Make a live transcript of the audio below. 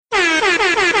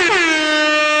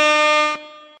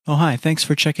Oh, hi, thanks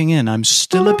for checking in. I'm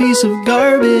still a piece of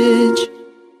garbage.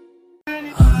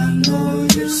 I know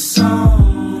you're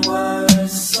somewhere.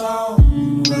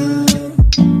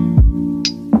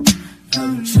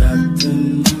 I'm trapped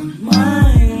in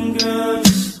my mind, girl,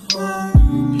 just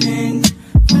holding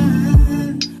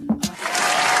on.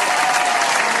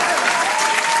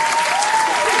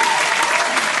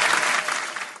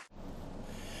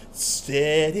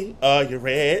 Steady, are you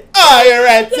ready? Are you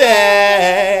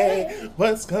ready?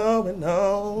 What's going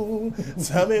on?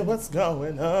 Tell me what's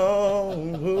going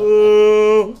on.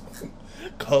 Ooh.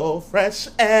 Cold, fresh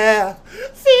air.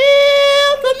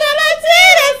 Feel the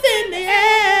melody in the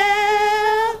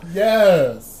air.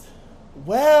 Yes.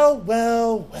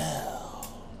 Well.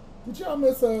 Did y'all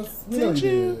miss us? We know Did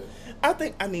you? did. I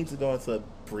think I need to go into a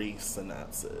brief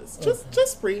synopsis.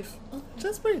 Just brief.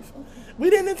 Just brief. We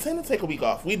didn't intend to take a week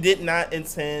off. We did not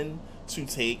intend to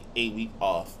take a week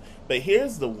off. But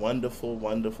here's the wonderful,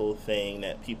 wonderful thing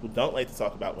that people don't like to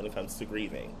talk about when it comes to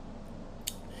grieving.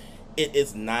 It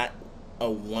is not a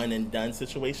one and done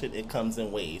situation. It comes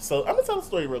in waves. So I'm gonna tell a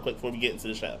story real quick before we get into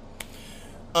the show.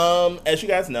 As you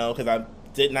guys know, because I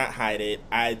did not hide it,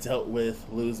 I dealt with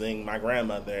losing my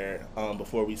grandmother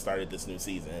before we started this new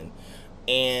season.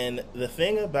 And the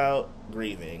thing about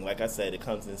grieving, like I said, it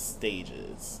comes in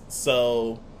stages.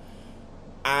 So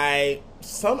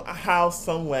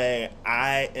some way,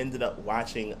 I ended up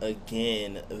watching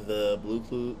again the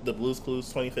Blue's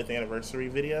Clues 25th anniversary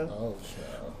video. Oh,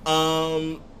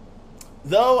 child.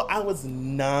 Though I was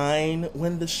 9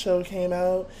 when the show came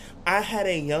out, I had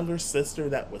a younger sister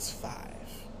that was 5.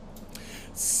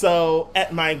 So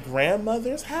at my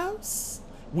grandmother's house,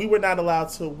 we were not allowed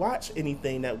to watch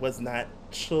anything that was not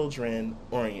children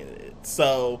oriented.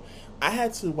 So I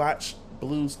had to watch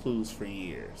Blue's Clues for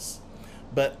years.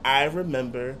 But I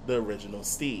remember the original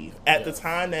Steve. At the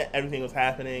time that everything was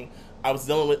happening, I was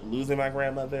dealing with losing my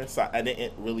grandmother, so I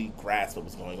didn't really grasp what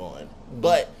was going on.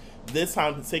 But this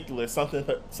time in particular,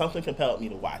 something compelled me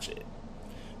to watch it.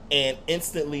 And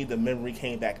instantly the memory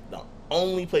came back. The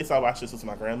only place I watched this was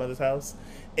my grandmother's house.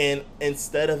 And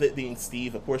instead of it being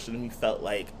Steve, a portion of me felt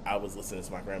like I was listening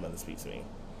to my grandmother speak to me.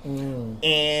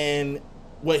 And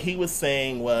what he was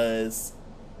saying was,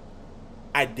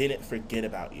 I didn't forget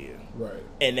about you. Right.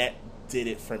 And that did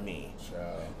it for me.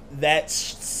 Child. That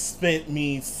spent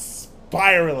me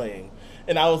spiraling.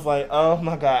 And I was like, oh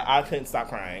my God, I couldn't stop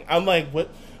crying. I'm like, what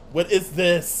is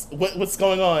this? What's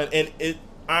going on? And it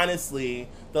honestly,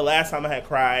 the last time I had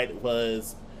cried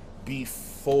was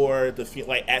before at the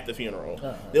funeral.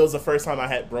 It was the first time I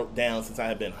had broke down since I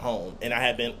had been home. And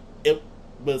it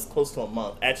was close to a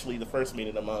month. Actually, the first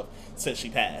meeting of the month since she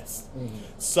passed.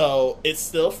 So it's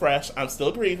still fresh. I'm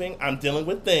still grieving. I'm dealing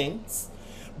with things.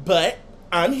 But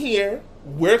I'm here.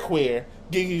 We're queer.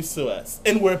 Get used to us.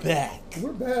 And we're back.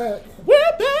 We're back.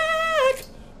 We're back!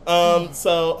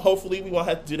 So hopefully we won't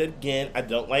have to do that again. I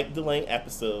don't like delaying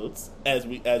episodes, as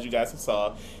you guys have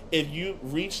saw. If you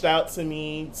reached out to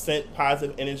me, sent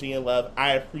positive energy and love,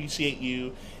 I appreciate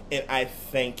you and I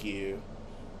thank you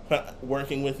for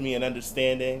working with me and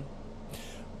understanding.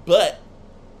 But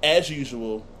as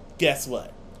usual, guess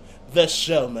what? The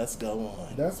show must go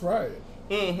on. That's right.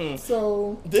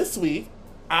 So This week,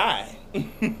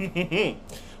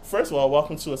 first of all,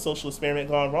 welcome to a social experiment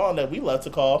gone wrong that we love to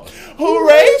call Who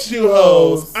Raised You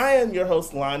Hoes? I am your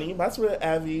host, Lonnie. My Twitter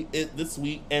Abby this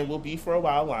week, and will be for a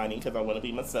while, Lonnie, because I want to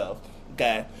be myself.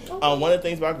 Okay. One of the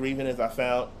things about grieving is I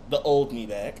found the old me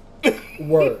back.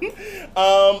 Word.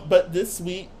 But this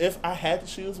week, if I had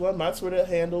to choose one, my Twitter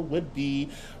handle would be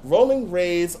Rolling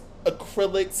Rays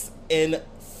Acrylics in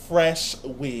Fresh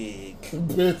Wig.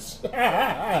 Bitch.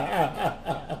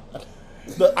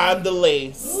 I'm the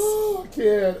lace. Oh,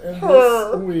 kid. And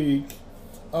this week,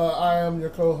 I am your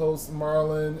co-host,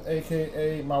 Marlon,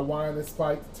 a.k.a. My Wine is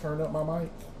Spiked. Turn up my mic.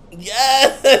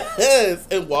 Yes!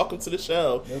 And welcome to the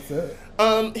show. That's it.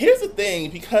 Here's the thing.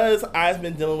 Because I've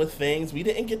been dealing with things, we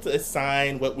didn't get to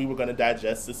assign what we were going to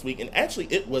digest this week. And actually,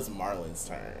 it was Marlon's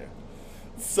turn.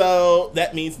 So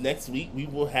that means next week we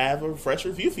will have a fresh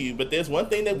review for you. But there's one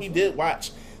thing that we did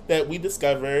watch that we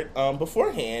discovered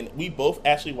beforehand. We both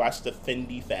actually watched the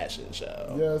Fendi fashion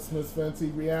show. Yes, Miss Fenty,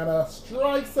 Rihanna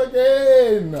strikes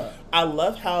again. I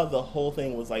love how the whole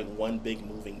thing was like one big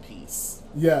moving piece.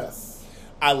 Yes.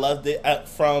 I loved it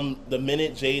from the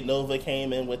minute Jade Nova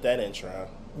came in with that intro.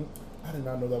 I did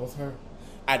not know that was her.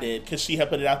 I did, because she had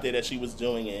put it out there that she was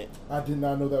doing it. I did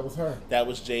not know that was her. That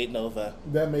was Jade Nova.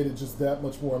 That made it just that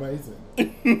much more amazing.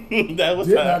 That was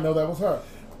Did her. not know that was her.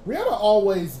 Rihanna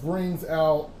always brings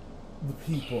out the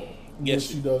people Yes,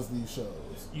 when she does these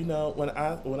shows. You know, when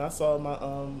I saw my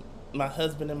my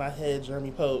husband in my head,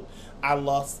 Jeremy Pope, I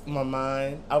lost my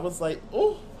mind. I was like,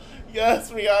 oh,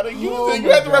 yes, Rihanna, you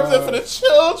had to represent for the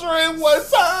children one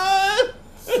time.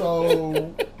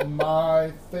 So,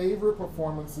 my favorite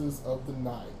performances of the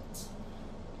night.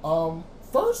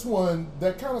 First one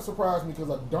that kind of surprised me because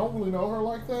I don't really know her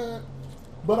like that,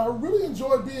 but I really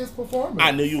enjoyed Bia's performance.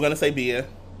 I knew you were going to say Bia.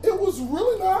 It was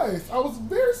really nice. I was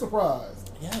very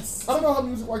surprised. Yes. I don't know how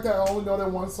music like that. I only know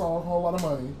that one song, Whole Lot of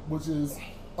Money, which is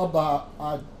about,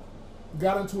 I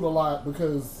got into it a lot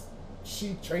because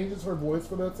she changes her voice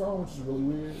for that song, which is really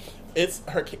weird. It's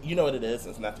her, you know what it is,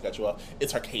 it's not to cut you off,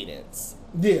 it's her cadence.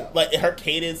 Yeah. Like, her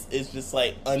cadence is just,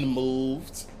 like,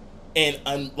 unmoved, and,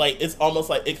 like, it's almost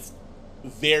like, it's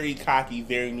very cocky,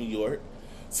 very New York.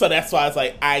 So that's why I was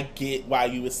like, I get why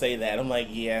you would say that. I'm like,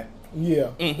 yeah. Yeah,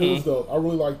 Mm-hmm. It was dope. I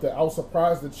really liked that. I was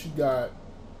surprised that she got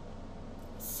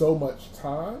so much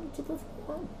time to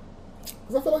perform.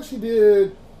 Because I feel like she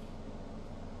did...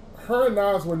 Her and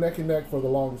Nas were neck and neck for the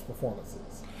longest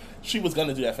performances. She was going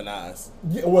to do that for Nas.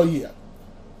 Yeah, well, yeah.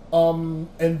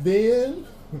 And then...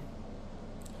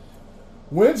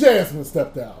 when Jasmine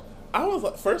stepped out. I was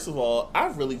like, first of all, I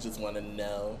really just want to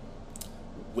know,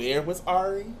 where was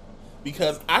Ari?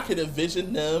 Because I could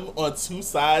envision them on two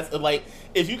sides of, like,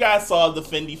 if you guys saw the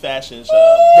Fendi fashion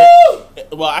show,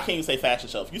 well, I can't even say fashion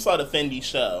show. If you saw the Fendi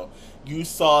show, you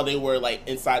saw they were, like,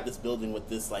 inside this building with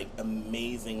this, like,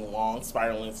 amazing long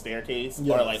spiraling staircase,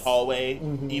 Yes. or, like, hallway,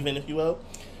 even, if you will.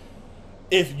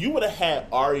 If you would have had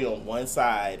Ari on one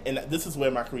side, and this is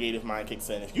where my creative mind kicks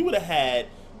in, if you would have had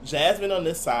Jasmine on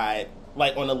this side,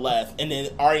 like, on the left, and then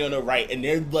Ari on the right, and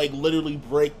they're, like, literally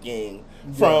breaking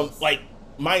from, Yes. like,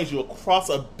 mind you, across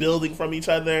a building from each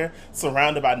other,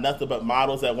 surrounded by nothing but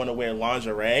models that want to wear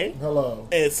lingerie, Hello.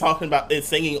 and it's talking about, it's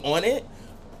singing on it.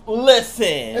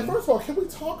 Listen. And first of all, can we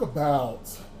talk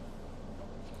about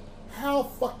how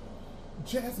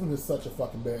Jasmine is such a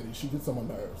fucking baddie. She gets on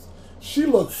my nerves. She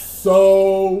looks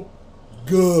so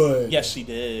good. Yes, she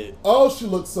did. Oh, she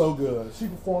looked so good. She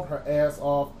performed her ass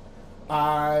off.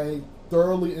 I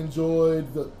thoroughly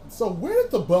enjoyed the... So where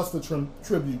did the Busta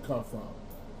tribute come from?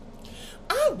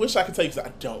 I wish I could tell you because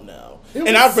I don't know. It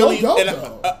And was I really, so dope, and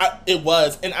though. it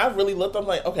was, and I really looked. I'm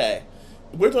like, okay,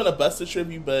 we're doing a Busta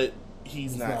tribute, but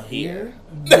he's not here.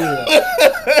 Yeah.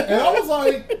 And I was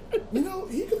like, you know,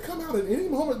 he could come out at any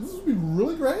moment. This would be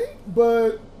really great,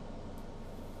 but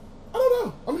I don't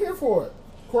know. I'm here for it.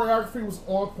 Choreography was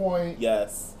on point.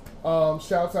 Yes,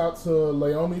 Shouts out to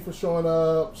Leomi for showing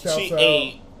up. she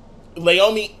ate.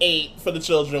 Leomi ate for the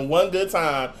children one good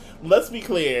time. Let's be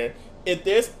clear. If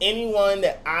there's anyone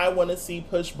that I want to see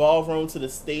push Ballroom to the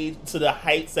stage, to the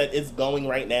heights that it's going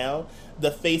right now,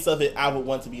 the face of it, I would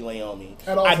want to be Leomi.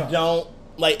 At all I times. don't,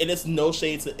 like, and it's no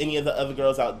shade to any of the other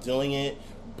girls out doing it,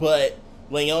 but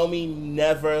Leomi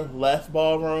never left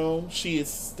Ballroom. She is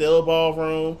still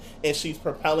Ballroom, and she's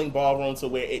propelling Ballroom to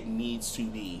where it needs to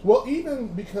be. Well, even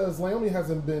because Leomi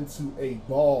hasn't been to a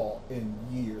ball in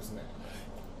years now.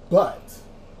 But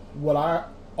what I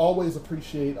always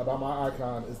appreciate about my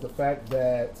icon is the fact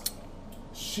that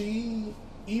she,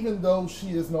 even though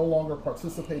she is no longer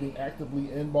participating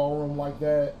actively in Ballroom like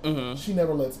that, she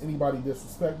never lets anybody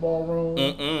disrespect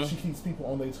Ballroom. She keeps people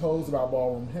on their toes about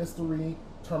Ballroom history,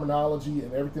 terminology,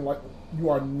 and everything. Like, you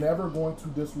are never going to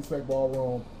disrespect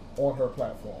Ballroom on her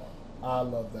platform. I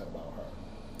love that about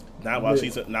her. Not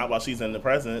while she's in the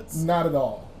presence, Not at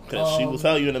all. because she will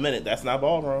tell you in a minute that's not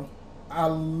Ballroom. I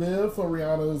live for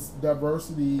Rihanna's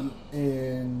diversity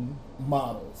in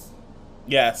models.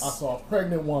 Yes. I saw a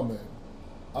pregnant woman.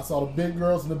 I saw the big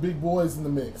girls and the big boys in the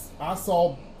mix. I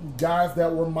saw guys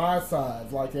that were my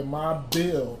size, like in my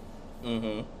build.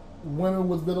 Women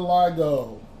with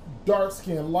vitiligo, dark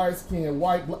skin, light skin,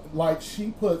 white. Like,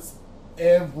 she puts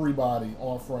everybody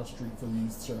on Front Street for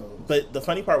these shows. But the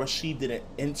funny part was she did an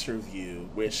interview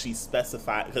where she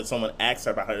specified, because someone asked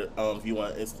her about her view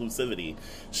on exclusivity.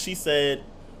 She said,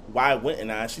 "Why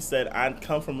wouldn't I?" She said, I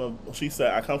come from a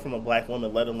black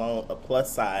woman, let alone a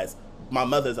plus size. My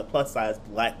mother's a plus size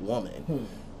black woman.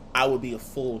 I would be a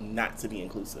fool not to be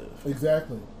inclusive."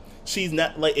 Exactly. She's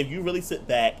not, like, if you really sit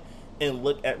back and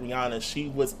look at Rihanna, she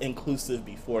was inclusive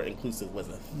before inclusive was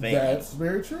a thing. That's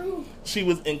very true. She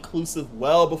was inclusive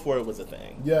well before it was a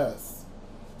thing. Yes.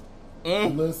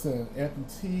 Listen,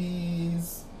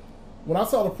 amputees. When I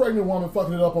saw the pregnant woman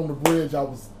fucking it up on the bridge, I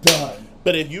was done.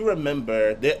 But if you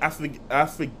remember, I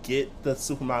forget the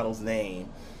supermodel's name,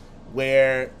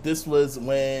 where this was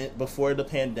before the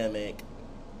pandemic.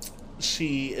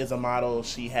 She is a model.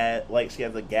 She has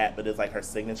a gap, but it's like her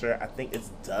signature. I think it's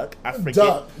Duck. I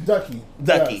forget. Ducky.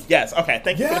 Ducky. Yes. Okay.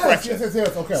 Thank you for the correction.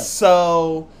 Yes. Okay.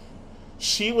 So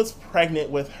She was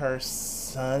pregnant with her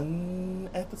son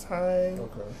at the time.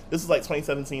 Okay. This was like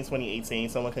 2017, 2018.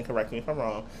 Someone can correct me if I'm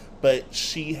wrong. But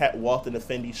she had walked in the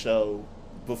Fendi show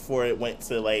before it went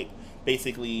to like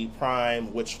basically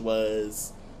Prime, which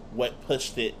was what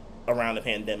pushed it around the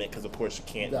pandemic, because of course you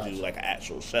can't Gotcha. do like an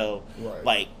actual show.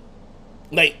 Right.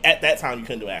 Like at that time you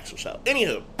couldn't do an actual show.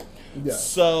 Anywho. Yeah.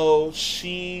 So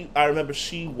I remember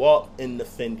she walked in the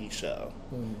Fendi show,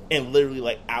 and literally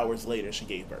like hours later she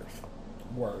gave birth.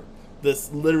 Word. This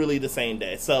literally the same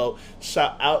day. So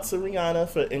shout out to Rihanna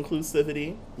for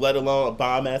inclusivity, let alone a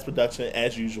bomb ass production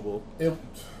as usual. The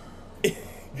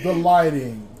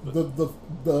lighting, the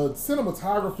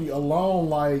cinematography alone,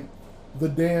 like the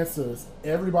dancers,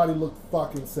 everybody looked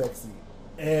fucking sexy.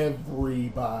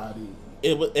 Everybody.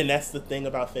 It was, and that's the thing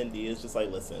about Fendi. It's just like,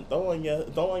 listen, throw on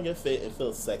your fit and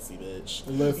feel sexy, bitch.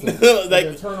 Listen, Like,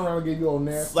 and then turn around and give you a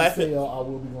nasty slap it. sale. I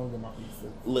will be going to get my feet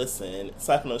fixed. Listen,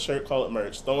 slap on a shirt, call it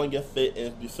merch. Throw on your fit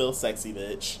and you feel sexy,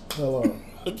 bitch. Hello.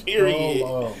 Period.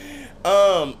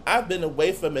 Hello. I've been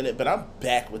away for a minute, but I'm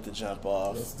back with the jump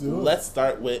off. Let's do it. Let's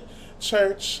start with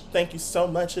church. Thank you so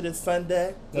much. It is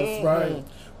Sunday. That's right.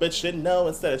 But you know,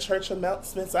 instead of church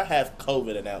announcements, I have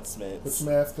COVID announcements. Put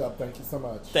your mask up. Thank you so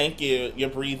much. Thank you. You're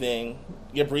breathing.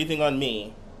 You're breathing on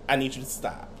me. I need you to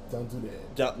stop. Don't do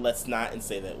that. Let's not and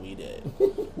say that we did.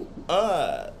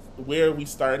 Where are we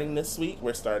starting this week?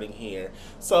 We're starting here.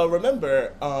 So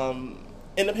remember,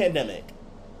 in the pandemic,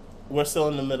 we're still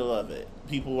in the middle of it.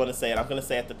 People want to say it. I'm going to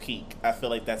say at the peak. I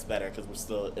feel like that's better because we're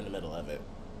still in the middle of it.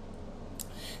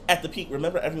 At the peak,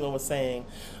 remember everyone was saying,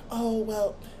 oh,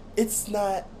 well, it's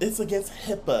against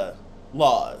HIPAA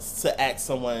laws to ask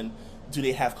someone, do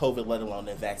they have COVID, let alone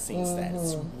their vaccine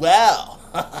status? Well,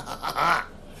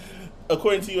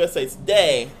 according to USA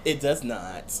Today, it does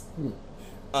not.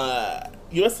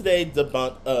 USA Today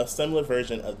debunked a similar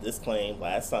version of this claim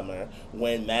last summer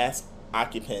when mask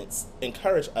occupants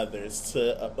encouraged others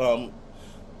to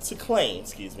claim,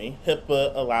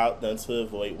 HIPAA allowed them to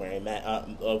avoid wearing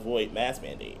avoid mask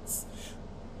mandates.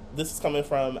 This is coming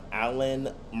from Alan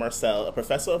Marcel, a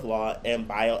professor of law and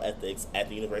bioethics at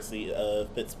the University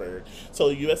of Pittsburgh. So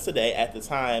U.S. Today, at the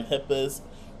time, HIPAA's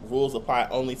rules apply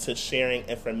only to sharing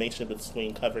information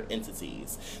between covered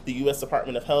entities. The U.S.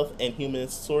 Department of Health and Human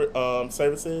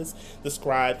Services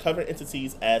described covered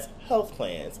entities as health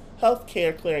plans,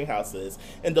 healthcare clearinghouses,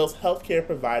 and those healthcare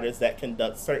providers that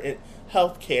conduct certain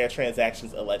healthcare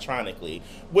transactions electronically,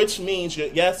 which means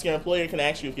yes, your employer can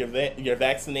ask you if you're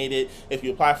vaccinated. If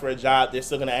you apply for a job, they're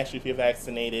still going to ask you if you're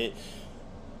vaccinated.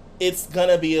 It's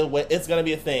gonna be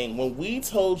a thing. When we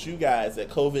told you guys that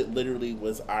COVID literally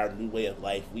was our new way of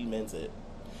life, we meant it.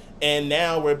 And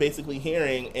now we're basically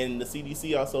hearing, and the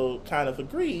CDC also kind of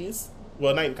agrees.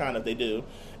 Well, not even kind of, they do.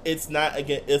 It's not a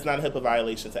HIPAA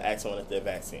violation to ask someone if they're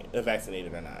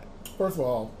vaccinated or not. First of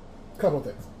all, a couple of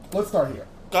things. Let's start here.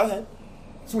 Go ahead.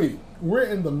 Sweetie, we're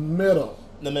in the middle.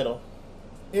 The middle.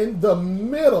 In the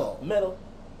middle. Middle.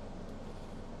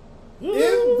 In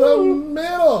the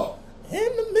middle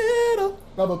In the middle.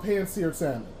 of a pan-seared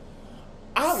salmon.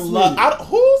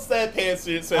 Who said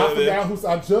pan-seared I salmon? forgot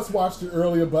I just watched it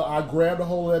earlier, but I grabbed a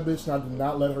hold of that bitch and I did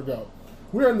not let her go.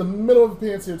 We're in the middle of a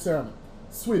pan-seared salmon.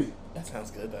 Sweetie. That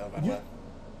sounds good though, by the way.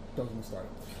 Don't get me started.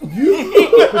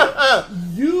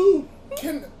 You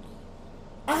can...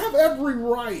 I have every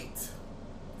right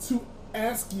to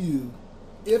ask you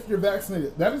if you're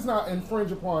vaccinated. That does not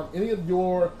infringe upon any of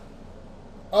your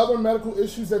other medical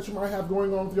issues that you might have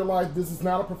going on with your life. This is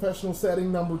not a professional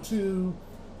setting, number 2.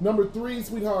 Number 3,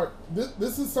 sweetheart,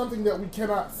 this is something that we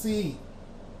cannot see.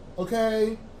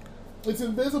 Okay? It's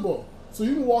invisible. So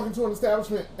you can walk into an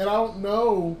establishment and I don't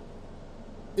know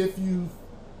if you've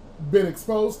been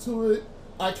exposed to it.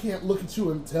 I can't look at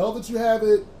you and tell that you have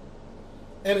it.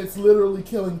 And it's literally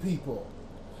killing people.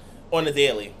 On a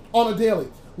daily. On a daily.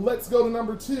 Let's go to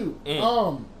number 2.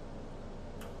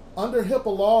 Under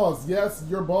HIPAA laws, yes,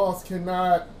 your boss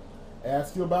cannot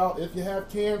ask you about if you have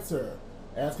cancer,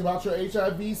 ask about your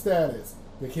HIV status.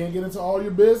 They can't get into all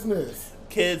your business.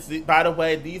 Kids, by the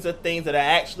way, these are things that are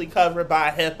actually covered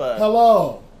by HIPAA.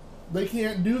 Hello. They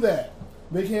can't do that.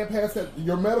 They can't pass that.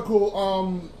 Your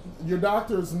medical, your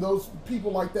doctors and those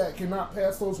people like that cannot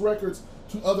pass those records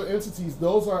to other entities.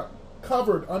 Those are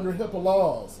covered under HIPAA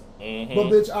laws. Mm-hmm. But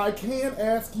bitch, I can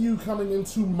ask you coming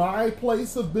into my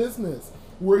place of business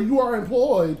where you are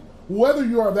employed, whether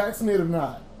you are vaccinated or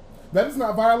not. That does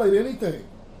not violate anything.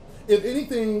 If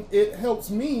anything, it helps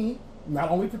me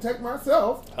not only protect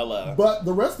myself, but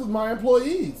the rest of my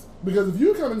employees. Because if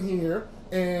you come in here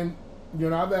and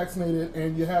you're not vaccinated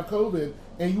and you have COVID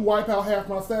and you wipe out half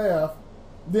my staff,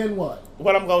 then what?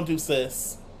 What I'm going to do,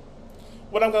 sis,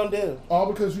 What I'm gonna do?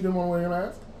 All because you didn't want to wear your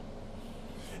mask?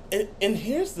 And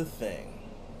here's the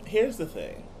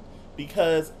thing.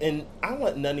 Because, and I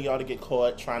want none of y'all to get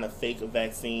caught trying to fake a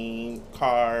vaccine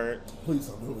card. Please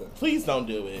don't do it. Please don't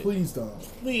do it. Please don't.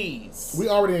 Please. We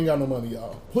already ain't got no money,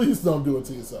 y'all. Please don't do it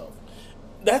to yourself.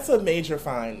 That's a major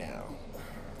fine now.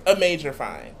 A major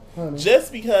fine. Honey.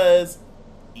 Just because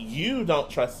you don't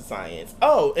trust the science.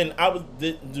 Oh, and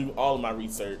didn't do all of my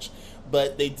research,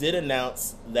 but they did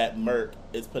announce that Merck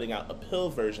is putting out a pill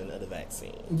version of the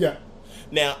vaccine. Yeah.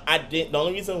 Now, the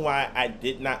only reason why I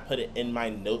did not put it in my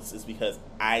notes is because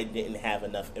I didn't have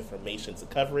enough information to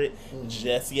cover it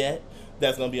just yet.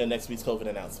 That's going to be on next week's COVID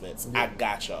announcements. Yeah. I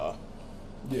got y'all.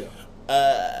 Yeah.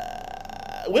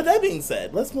 With that being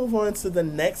said, let's move on to the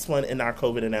next one in our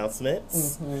COVID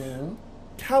announcements. Mm-hmm.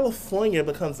 California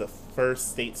becomes the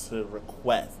first state to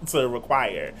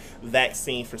require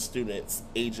vaccine for students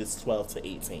ages 12 to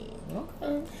 18.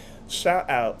 Okay. Shout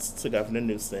out to Governor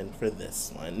Newsom for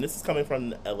this one. This is coming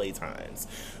from the LA Times.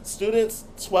 Students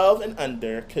 12 and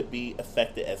under could be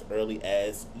affected as early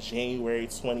as January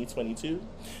 2022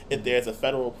 if there's a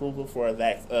federal approval for a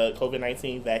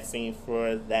COVID-19 vaccine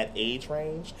for that age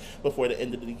range before the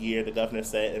end of the year, the governor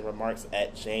said in remarks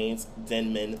at James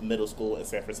Denman Middle School in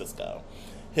San Francisco.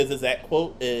 His exact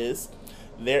quote is,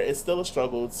 "There is still a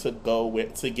struggle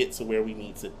to get to where we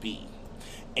need to be.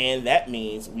 And that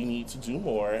means we need to do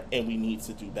more and we need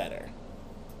to do better."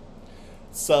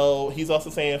 So he's also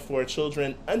saying for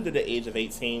children under the age of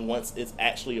 18, once it's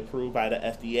actually approved by the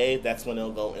FDA, that's when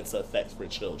it'll go into effect for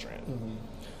children. Mm-hmm.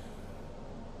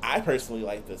 I personally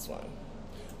like this one.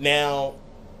 Now,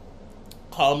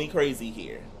 call me crazy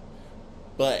here,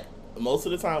 but most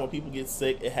of the time when people get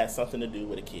sick, it has something to do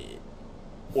with a kid.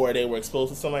 Or they were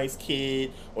exposed to somebody's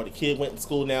kid, or the kid went to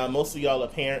school. Now, most of y'all are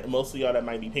parents, most of y'all that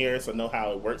might be parents or know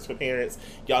how it works for parents,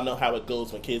 y'all know how it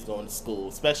goes when kids go into school,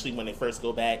 especially when they first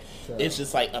go back. Sure. It's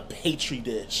just like a petri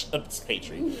dish of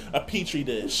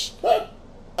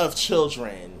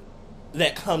children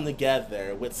that come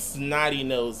together with snotty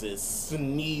noses,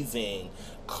 sneezing,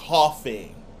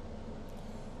 coughing.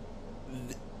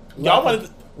 Y'all want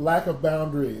to... Lack of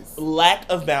boundaries. Lack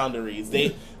of boundaries.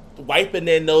 They... wiping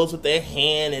their nose with their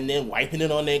hand and then wiping it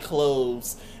on their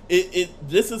clothes.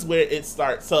 This is where it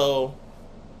starts. So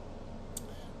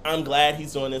I'm glad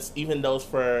he's doing this, even though it's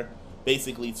for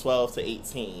basically 12 to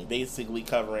 18, basically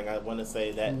covering, I want to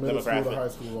say, that Middle demographic. School to high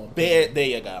school. There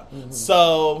you go. Mm-hmm.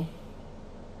 So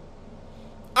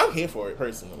I'm here for it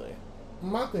personally.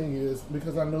 My thing is,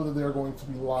 because I know that there are going to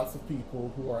be lots of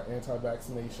people who are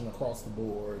anti-vaccination across the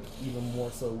board, even more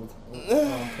so with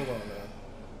Corona,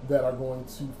 that are going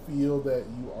to feel that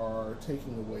you are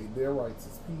taking away their rights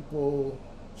as people,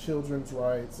 children's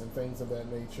rights, and things of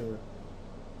that nature.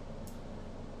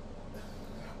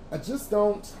 I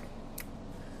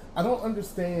don't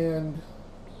understand,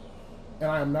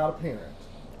 and I am not a parent,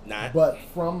 but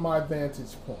from my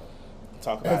vantage point,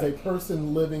 talk about as a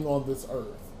person living on this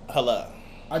earth, hello,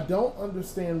 I don't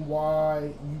understand why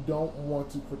you don't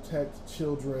want to protect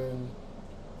children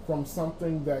from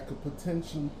something that could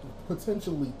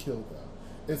potentially kill them,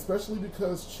 especially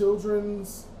because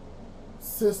children's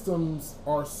systems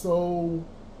are so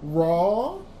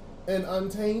raw and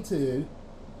untainted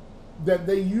that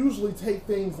they usually take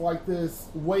things like this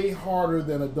way harder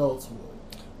than adults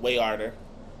would. Way harder.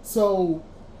 So,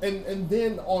 and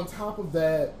then on top of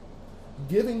that,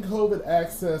 giving COVID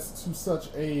access to such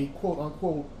a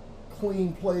quote-unquote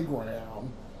clean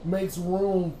playground makes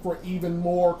room for even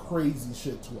more crazy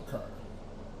shit to occur.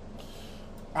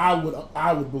 I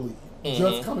would believe. Mm-hmm.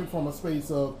 Just coming from a space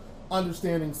of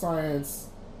understanding science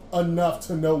enough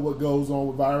to know what goes on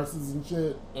with viruses and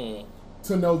shit,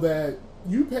 to know that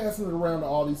you passing it around to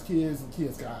all these kids, and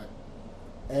kids got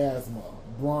asthma,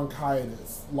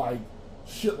 bronchitis, like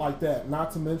shit like that.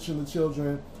 Not to mention the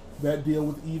children that deal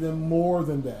with even more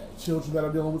than that. Children that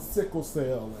are dealing with sickle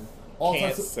cell and all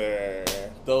cancer,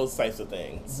 those types of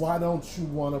things. Why don't you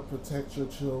want to protect your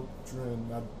children?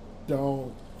 I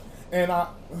don't. And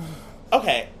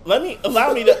okay, allow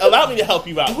me to help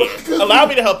you out here. Allow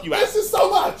me to help you out. This is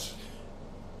so much.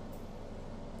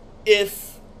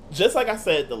 If, just like I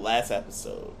said the last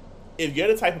episode, if you're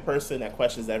the type of person that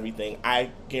questions everything,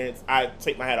 I guarantee, I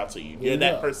take my hat off to you. You're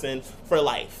that person for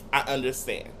life. I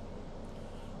understand.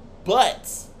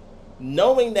 But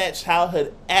knowing that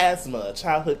childhood asthma,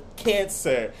 childhood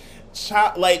cancer,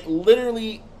 like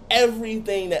literally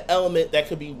everything, that element that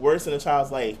could be worse in a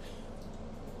child's life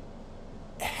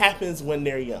happens when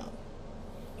they're young.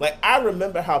 Like, I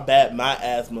remember how bad my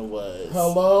asthma was.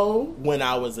 Hello? When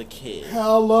I was a kid.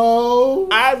 Hello?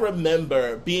 I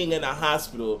remember being in a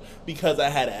hospital because I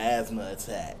had an asthma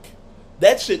attack.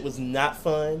 That shit was not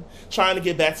fun. Trying to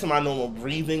get back to my normal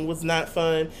breathing was not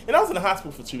fun. And I was in the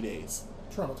hospital for 2 days.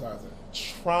 Traumatizing.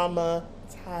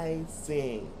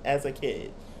 Traumatizing as a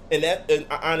kid. And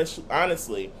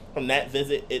honestly, from that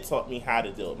visit, it taught me how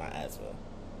to deal with my asthma.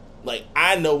 Like,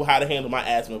 I know how to handle my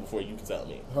asthma before you can tell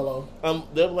me. Hello?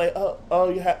 They'll be like,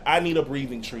 I need a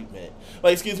breathing treatment.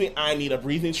 Like, excuse me, I need a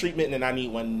breathing treatment and I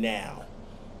need one now.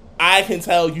 I can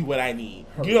tell you what I need.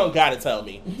 You don't gotta tell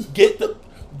me. Get the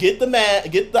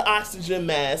oxygen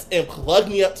mask and plug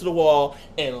me up to the wall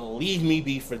and leave me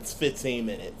be for 15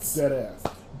 minutes. Dead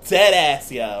Dead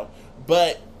ass, yo.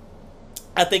 But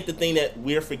I think the thing that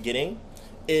we're forgetting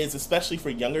is, especially for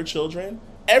younger children,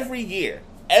 every year,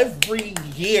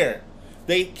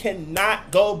 they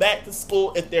cannot go back to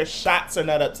school if their shots are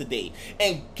not up to date.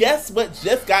 And guess what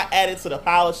just got added to the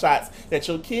pile of shots that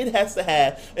your kid has to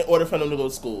have in order for them to go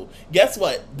to school? Guess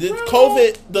what? The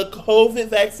COVID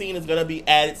vaccine is going to be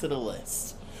added to the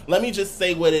list. Let me just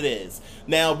say what it is.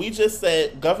 Now, we just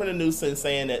said Governor Newsom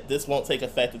saying that this won't take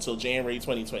effect until January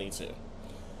 2022.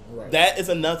 Right. That is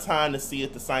enough time to see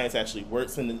if the science actually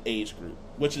works in the age group,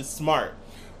 which is smart.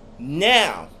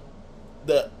 Now,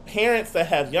 the parents that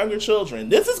have younger children,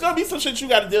 this is going to be some shit you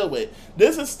got to deal with.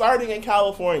 This is starting in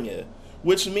California,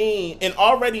 which means, and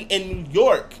already in New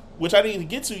York, which I didn't even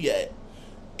get to yet,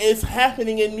 it's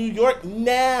happening in New York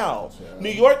now. Yeah.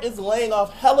 New York is laying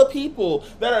off hella people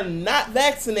that are not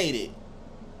vaccinated.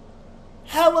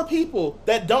 Hella people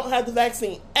that don't have the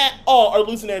vaccine at all are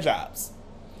losing their jobs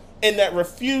and that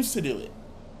refuse to do it.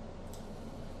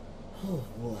 Oh,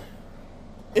 boy.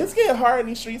 It's getting hard in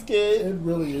these streets, kid. It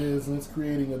really is, and it's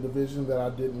creating a division that I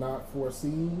did not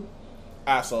foresee.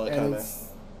 I saw it coming.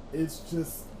 It's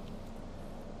just...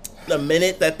 The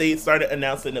minute that they started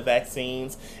announcing the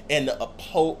vaccines and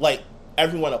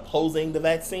everyone opposing the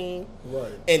vaccine,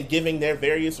 right, and giving their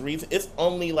various reasons, it's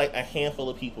only like a handful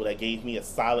of people that gave me a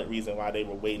solid reason why they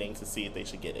were waiting to see if they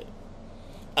should get it.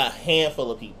 A handful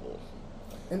of people.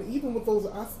 And even with those,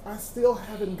 I still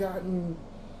haven't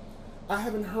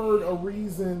heard a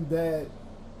reason that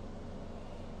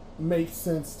makes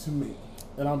sense to me.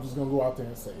 And I'm just going to go out there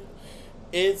and say it.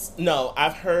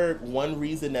 I've heard one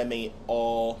reason that made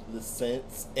all the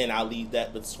sense, and I'll leave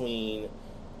that between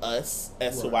us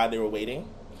as to why they were waiting.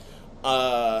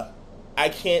 I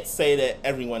can't say that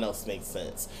everyone else makes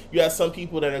sense. You have some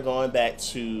people that are going back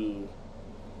to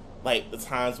like the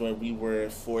times when we were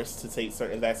forced to take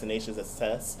certain vaccinations as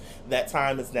tests. That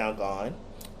time is now gone.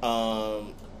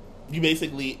 You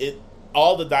basically,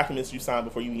 all the documents you sign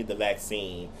before you can get the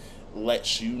vaccine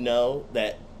lets you know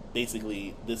that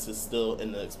basically this is still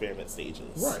in the experiment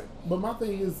stages. Right. But my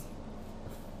thing is,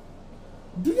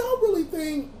 do y'all really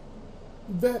think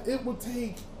that it would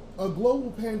take a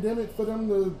global pandemic for them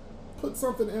to put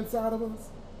something inside of us?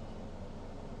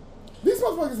 These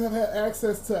motherfuckers have had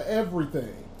access to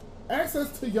everything.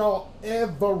 Access to y'all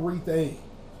everything.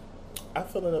 I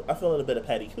feel a bit of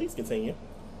petty. Please continue.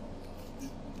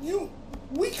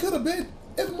 We could have been,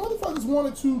 if motherfuckers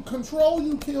wanted to control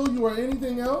you, kill you, or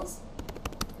anything else,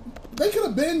 they could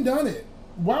have been done it.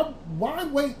 Why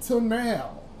wait till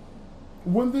now?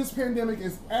 When this pandemic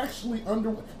is actually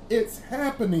it's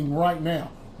happening right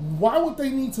now. Why would they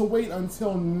need to wait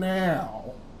until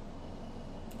now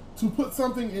to put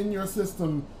something in your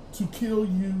system to kill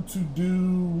you, to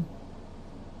do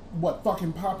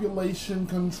fucking population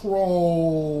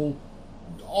control,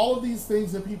 all of these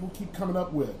things that people keep coming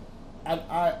up with.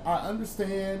 I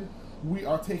understand we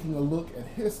are taking a look at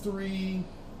history,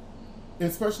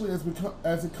 especially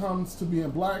as it comes to being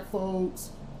black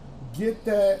folks. Get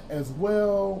that as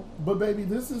well. But baby,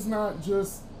 this is not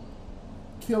just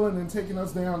killing and taking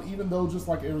us down, even though just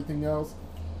like everything else,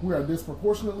 we are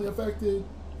disproportionately affected.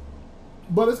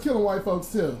 But it's killing white folks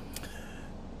too.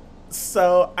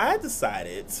 So I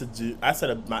decided to do. I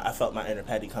felt my inner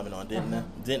Patty coming on, didn't I?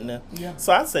 Didn't I? Yeah.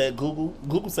 So I said, Google.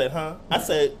 Google said, huh? I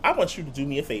said, I want you to do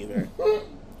me a favor.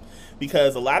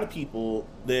 Because a lot of people,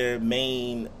 their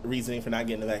main reasoning for not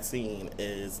getting the vaccine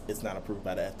is it's not approved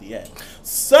by the FDA.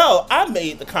 So I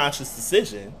made the conscious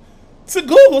decision to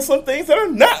Google some things that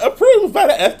are not approved by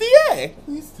the FDA.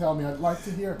 Please tell me. I'd like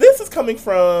to hear. This is coming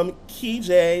from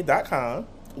KeyJ.com,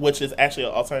 which is actually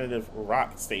an alternative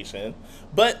rock station.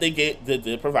 But they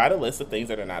did provide a list of things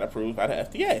that are not approved by the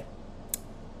FDA.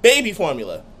 Baby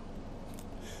formula.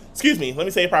 Excuse me, let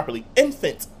me say it properly.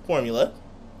 Infant formula.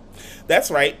 That's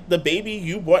right. The baby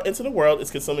you brought into the world is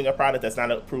consuming a product that's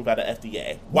not approved by the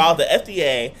FDA. While the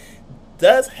FDA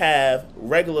does have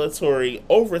regulatory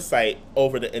oversight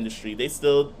over the industry, they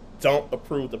still don't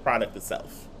approve the product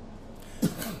itself.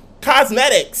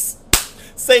 Cosmetics.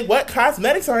 Say what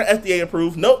cosmetics aren't FDA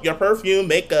approved. Nope, your perfume,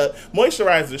 makeup,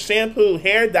 moisturizer, shampoo,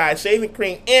 hair dye, shaving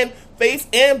cream, and face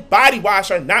and body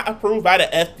wash are not approved by the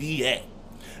FDA.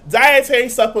 Dietary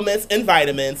supplements and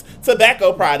vitamins,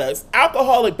 tobacco products,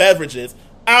 alcoholic beverages.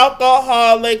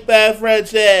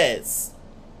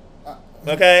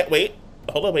 Okay, wait.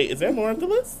 Hold on, wait. Is there more on the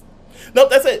list?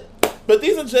 Nope, that's it. But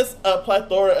these are just a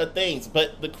plethora of things.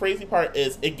 But the crazy part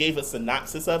is it gave a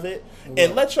synopsis of it. Right.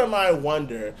 And let your mind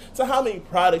wonder to how many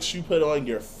products you put on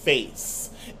your face,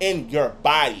 in your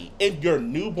body, in your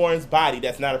newborn's body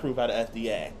that's not approved by the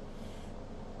FDA.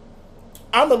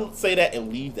 I'm going to say that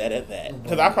and leave that at that.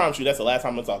 Because I promise you that's the last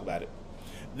time I'm going to talk about it.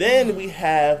 Then we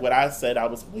have what I said I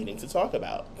was waiting to talk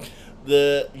about.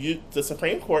 The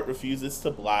Supreme Court refuses to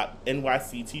block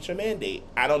NYC teacher mandate.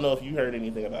 I don't know if you heard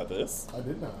anything about this. I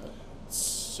did not.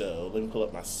 So let me pull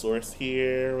up my source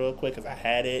here real quick because I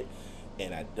had it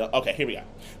and I don't. Okay, here we go.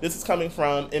 This is coming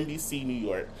from NBC New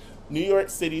York. New York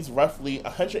City's roughly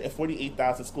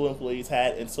 148,000 school employees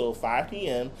had until 5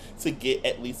 p.m. to get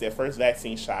at least their first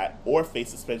vaccine shot or face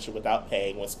suspension without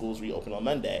paying when schools reopen on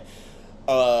Monday.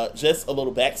 Just a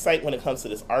little backcite when it comes to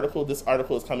this article. This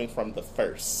article is coming from The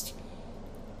First.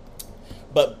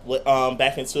 But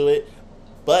back into it.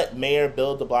 But Mayor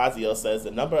Bill de Blasio says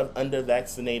the number of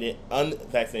unvaccinated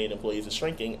employees is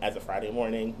shrinking as of Friday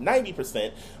morning.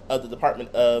 90% of the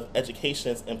Department of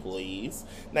Education's employees,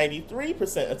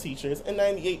 93% of teachers, and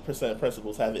 98% of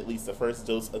principals have at least the first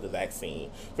dose of the vaccine.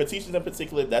 For teachers in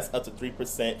particular, that's up to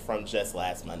 3% from just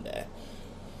last Monday.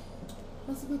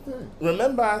 That's a good thing.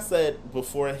 Remember I said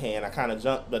beforehand, I kind of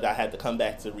jumped, but I had to come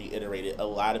back to reiterate it. A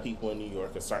lot of people in New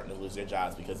York are starting to lose their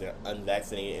jobs because they're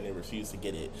unvaccinated and they refuse to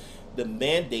get it. The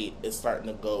mandate is starting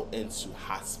to go into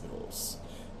hospitals.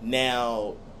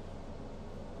 Now,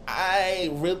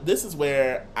 this is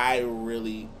where I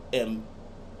really am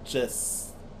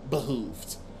just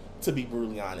behooved, to be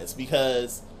brutally honest,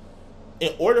 because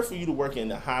in order for you to work in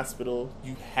the hospital,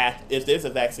 you have, if there's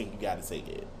a vaccine, you got to take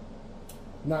it.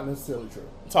 Not necessarily true.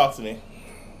 Talk to me.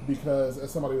 Because as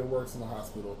somebody that works in the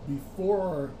hospital,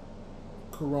 before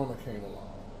Corona came along,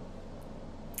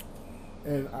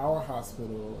 in our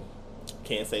hospital...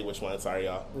 Can't say which one, sorry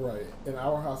y'all. Right. In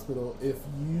our hospital, if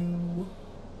you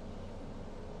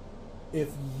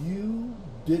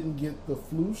didn't get the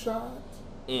flu shot,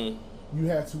 you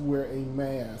had to wear a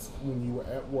mask when you were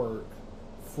at work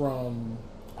from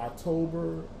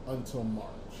October until March.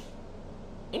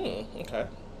 Okay.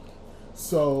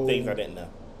 So things I didn't know.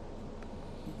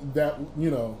 That,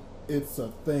 it's a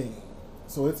thing.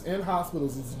 So it's in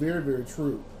hospitals. It's very, very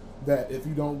true that if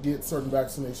you don't get certain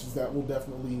vaccinations, that will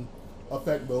definitely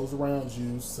affect those around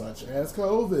you, such as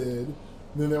COVID.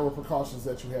 Then there were precautions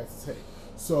that you had to take.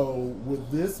 So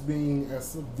with this being as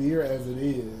severe as it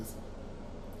is,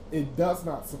 it does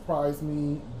not surprise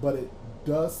me, but it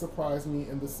does surprise me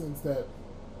in the sense that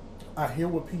I hear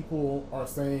what people are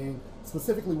saying,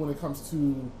 specifically when it comes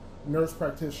to nurse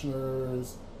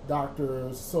practitioners,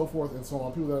 doctors, so forth and so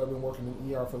on, people that have been working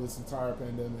in ER for this entire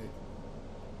pandemic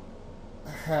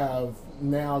have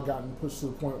now gotten pushed to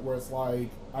the point where it's like,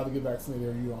 either get vaccinated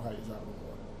or you don't have your job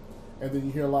anymore. And then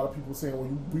you hear a lot of people saying, well,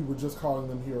 we were just calling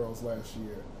them heroes last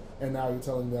year, and now you're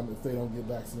telling them if they don't get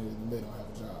vaccinated, then they don't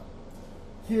have a job.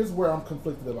 Here's where I'm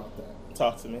conflicted about that.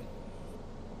 Talk to me.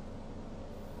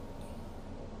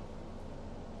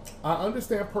 I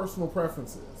understand personal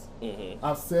preferences.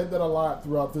 I've said that a lot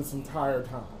throughout this entire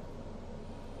time.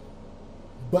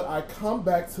 But I come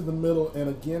back to the middle, and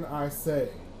again I say,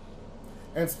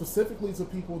 and specifically to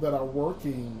people that are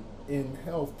working in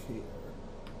healthcare,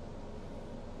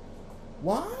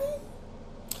 why?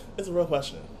 It's a real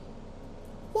question.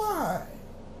 Why?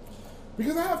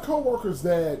 Because I have coworkers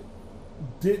that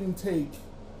didn't take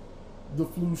the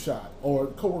flu shot, or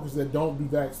coworkers that don't do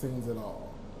vaccines at all.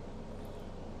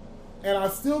 And I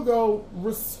still go,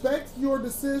 respect your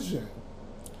decision.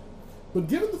 But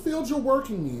given the field you're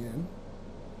working in,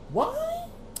 why?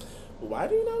 Why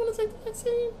do you not want to take the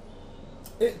vaccine?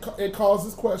 It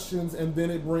causes questions, and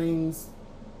then it brings,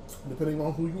 depending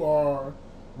on who you are,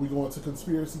 we go into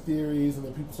conspiracy theories, and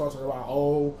then people start talking about,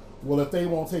 oh, well, if they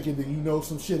won't take it, then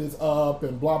some shit is up,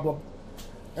 and blah, blah.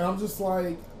 And I'm just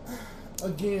like,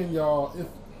 again, y'all,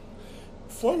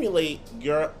 formulate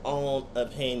your own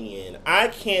opinion. I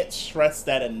can't stress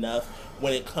that enough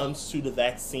when it comes to the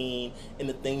vaccine and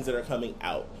the things that are coming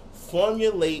out.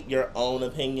 Formulate your own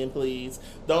opinion, please.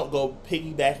 Don't go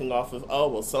piggybacking off of, oh,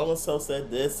 well, so-and-so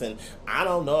said this, and I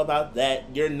don't know about that.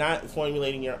 You're not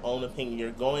formulating your own opinion.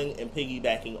 You're going and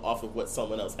piggybacking off of what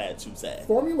someone else had to say.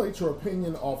 Formulate your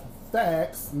opinion off of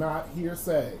facts, not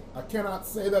hearsay. I cannot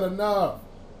say that enough.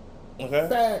 Okay.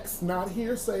 Facts, not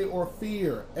hearsay or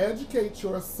fear. Educate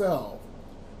yourself.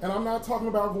 And I'm not talking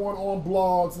about going on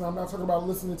blogs, and I'm not talking about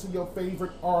listening to your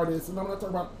favorite artists, and I'm not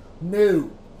talking about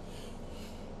no.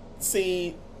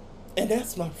 See, and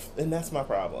that's my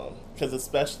problem, because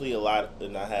especially a lot,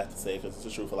 and I have to say, because it's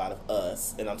the truth, a lot of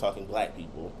us, and I'm talking black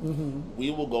people, we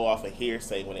will go off of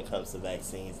hearsay when it comes to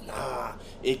vaccines. Nah,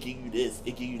 it give you this,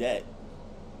 it give you that.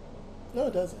 No,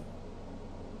 it doesn't.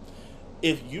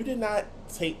 If you did not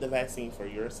take the vaccine for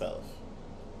yourself,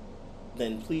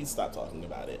 then please stop talking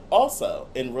about it. Also,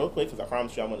 and real quick, because I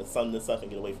promise you I'm going to sum this up and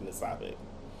get away from this topic.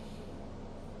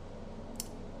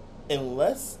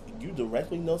 Unless you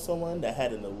directly know someone that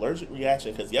had an allergic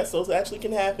reaction, because yes, those actually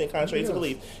can happen, contrary to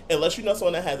belief. Unless you know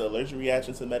someone that has an allergic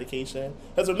reaction to medication.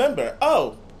 Because remember,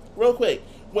 real quick,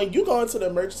 when you go into the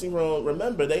emergency room,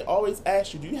 remember, they always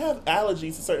ask you, do you have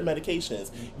allergies to certain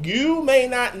medications? You may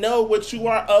not know what you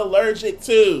are allergic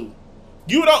to.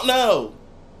 You don't know.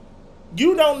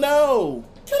 You don't know.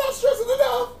 Can I stress it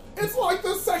enough? It's like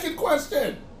the second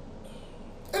question.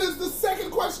 It is the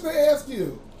second question they ask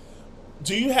you.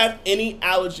 Do you have any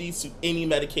allergies to any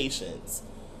medications?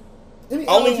 Any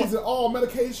allergies at all,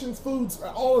 medications, foods,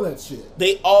 all of that shit.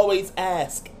 They always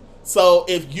ask. So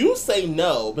if you say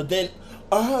no, but then,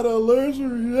 I had an allergic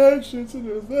reaction to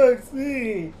the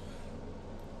vaccine.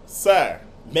 Sir,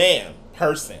 ma'am,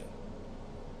 person,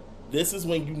 this is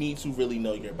when you need to really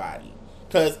know your body.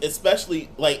 Because especially,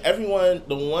 like, everyone,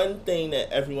 the one thing that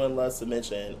everyone loves to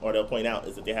mention or they'll point out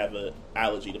is that they have an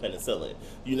allergy to penicillin.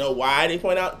 You know why they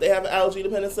point out they have an allergy to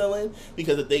penicillin?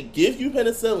 Because if they give you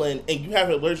penicillin and you have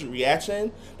an allergic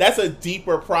reaction, that's a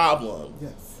deeper problem.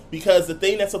 Yes. Because the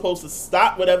thing that's supposed to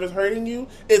stop whatever's hurting you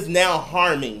is now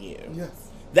harming you. Yes.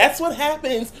 That's what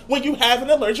happens when you have an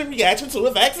allergic reaction to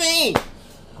a vaccine.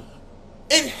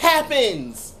 It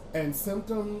happens. And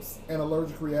symptoms and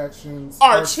allergic reactions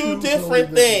are two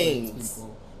different things.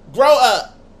 People. Grow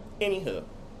up. Anywho,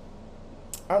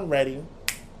 I'm ready.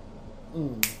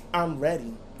 I'm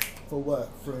ready. For what,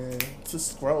 friend? To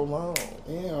scroll on.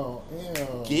 Ew.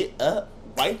 Get up,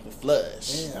 wipe the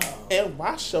flush, Ew. and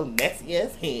wash your nasty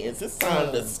ass hands. It's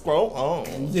time to scroll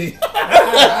on. Yeah.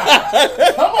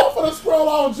 Come on for the scroll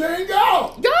on jingle.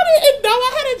 Y'all didn't know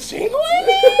I had a jingle in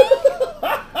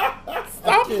it?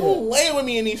 Stop playing with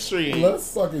me in these streets.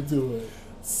 Let's fucking do it.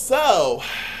 So,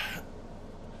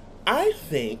 I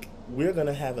think we're going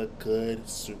to have a good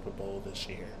Super Bowl this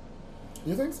year.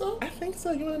 You think so? I think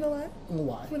so. You want to know why?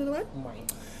 Why? You want to know why?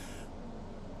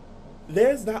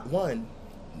 There's not one,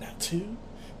 not two,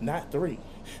 not three,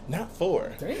 not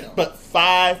four, Damn. but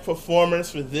 5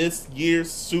 performers for this year's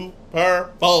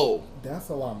Super Bowl. That's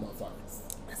a lot, motherfuckers.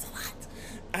 That's a lot.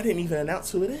 I didn't even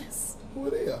announce who it is. Who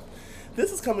it is?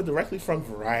 This is coming directly from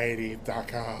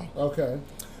Variety.com. Okay.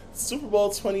 Super Bowl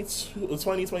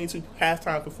 2022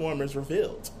 halftime performers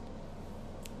revealed.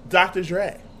 Dr.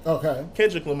 Dre. Okay.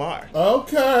 Kendrick Lamar.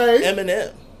 Okay.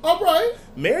 Eminem. All right.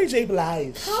 Mary J.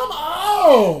 Blige. Come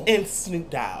on. And Snoop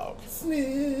Dogg.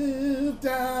 Snoop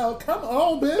Dogg. Come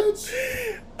on, bitch.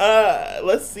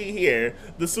 Let's see here.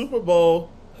 The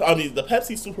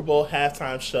Pepsi Super Bowl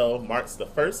halftime show marks the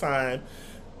first time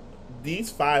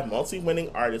these 5 multi-winning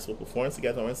artists will perform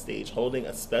together on stage, holding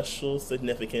a special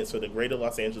significance for the greater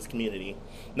Los Angeles community.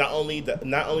 Not only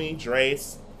Dre,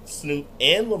 Snoop,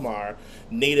 and Lamar,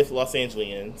 native Los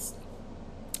Angeles,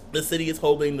 the city is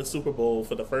holding the Super Bowl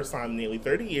for the first time in nearly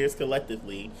 30 years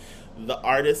collectively. The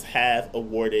artists have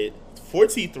awarded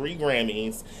 43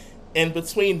 Grammys, and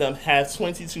between them have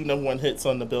 22 number 1 hits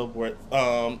on the Billboard,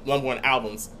 number 1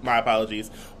 albums, my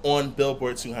apologies, on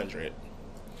Billboard 200.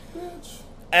 Bitch.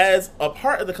 As a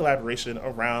part of the collaboration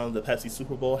around the Pepsi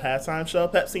Super Bowl halftime show,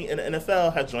 Pepsi and the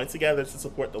NFL have joined together to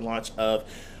support the launch of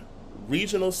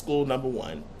Regional School Number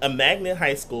 1, a magnet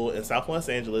high school in South Los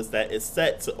Angeles that is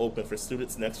set to open for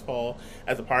students next fall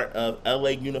as a part of LA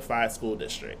Unified School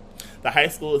District. The high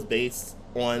school is based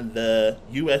on the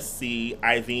USC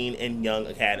Iovine and Young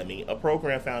Academy, a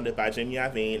program founded by Jimmy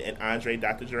Iovine and Andre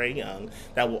Dr. Dre Young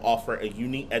that will offer a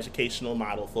unique educational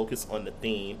model focused on the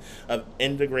theme of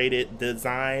integrated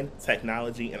design,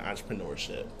 technology, and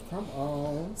entrepreneurship. Come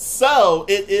on. So,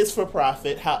 it is for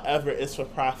profit. However, it's for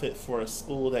profit for a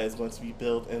school that is going to be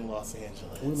built in Los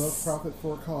Angeles. We love profit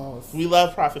for a cause. We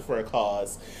love profit for a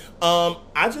cause.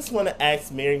 I just want to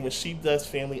ask Mary, when she does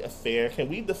Family Affair, can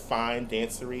we define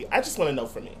dancery? I just want to know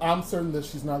for me. I'm certain that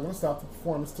she's not going to stop the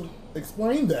performance to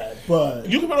explain that, but...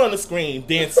 You can put it on the screen,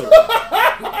 dancery.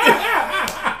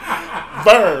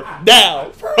 Verb.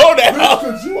 Now. Pronoun.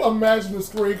 Could you imagine the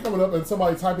screen coming up and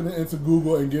somebody typing it into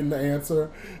Google and getting the answer?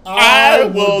 I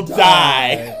will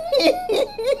die.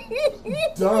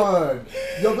 Done.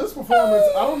 Yo, this performance,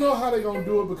 I don't know how they're going to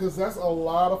do it because that's a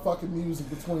lot of fucking music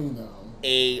between them.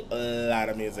 A lot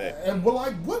of music. And we're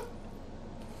like, what?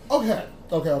 Okay.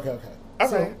 Okay.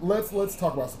 So let's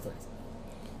talk about some things.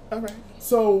 All right.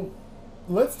 So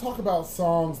let's talk about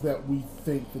songs that we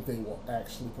think that they will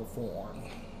actually perform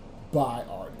by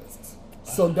artists.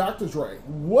 So Dr. Dre,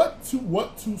 what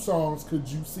two songs could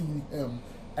you see him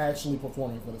actually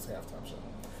performing for this halftime show?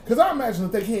 Because I imagine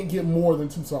that they can't get more than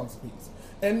 2 songs apiece.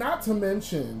 And not to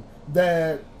mention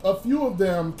that a few of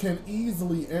them can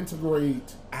easily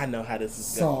integrate I know how this is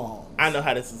songs. I know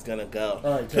how this is gonna go.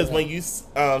 All right, Because tell when me. you,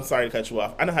 sorry to cut you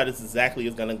off. I know how this exactly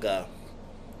is gonna go.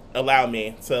 Allow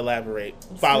me to elaborate.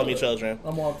 Follow me, good. children.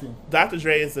 I'm walking. Dr.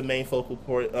 Dre is the main focal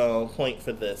point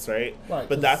for this, right? Right,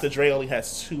 But 'cause- Dr. Dre only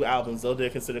has 2 albums, though they're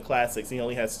considered classics. He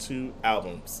only has 2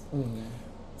 albums. Mm-hmm.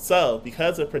 So,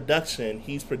 because of production,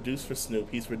 he's produced for Snoop,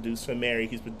 he's produced for Mary,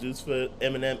 he's produced for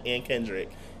Eminem and Kendrick.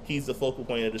 He's the focal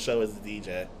point of the show as the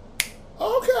DJ.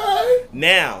 Okay.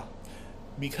 Now,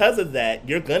 because of that,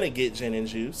 you're gonna get Gin and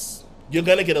Juice. You're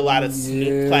gonna get a lot of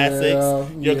Snoop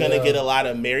classics. You're gonna yeah. get a lot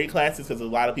of Mary classics because a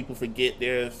lot of people forget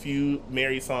there are a few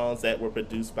Mary songs that were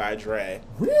produced by Dre.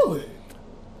 Really?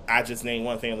 I just named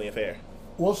one, Family Affair.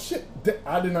 Well, shit.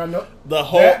 I did not know. The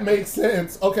whole That makes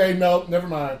sense. Okay, no, never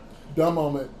mind. Dumb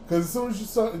moment. Because as soon as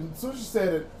you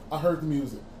said it, I heard the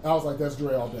music. And I was like, that's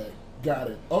Dre all day.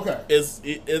 Got it. Okay.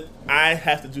 I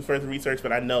have to do further research,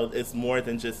 but I know it's more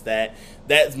than just that.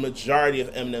 That's majority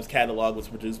of Eminem's catalog was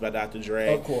produced by Dr.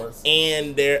 Dre. Of course.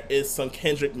 And there is some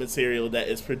Kendrick material that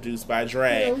is produced by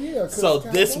Dre. Hell yeah, 'cause so it's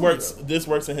this California. this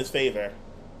works in his favor.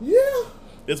 Yeah.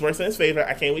 This works in his favor.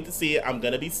 I can't wait to see it. I'm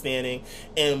gonna be standing,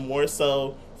 and more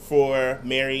so for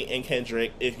Mary and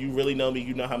Kendrick. If you really know me,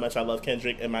 you know how much I love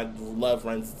Kendrick, and my love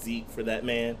runs deep for that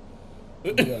man.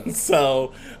 Yes.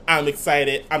 So I'm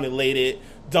excited. I'm elated.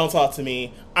 Don't talk to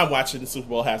me. I'm watching the Super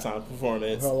Bowl halftime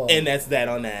performance, Hello. and that's that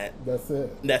on that. That's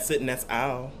it. That's it, and that's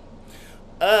all.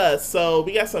 So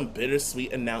we got some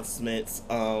bittersweet announcements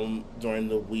during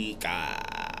the week.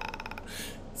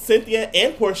 Cynthia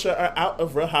and Portia are out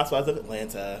of Real Housewives of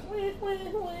Atlanta.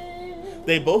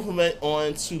 They both went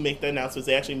on to make the announcements.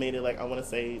 They actually made it, like, I want to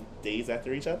say, days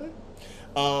after each other.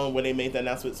 When they made the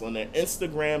announcements on their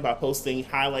Instagram by posting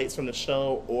highlights from the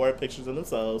show or pictures of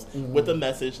themselves with the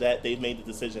message that they've made the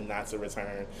decision not to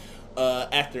return.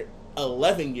 After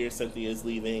 11 years, Cynthia is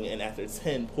leaving, and after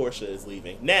 10, Portia is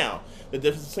leaving. Now, the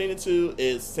difference between the two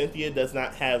is Cynthia does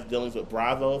not have dealings with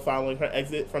Bravo following her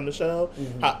exit from the show.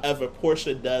 However,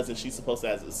 Portia does, and she's supposed to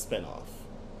have a spinoff.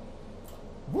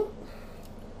 What?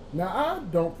 Now, I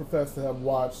don't profess to have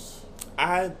watched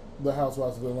The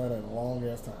Housewives of Atlanta in a long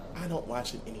ass time. I don't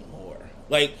watch it anymore.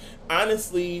 Like,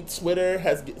 honestly, Twitter and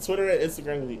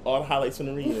Instagram will be all the highlights from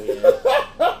the reunion.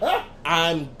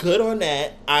 I'm good on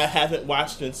that. I haven't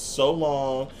watched in so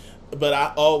long, but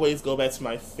I always go back to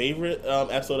my favorite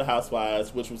episode of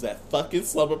Housewives, which was that fucking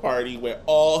slumber party where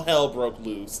all hell broke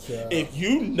loose. Yeah. If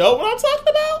you know what I'm talking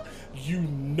about, you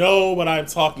know what I'm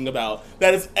talking about.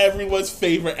 That is everyone's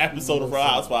favorite episode of Real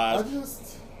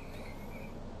Housewives.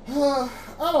 I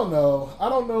don't know. I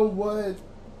don't know what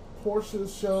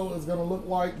Portia's show is going to look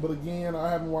like, but again, I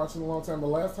haven't watched it in a long time. The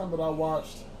last time that I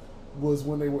watched was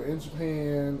when they were in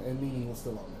Japan and Nene was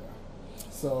still on there.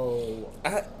 So,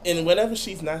 And whenever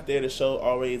she's not there, the show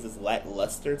always is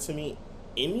lackluster to me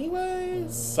anyway.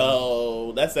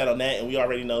 So that's that on that. And we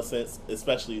already know, since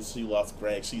especially she lost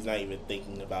Greg, she's not even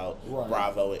thinking about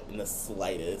Bravo in the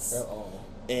slightest. At all.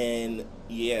 And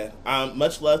yeah,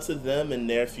 much love to them and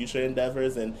their future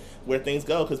endeavors and where things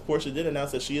go, because Portia did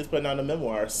announce that she is putting out a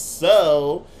memoir.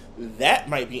 So that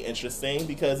might be interesting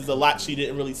because there's a lot she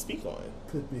didn't really speak on.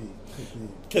 Could be.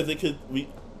 Because we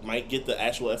might get the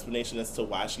actual explanation as to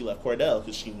why she left Cordell,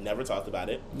 because she never talked about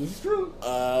it. This is true.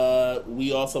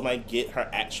 We also might get her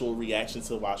actual reaction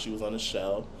to while she was on the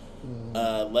show,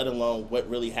 let alone what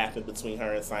really happened between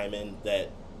her and Simon that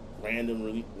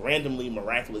randomly,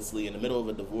 miraculously, in the middle of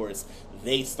a divorce,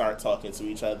 they start talking to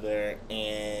each other,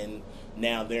 and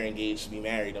now they're engaged to be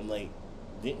married. I'm like,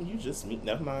 didn't you just meet?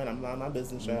 Never mind, I'm not my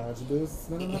business, y'all. Mind your business.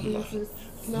 None of my business.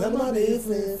 None of my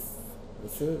business.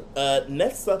 That's it.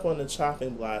 Next up on the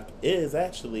chopping block is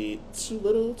actually Too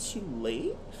Little Too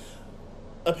Late.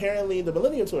 Apparently, the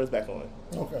Millennium Tour is back on.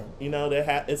 Okay. You know,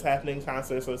 it's happening.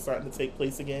 Concerts are starting to take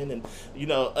place again. And, you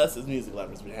know, us as music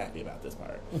lovers, we're happy about this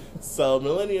part. So,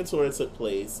 Millennium Tour took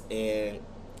place. And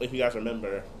if you guys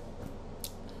remember,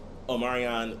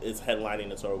 Omarion is headlining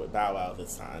the tour with Bow Wow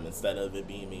this time instead of it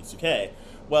being Me2K.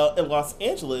 Well, in Los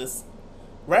Angeles,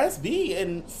 Raz B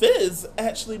and Fizz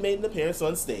actually made an appearance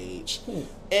on stage.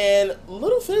 And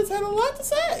Little Fizz had a lot to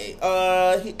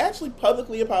say. He actually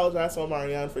publicly apologized to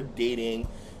Omarion for dating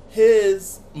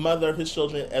his mother of his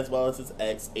children as well as his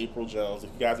ex, April Jones. If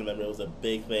you guys remember, it was a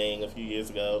big thing a few years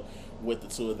ago with the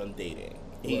two of them dating.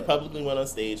 He Right. publicly went on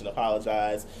stage and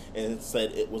apologized and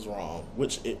said it was wrong,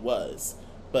 which it was.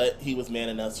 But he was man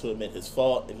enough to admit his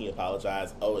fault and he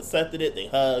apologized. O accepted it, they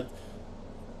hugged.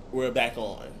 We're back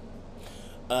on.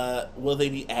 Will they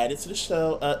be added to the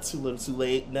show? Too little, too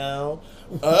late. No.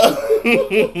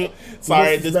 Sorry,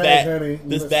 missed this the bag, bag. honey. You This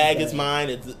missed the bag bag. is mine.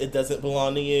 It doesn't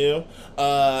belong to you.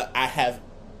 I have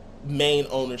main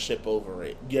ownership over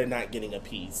it. You're not getting a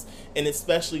piece, and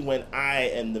especially when I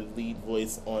am the lead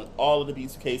voice on all of the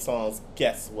B2K songs.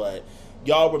 Guess what?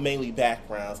 Y'all were mainly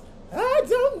backgrounds. I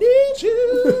don't need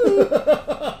you.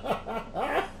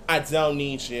 I don't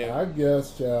need you. I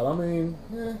guess, child. I mean,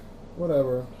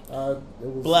 whatever. It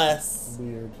was Bless.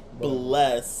 weird. but-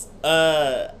 Bless.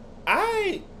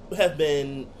 I have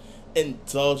been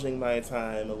indulging my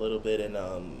time a little bit in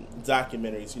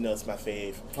documentaries. You know, it's my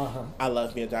fave. Uh-huh. I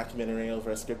love me a documentary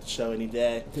over a scripted show any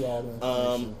day. Get all the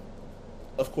information.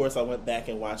 Of course, I went back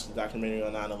and watched the documentary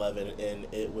on 9/11, and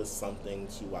it was something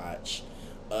to watch.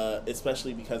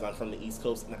 Especially because I'm from the East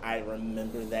Coast, and I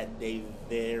remember that day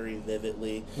very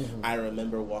vividly. I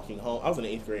remember walking home. I was in the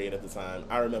 8th grade at the time.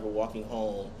 I remember walking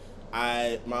home.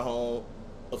 My home,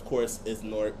 of course, is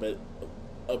Newark, but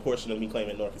a portion of me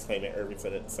claiming Newark is claiming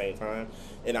Irvington at the same time.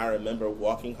 And I remember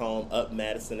walking home up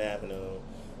Madison Avenue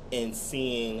and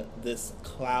seeing this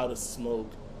cloud of smoke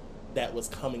that was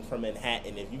coming from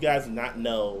Manhattan. If you guys do not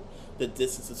know, the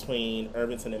distance between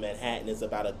Irvington and Manhattan is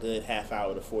about a good half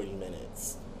hour to 40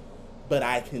 minutes. But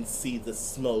I can see the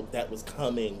smoke that was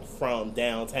coming from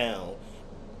downtown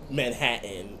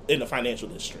Manhattan in the financial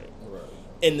district. Right.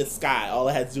 In the sky. All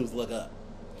I had to do was look up.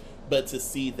 But to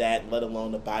see that, let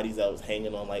alone the bodies that was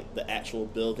hanging on like the actual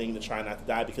building to try not to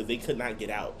die because they could not get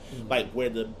out. Like where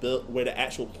the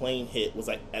actual plane hit was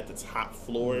like at the top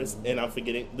floors, and I'm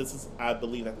forgetting I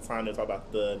believe at the time they were talking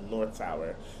about the North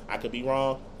Tower. I could be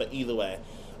wrong, but either way,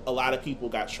 a lot of people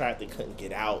got trapped. They couldn't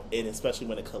get out, and especially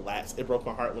when it collapsed, it broke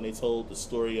my heart when they told the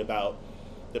story about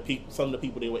some of the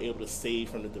people they were able to save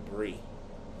from the debris.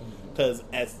 Because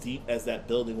as deep as that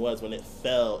building was, when it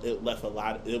fell, it left a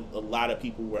lot of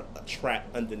people were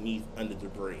trapped under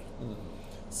debris.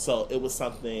 So it was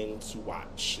something to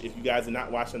watch. If you guys did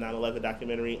not watch the 9/11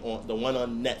 documentary, on the one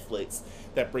on Netflix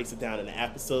that breaks it down into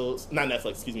episodes, not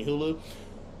Netflix, excuse me, Hulu,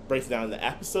 breaks it down into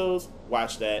episodes,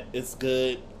 watch that. It's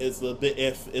good. It's a bit,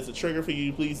 if it's a trigger for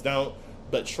you, please don't.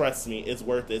 But trust me, it's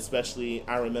worth it. Especially,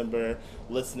 I remember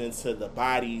listening to the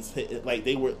bodies hit. Like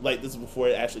they were like this was before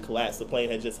it actually collapsed. The plane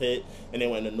had just hit, and they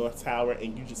went in the North Tower,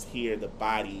 and you just hear the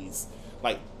bodies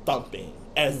like thumping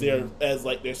as they're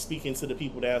speaking to the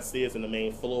people downstairs in the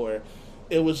main floor.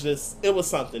 It was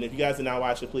something. If you guys did not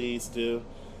watch it, please do.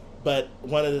 But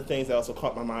one of the things that also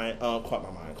caught my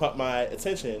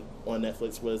attention on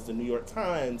Netflix was the New York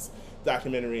Times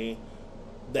documentary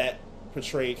that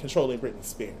portrayed Controlling Britney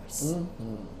Spears.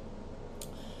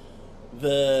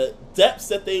 The depths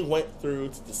that they went through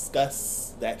to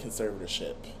discuss that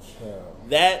conservatorship. Yeah.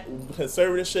 That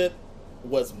conservatorship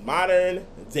was modern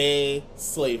day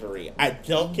slavery. I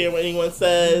don't care what anyone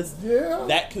says. Yeah.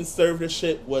 That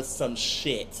conservatorship was some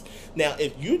shit. Now,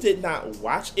 if you did not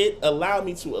watch it, allow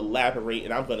me to elaborate,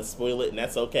 and I'm going to spoil it, and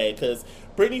that's okay, because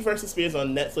Britney vs. Spears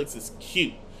on Netflix is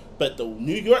cute, but the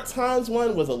New York Times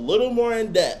one was a little more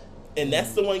in depth, and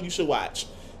that's the one you should watch.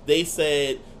 They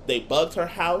said they bugged her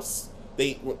house.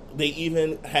 They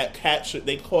even had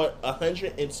they caught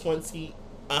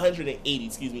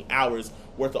 180 hours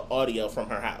worth of audio from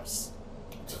her house.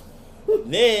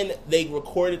 Then they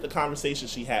recorded the conversation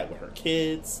she had with her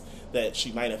kids, that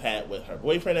she might have had with her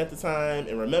boyfriend at the time.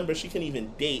 And remember, she couldn't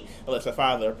even date unless her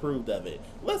father approved of it.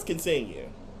 Let's continue.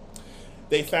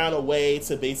 They found a way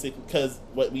to because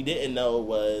what we didn't know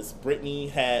was Britney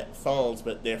had phones,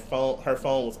 but her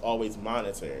phone was always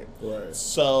monitored. Right.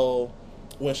 So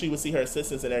when she would see her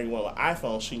assistants and everyone with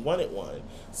iPhones, she wanted one.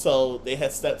 So they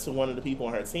had stepped to one of the people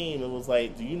on her team and was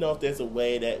like, do you know if there's a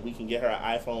way that we can get her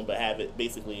an iPhone but have it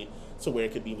basically to where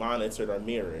it could be monitored or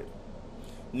mirrored?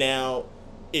 Now,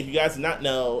 if you guys do not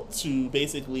know, to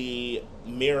basically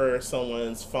mirror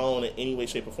someone's phone in any way,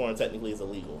 shape, or form technically is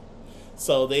illegal.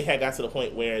 So they had got to the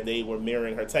point where they were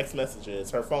mirroring her text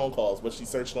messages, her phone calls, what she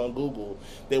searched on Google.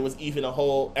 There was even a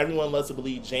whole, everyone loves to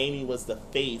believe Jamie was the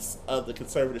face of the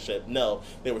conservatorship. No,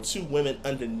 there were two women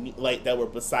underneath, like, that were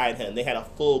beside him. They had a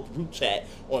full group chat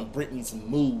on Britney's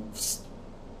moves.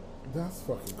 That's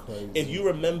fucking crazy. If you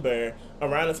remember,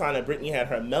 around the time that Britney had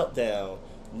her meltdown,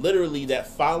 literally that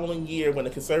following year when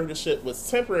the conservatorship was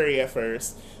temporary at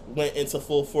first, went into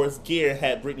full force gear,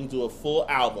 had Britney do a full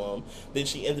album. Then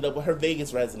she ended up with her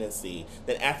Vegas residency.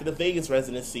 Then after the Vegas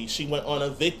residency, she went on a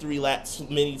Victory Lap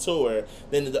mini tour.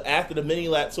 Then after the mini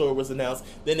lap tour was announced,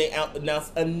 then they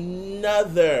announced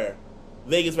another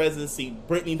Vegas residency,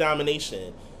 Britney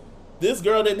Domination. This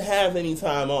girl didn't have any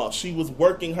time off. She was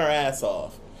working her ass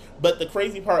off. But the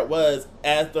crazy part was,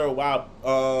 after a while,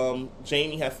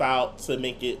 Jamie had filed to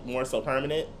make it more so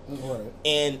permanent. Right.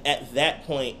 And at that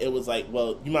point, it was like,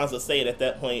 well, you might as well say it. At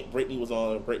that point, Britney was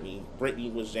on Britney.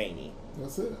 Britney was Jamie.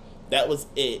 That's it. That was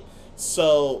it.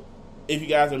 So, if you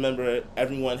guys remember,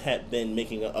 everyone had been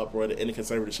making an uproar in the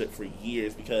conservatorship for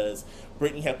years because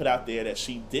Britney had put out there that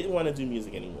she didn't want to do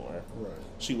music anymore. Right.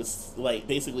 She was, like,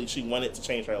 basically, she wanted to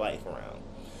change her life around.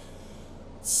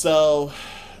 So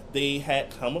they had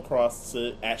come across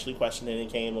to actually question it and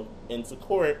came into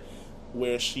court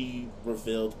where she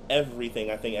revealed everything.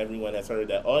 I think everyone has heard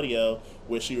that audio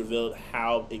where she revealed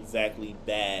how exactly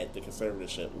bad the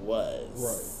conservatorship was.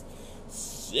 Right.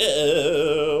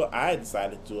 So I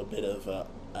decided to do a bit of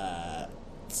a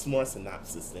more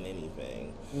synopsis than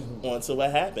anything onto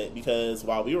what happened, because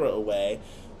while we were away,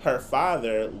 her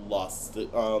father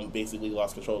basically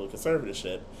lost control of the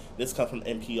conservatorship. This comes from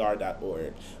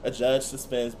NPR.org. A judge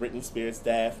suspends Britney Spears'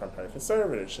 dad from her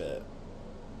conservatorship.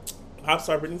 Pop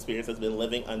star Britney Spears has been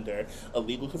living under a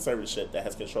legal conservatorship that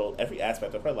has controlled every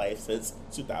aspect of her life since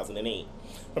 2008.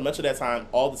 For much of that time,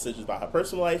 all decisions about her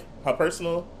personal life, her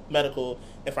personal, medical,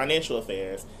 and financial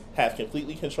affairs have been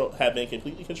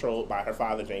completely controlled by her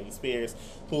father, Jamie Spears,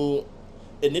 who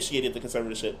initiated the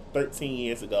conservatorship 13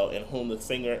 years ago and whom the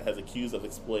singer has accused of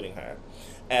exploiting her.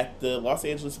 At the Los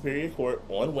Angeles Superior Court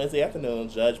on Wednesday afternoon,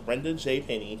 Judge Brenda J.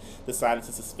 Penny decided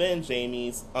to suspend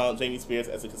Jamie Spears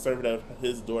as a conservator of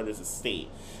his daughter's estate.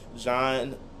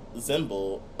 John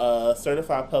Zimble, a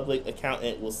certified public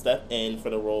accountant, will step in for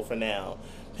the role for now.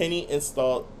 Penny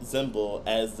installed Zimble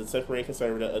as the temporary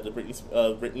conservator of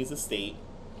Britney's estate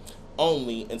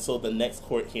only until the next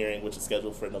court hearing, which is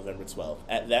scheduled for November 12th.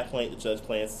 At that point, the judge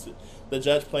plans to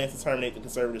terminate the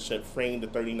conservatorship, freeing the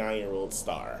 39-year-old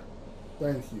star.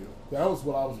 Thank you. That was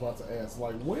what I was about to ask.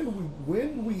 Like, when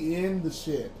do we end the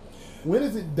shit? When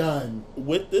is it done?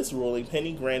 With this ruling,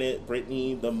 Penny granted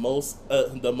Britney the most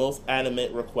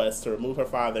adamant request to remove her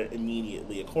father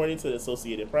immediately. According to the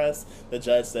Associated Press, the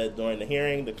judge said during the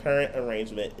hearing, the current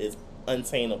arrangement is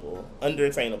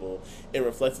underattainable. It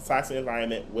reflects a toxic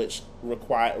environment which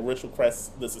requests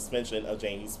the suspension of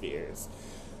Jamie Spears.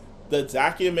 The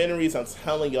documentaries, I'm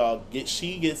telling y'all,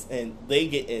 they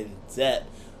get in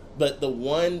depth. But the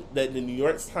one that the New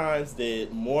York Times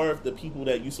did, more of the people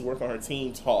that used to work on her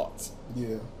team talked.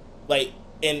 Yeah. Like,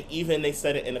 and even they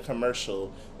said it in a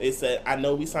commercial. They said, I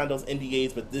know we signed those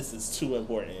NDAs, but this is too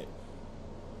important.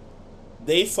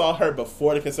 They saw her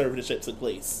before the conservatorship took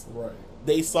place. Right.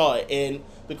 They saw it. And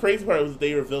the crazy part was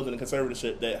they revealed in the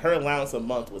conservatorship that her allowance a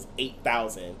month was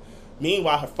 $8,000.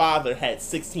 Meanwhile, her father had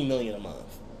 $16 million a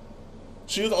month.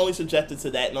 She was only subjected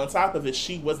to that. And on top of it,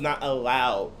 she was not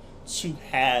allowed to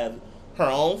have her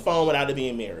own phone without it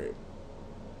being mirrored.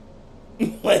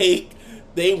 Like,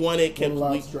 they wanted Wasn't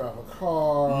allowed to drive a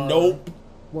car. Nope.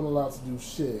 Wasn't allowed to do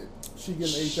shit. She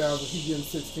getting $8,000, he getting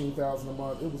 $16,000 a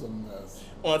month. It was a mess.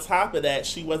 On top of that,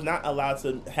 she was not allowed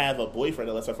to have a boyfriend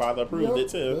unless her father approved it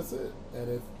too. That's it.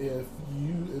 And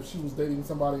if she was dating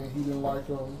somebody and he didn't like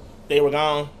them, they were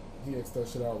gone. He X'd that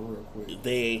shit out real quick.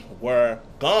 They were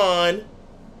gone.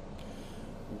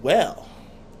 Well,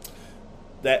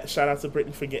 that shout out to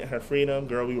Britney for getting her freedom.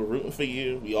 Girl, we were rooting for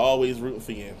you. We always rooting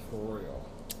for you. For real.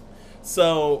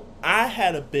 So, I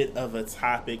had a bit of a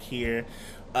topic here.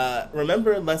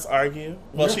 Remember Let's Argue?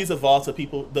 Well, Yeah. she's evolved to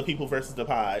the people versus the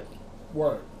pod.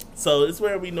 Word. So, it's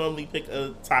where we normally pick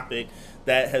a topic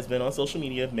that has been on social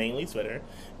media, mainly Twitter,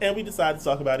 and we decided to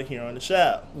talk about it here on the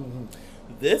show. Mm-hmm.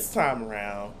 This time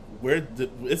around,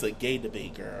 it's a gay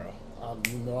debate, girl.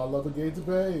 You know I love a gay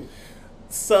debate.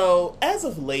 So, as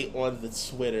of late on the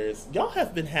Twitters, y'all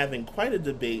have been having quite a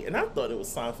debate, and I thought it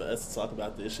was time for us to talk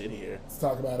about this shit here. Let's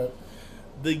talk about it.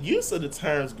 The use of the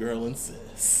terms girl and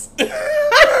sis.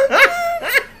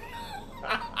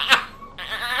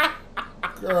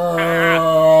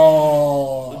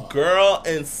 Girl. Girl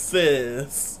and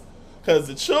sis. Because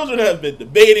the children have been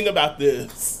debating about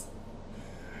this.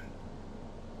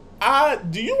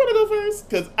 Do you want to go first?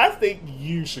 Because I think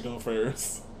you should go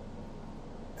first.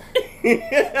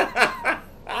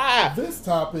 This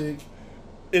topic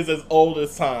is as old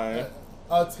as time.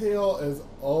 a tale as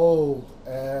old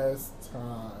as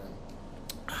time.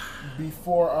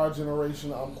 Before our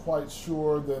generation, I'm quite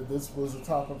sure that this was a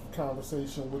topic of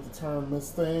conversation with the term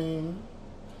Miss Thing,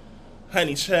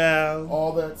 Honey Child.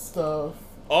 all that stuff.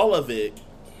 All of it.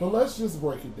 But let's just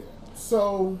break it down.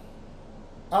 So,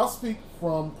 I'll speak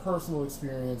from personal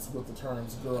experience with the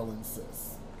terms girl and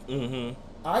sis. Mm-hmm.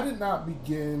 I did not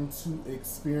begin to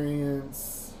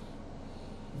experience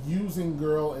using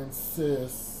girl and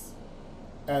sis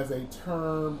as a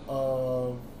term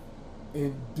of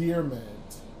endearment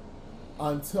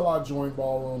until I joined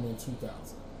Ballroom in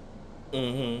 2000.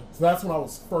 Mm-hmm. So that's when I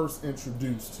was first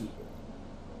introduced to it.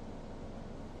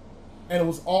 And it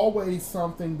was always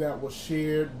something that was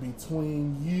shared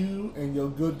between you and your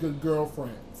good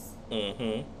girlfriends.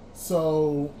 Mm-hmm.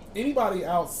 So anybody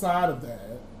outside of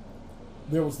that,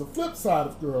 there was the flip side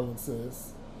of girl and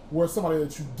sis, where somebody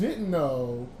that you didn't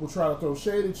know would try to throw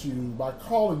shade at you by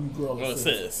calling you girl and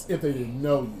sis if they didn't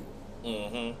know you.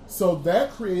 Mm-hmm. So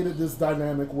that created this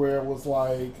dynamic where it was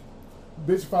like,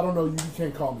 bitch, if I don't know you, you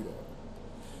can't call me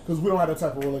that. Because we don't have that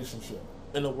type of relationship.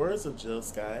 In the words of Jill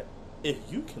Scott, if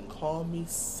you can call me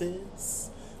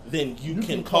sis, then you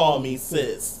can call me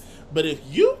sis. But if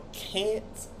you can't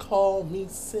call me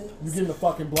sis, You getting the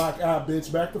fucking black eye,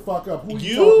 bitch. Back the fuck up. Who you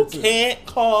you talking to? can't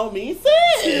call me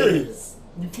sis. Serious.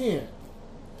 You can't.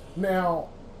 Now,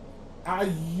 I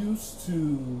used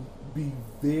to be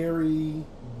very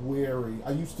wary.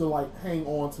 I used to like hang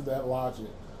on to that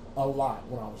logic a lot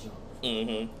when I was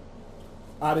younger.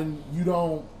 Mm-hmm. You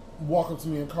don't walk up to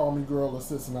me and call me girl or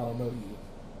sis and I don't know you.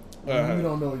 We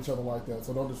don't know each other like that,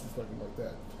 so don't disrespect me like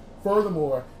that.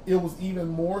 Furthermore, it was even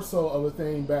more so of a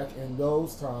thing back in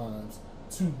those times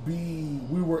we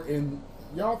were in,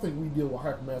 y'all think we deal with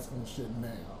hypermasculine shit now.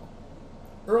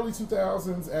 Early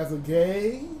 2000s, as a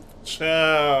gay,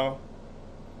 Ciao.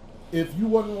 if you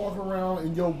wasn't walking around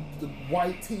in your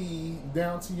white tee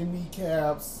down to your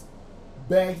kneecaps,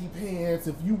 baggy pants,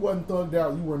 if you wasn't thugged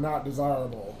out, you were not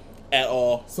desirable. At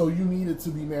all. So you needed to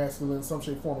be masculine in some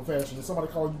shape, form, or fashion. If somebody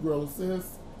called you girl or sis,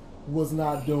 was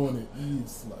not doing it. You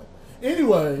slut.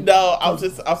 Anyway. No, I'm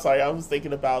sorry. I was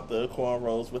thinking about the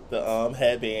cornrows with the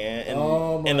headband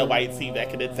and the white tee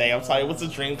back in the day. I'm sorry, it was a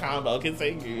dream combo. Can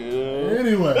say good.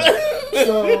 Anyway,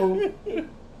 so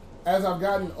as I've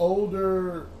gotten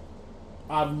older,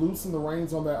 I've loosened the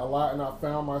reins on that a lot, and I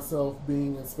found myself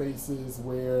being in spaces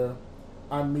where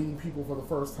I'm meeting people for the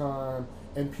first time,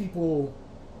 and people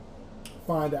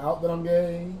find out that I'm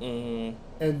gay,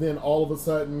 and then all of a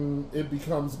sudden it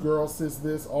becomes girl, sis,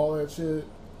 this, all that shit,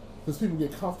 because people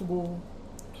get comfortable,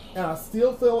 and I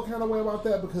still feel kind of way about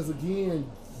that because again,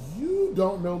 you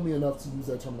don't know me enough to use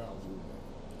that terminology with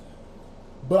me,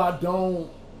 but I don't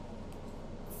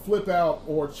flip out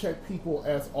or check people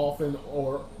as often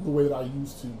or the way that I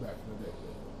used to back in the day.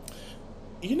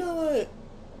 You know what?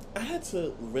 I had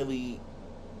to really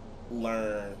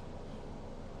learn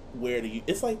where to use.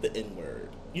 It's like the N-word.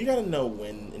 You gotta know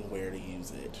when and where to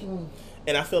use it.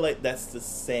 And I feel like that's the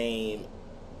same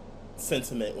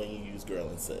sentiment when you use girl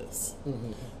and sis.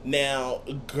 Now,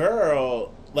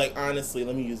 girl, like honestly,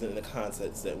 let me use it in the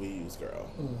context that we use girl.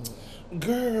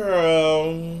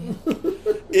 Girl,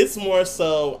 it's more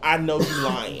so I know you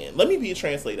lying. Let me be a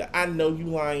translator. I know you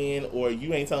lying or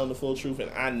you ain't telling the full truth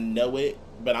and I know it,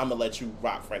 but I'm gonna let you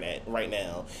rock for that right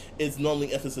now. It's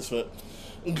normally emphasis for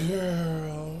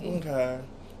girl. Okay.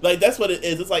 Like that's what it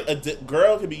is. It's like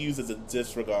girl can be used as a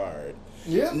disregard.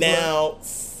 Yeah. Now,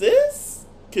 sis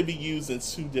could be used in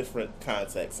two different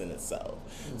contexts in itself.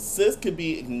 Sis could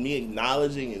be me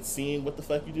acknowledging and seeing what the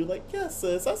fuck you do. Like, yeah,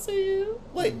 sis, I see you.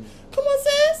 Like, come on,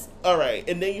 sis. All right.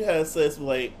 And then you have sis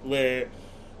like where,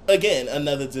 again,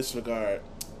 another disregard.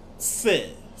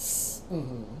 Sis.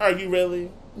 Are you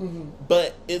really?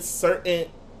 But it's certain,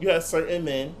 you have certain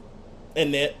men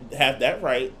and that have that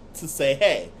right to say,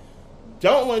 hey,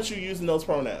 don't want you using those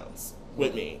pronouns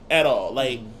with me at all.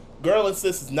 Like, girl and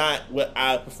sis is not what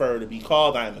I prefer to be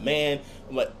called. I'm a man.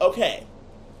 I'm like, okay,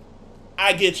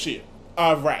 I get you.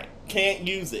 All right. Can't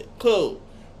use it. Cool.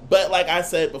 But like I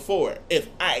said before, if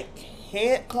I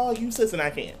can't call you sis, then I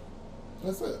can't.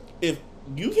 That's it. If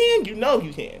you can, you know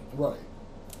you can. Right.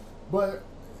 But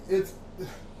it's...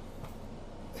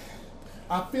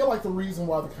 I feel like the reason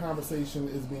why the conversation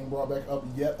is being brought back up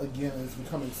yet again and is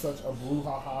becoming such a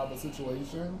brouhaha of a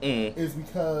situation is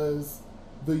because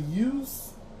the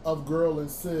use of girl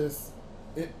and sis,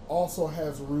 it also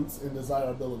has roots in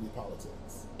desirability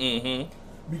politics.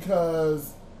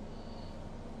 Because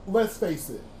let's face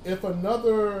it, if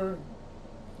another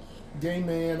gay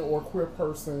man or queer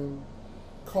person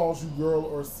calls you girl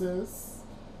or sis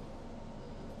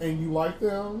and you like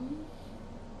them,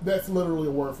 that's literally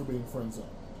a word for being friend zoned.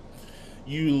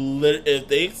 If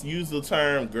they use the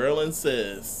term girl and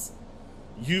sis,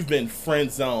 you've been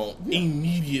friend zoned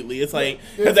immediately. It's like,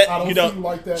 I that, don't you know, see you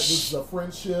like that. This is a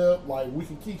friendship. Like, we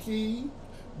can kiki,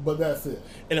 but that's it.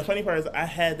 and the funny part is, I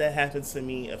had that happen to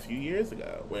me a few years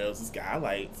ago, where it was this guy I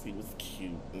liked. He was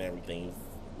cute and everything,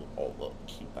 all little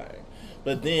cute thing.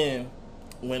 But then,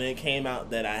 when it came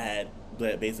out that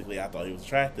basically I thought he was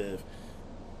attractive,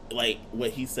 like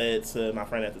what he said to my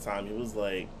friend at the time, he was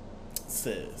like,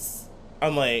 "Sis,"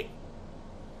 I'm like,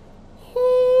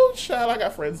 "Ooh, child, I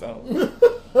got friend zoned."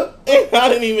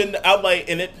 And I'm like,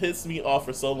 and it pissed me off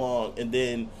for so long, and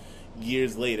then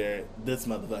years later, this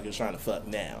motherfucker's trying to fuck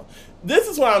now. This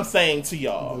is what I'm saying to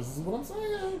y'all. This is what I'm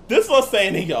saying. This is what I'm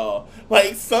saying to y'all.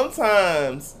 Like,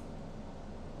 sometimes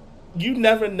you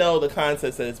never know the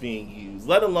context that it's being used.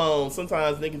 Let alone,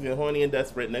 sometimes niggas get horny and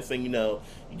desperate. Next thing you know,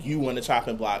 you want to chop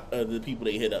and block the people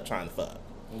they hit up trying to fuck.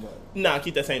 Right. Nah,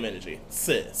 keep that same energy,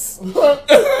 sis. Yeah.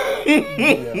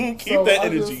 Keep So that I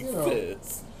energy, just, you know.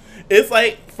 sis. It's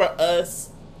like, for us,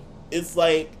 it's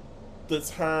like the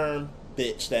term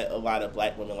bitch that a lot of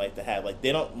black women like to have. Like,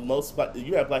 you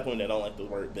have black women that don't like the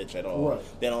word bitch at all.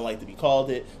 Right. They don't like to be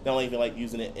called it. They don't even like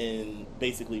using it in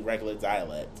basically regular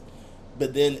dialect.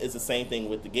 But then it's the same thing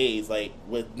with the gays, like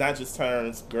with not just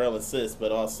terms girl and sis,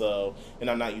 but also, and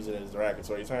I'm not using it as a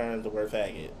derogatory term, the word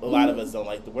faggot. A lot of us don't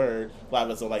like the word. A lot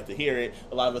of us don't like to hear it.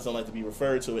 A lot of us don't like to be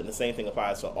referred to it. And the same thing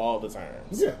applies to all the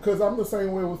terms. Yeah, because I'm the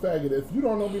same way with faggot. If you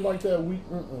don't know me like that,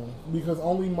 because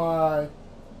only my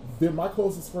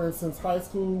closest friends since high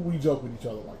school, we joke with each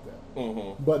other like that.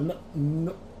 Mm-hmm. But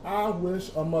I wish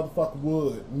a motherfucker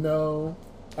would. No,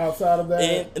 outside of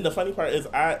that, And the funny part is,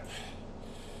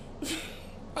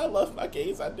 I love my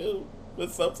gays, I do. But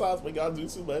sometimes when y'all do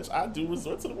too much, I do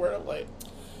resort to the word. I'm like,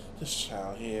 this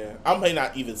child here. I may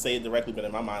not even say it directly, but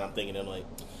in my mind, I'm thinking, I'm like,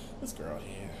 this girl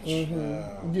here.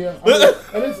 Child. yeah, I mean,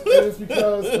 and it's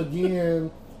because, again,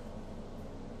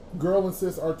 girl and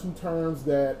sis are two terms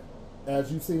that,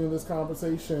 as you've seen in this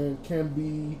conversation, can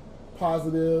be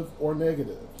positive or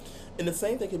negative. And the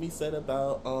same thing can be said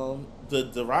about the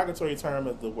derogatory term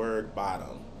of the word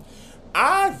bottom.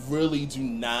 I really do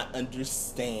not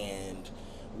understand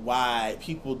why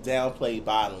people downplay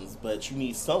bottoms, but you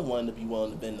need someone to be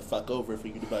willing to bend the fuck over for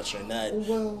you to bust your nut.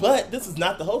 Well, but this is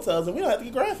not the hotels, and we don't have to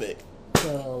get graphic.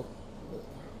 So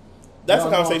That's a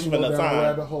conversation for another down a time.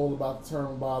 rabbit hole about the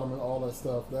term bottom and all that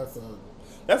stuff.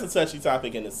 That's a touchy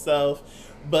topic in itself,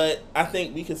 but I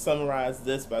think we could summarize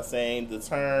this by saying the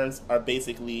terms are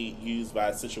basically used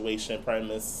by situation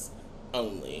premise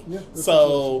only. Yeah,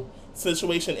 so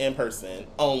situation and person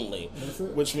only. That's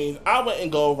it. Which means I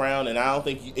wouldn't go around, and I don't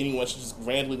think anyone should just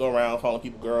randomly go around calling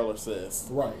people girl or sis.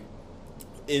 Right.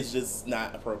 It's just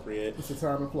not appropriate. It's a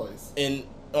time and place. And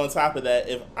on top of that,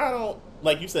 if I don't,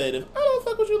 like you said, if I don't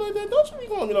fuck with you like that, don't you be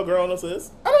calling me no girl, no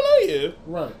sis. I don't know you.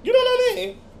 Right. You don't know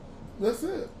me. That's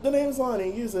it. The name's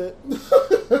Lonnie. Use it.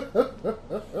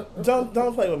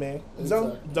 Don't play with me.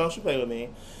 Exactly. Don't you play with me.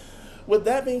 With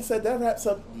that being said, that wraps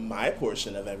up my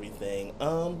portion of everything.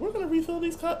 We're gonna refill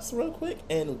these cups real quick,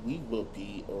 and we will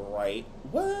be right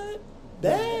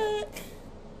back.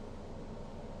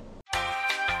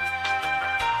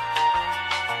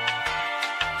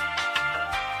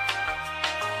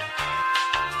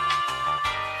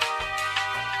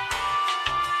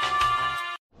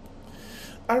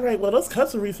 All right, well, those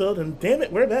cups are refilled, and damn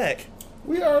it, we're back.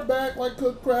 We are back like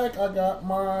cook crack. I got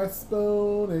my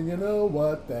spoon, and you know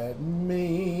what that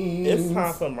means. It's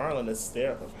time for Marlon to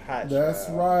stare up a hot That's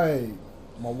child. right.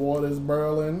 My water's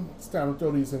boiling. It's time to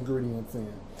throw these ingredients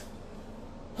in.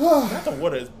 Not the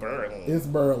water is burning. It's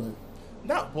boiling.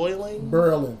 Not boiling.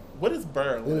 Boiling. What is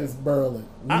burling? It is boiling.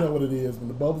 You know what it is. When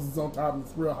the bubbles is on top and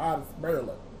it's real hot, it's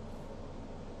boiling.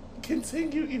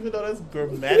 Continue, even though that's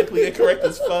grammatically incorrect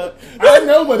as fuck. I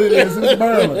know what it is. It's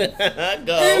boiling.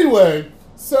 Go. Anyway,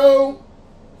 so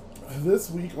this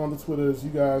week on the Twitters,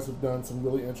 you guys have done some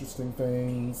really interesting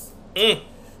things.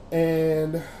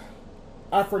 And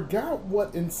I forgot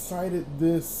what incited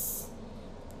this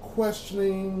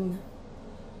questioning,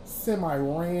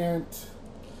 semi-rant,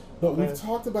 but we've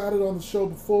talked about it on the show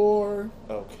before.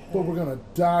 Okay. But we're going to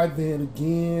dive in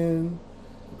again.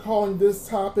 We're calling this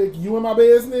topic, You and My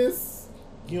Business.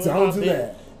 Don't do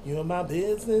that. You in my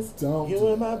business. Don't You do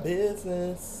in my that.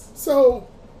 business. So,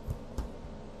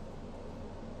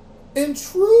 in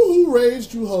true Who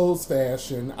Raised You Hoes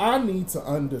fashion, I need to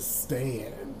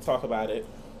understand, Talk about it.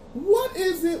 what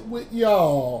is it with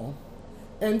y'all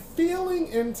and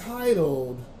feeling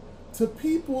entitled to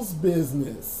people's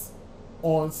business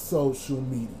on social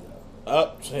media.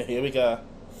 Oh, here we go.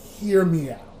 Hear me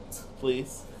out.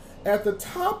 Please. At the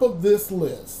top of this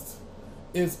list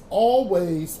is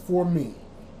always, for me,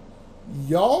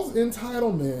 y'all's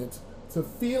entitlement to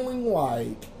feeling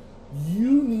like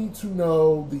you need to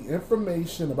know the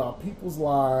information about people's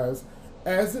lives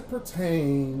as it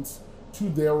pertains to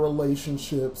their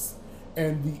relationships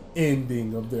and the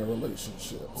ending of their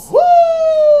relationships. Woo!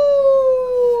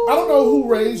 I don't know who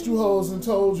raised you hoes and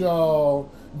told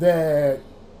y'all that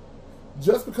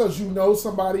just because you know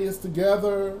somebody is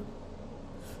together,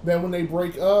 that when they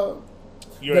break up,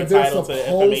 You're that they're entitled to supposed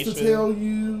information. to tell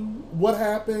you what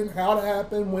happened, how it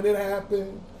happened, when it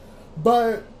happened.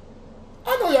 But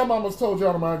I know y'all mamas told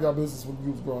y'all to mind y'all business when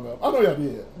you was growing up. I know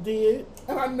y'all did.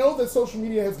 And I know that social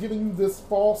media has given you this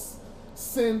false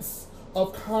sense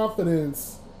of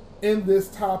confidence in this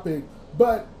topic.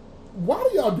 But why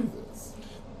do y'all do this?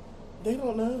 They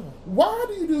don't know. Why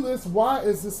do you do this? Why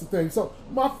is this a thing? So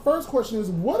my first question is,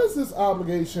 what is this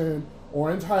obligation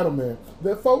or entitlement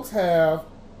that folks have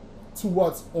to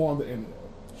what's on the internet?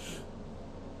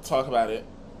 Talk about it.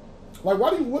 Like, why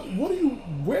do you? What do you?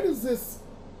 Where does this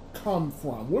come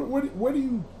from? Where do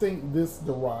you think this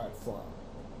derived from?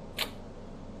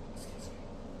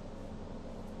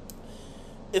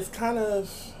 It's kind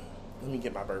of. Let me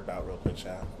get my burp out real quick,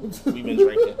 child. We've been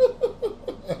drinking.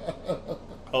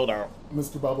 Hold on.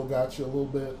 Mr. Bubble got you a little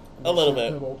bit. A little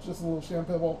bit. Pibble, just a little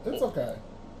champagne. It's okay.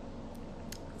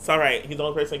 It's all right. He's the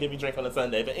only person that give you drink on a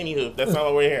Sunday. But anywho, that's not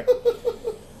why we're here.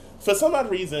 For some odd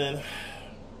reason,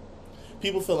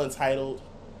 people feel entitled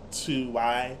to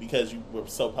why, because you were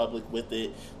so public with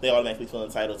it, they automatically feel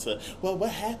entitled to, well, what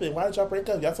happened? Why did y'all break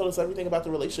up? Y'all told us everything about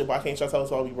the relationship. Why can't y'all tell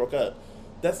us why we broke up?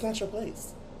 That's not your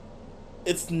place.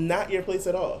 It's not your place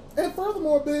at all. And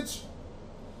furthermore, bitch,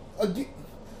 again,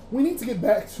 we need to get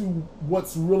back to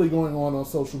what's really going on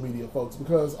social media, folks,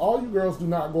 because all you girls do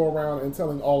not go around and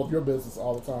telling all of your business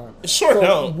all the time. Sure So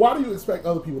don't. why do you expect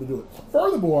other people to do it?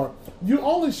 Furthermore, you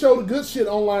only show the good shit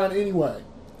online anyway.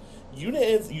 You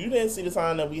didn't see the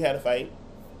time that we had a fight.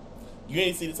 You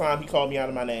didn't see the time he called me out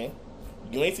of my name.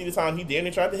 You ain't see the time he damn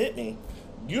near tried to hit me.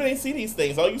 You didn't see these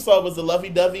things. All you saw was the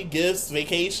lovey-dovey, gifts,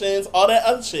 vacations, all that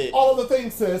other shit. All of the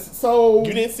things, sis. So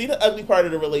You didn't see the ugly part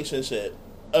of the relationship.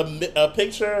 A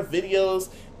picture, videos,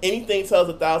 anything tells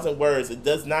 1,000 words. It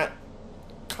does not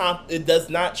trump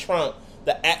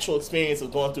the actual experience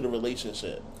of going through the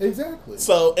relationship. exactly.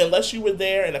 So unless you were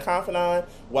there in a confidant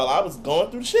while I was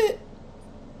going through shit,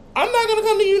 I'm not gonna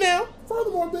come to you now.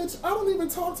 Furthermore, bitch, I don't even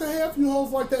talk to half you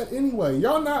hoes like that anyway.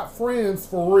 Y'all not friends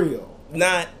for real.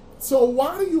 Not. So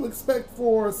why do you expect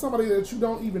for somebody that you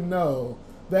don't even know,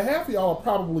 that half of y'all are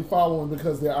probably following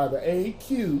because they're either A,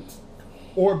 cute,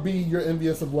 or B, you're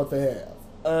envious of what they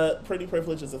have? Pretty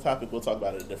privilege is a topic we'll talk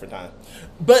about at a different time.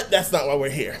 But that's not why we're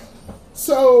here.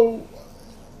 So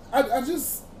I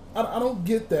don't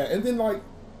get that. And then, like,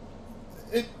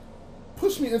 it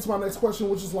pushed me into my next question,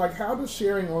 which is like, how does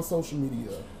sharing on social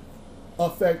media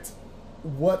affect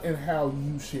what and how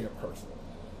you share personally?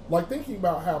 Like, thinking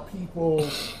about how people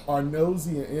are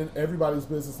nosy and in everybody's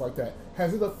business like that,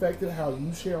 has it affected how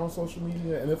you share on social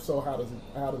media? And if so, how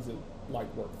does it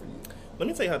like work for you? Let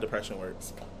me tell you how depression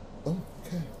works. Oh,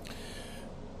 okay.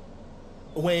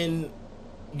 When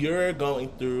you're going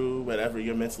through whatever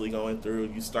you're mentally going through,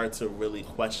 you start to really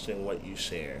question what you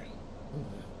share.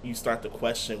 You start to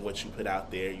question what you put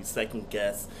out there. You second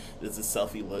guess, does the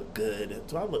selfie look good?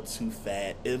 Do I look too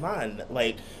fat? Am I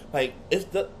like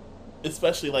if the,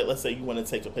 especially like, let's say you want to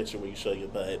take a picture where you show your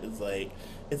butt, it's like,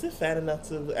 is it fat enough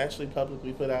to actually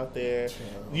publicly put out there?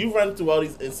 You run through all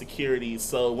these insecurities.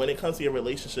 So when it comes to your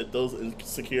relationship, those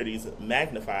insecurities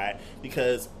magnify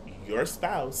because your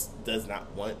spouse does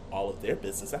not want all of their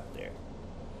business out there.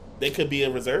 They could be a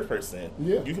reserved person.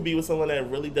 Yeah. You could be with someone that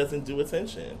really doesn't do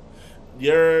attention.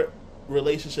 Your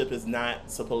relationship is not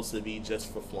supposed to be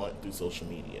just for flaunt through social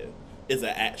media. It's an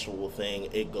actual thing.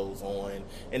 It goes on.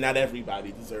 And not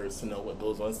everybody deserves to know what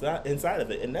goes on inside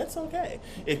of it. And that's okay.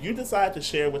 If you decide to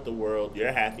share with the world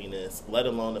your happiness, let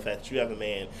alone the fact that you have a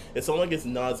man, if someone gets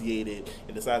nauseated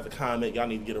and decides to comment, y'all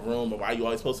need to get a room, and why are you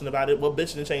always posting about it? Well,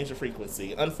 bitch, then change your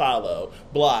frequency. Unfollow.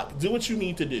 Block. Do what you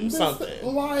need to do.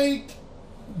 Something. Like,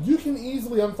 you can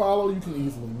easily unfollow, you can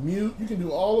easily mute, you can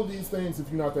do all of these things if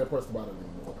you're not that pressed about it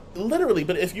anymore. Literally,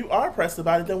 but if you are pressed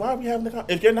about it, then why are we having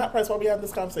if you're not pressed, why are we having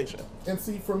this conversation? And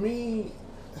see, for me,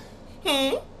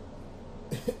 it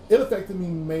affected me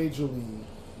majorly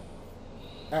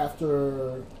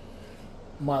after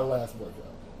my last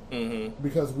breakup.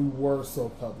 Because we were so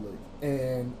public.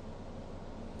 And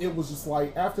it was just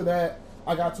like, after that,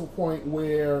 I got to a point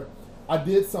where I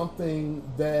did something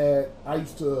that I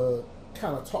used to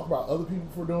kind of talk about other people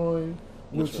for doing,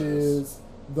 which is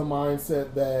the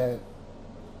mindset that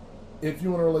if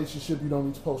you're in a relationship, you don't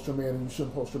need to post your man, and you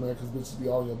shouldn't post your man because bitches be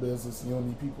all your business. You don't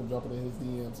need people jumping in his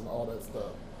DMs and all that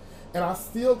stuff. And I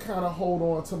still kind of hold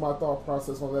on to my thought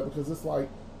process on that because it's like,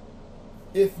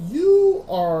 if you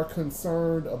are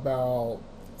concerned about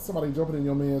somebody jumping in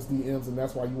your man's DMs and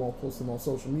that's why you won't post them on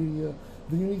social media,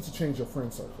 then you need to change your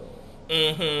friend circle.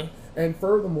 Mm-hmm. And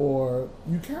furthermore,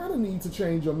 you kind of need to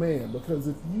change your man because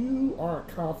if you aren't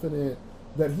confident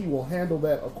that he will handle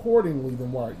that accordingly,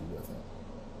 then why are you with him?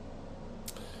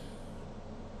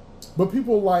 But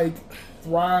people like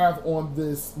thrive on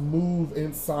this move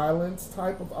in silence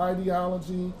type of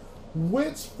ideology,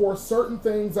 which for certain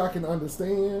things I can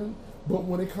understand, but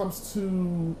when it comes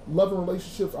to loving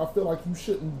relationships, I feel like you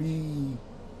shouldn't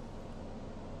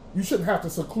have to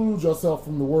seclude yourself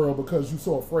from the world because you're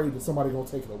so afraid that somebody's going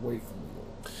to take it away from you.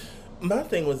 My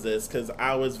thing was this, because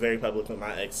I was very public with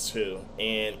my ex too,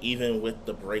 and even with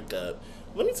the breakup,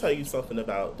 let me tell you something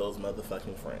about those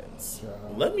motherfucking friends. Yeah.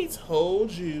 Let me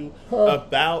told you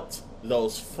about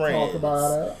those friends. Talk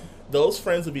about it. Those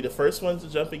friends would be the first ones to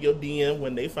jump in your DM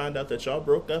when they find out that y'all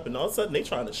broke up, and all of a sudden they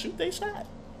trying to shoot their shot.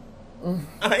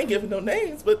 I ain't giving no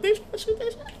names, but they trying to shoot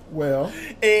their shot. Well,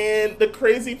 and the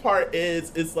crazy part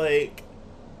is, it's like,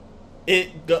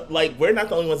 we're not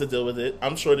the only ones that deal with it.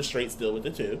 I'm sure the straights deal with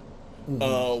it too.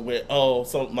 Mm-hmm.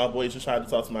 So my boys just tried to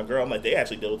talk to my girl. I'm like, they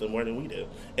actually deal with it more than we do,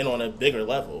 and on a bigger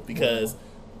level because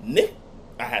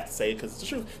I have to say it because it's the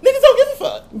truth. Niggas don't give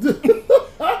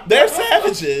a fuck. They're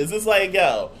savages. It's like,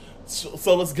 yo,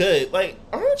 so it's good. Like,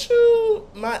 aren't you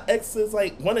my ex's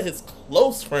like one of his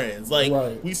close friends? Like,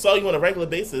 right. We saw you on a regular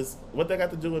basis. What that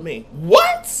got to do with me?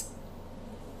 What?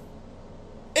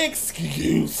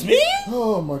 Excuse me?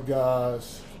 Oh my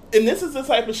gosh. And this is the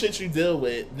type of shit you deal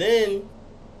with. Then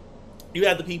you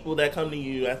have the people that come to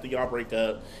you after y'all break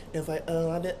up. And it's like,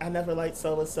 I never liked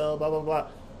so-and-so, blah, blah, blah.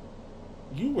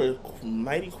 You were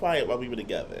mighty quiet while we were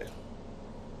together.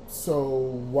 So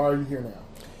why are you here now?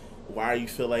 Why do you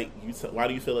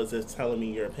feel as if telling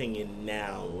me your opinion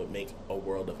now would make a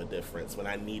world of a difference when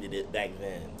I needed it back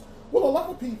then? Well, a lot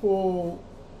of people,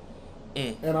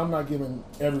 and I'm not giving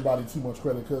everybody too much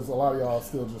credit because a lot of y'all are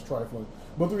still just trifling.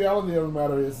 But the reality of the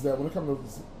matter is that when it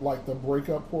comes to like the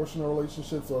breakup portion of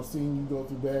relationships or seeing you go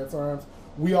through bad times,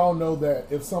 we all know that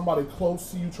if somebody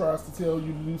close to you tries to tell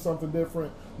you to do something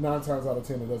different, 9 times out of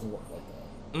 10 it doesn't work like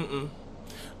that.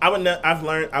 I've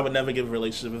learned I would never give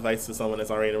relationship advice to someone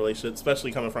that's already in a relationship,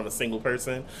 especially coming from a single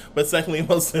person. But secondly,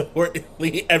 most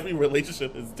importantly, every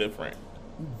relationship is different.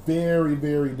 Very,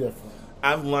 very different.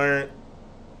 I've learned,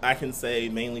 I can say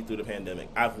mainly through the pandemic,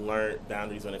 I've learned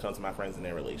boundaries when it comes to my friends and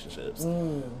their relationships.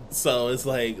 So it's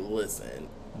like, listen,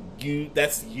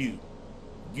 that's you.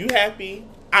 You happy?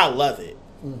 I love it.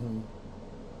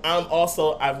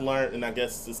 I've learned, and I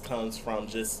guess this comes from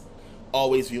just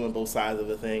always viewing both sides of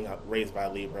the thing. I'm raised by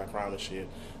a Libra, I promise you.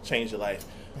 Change your life.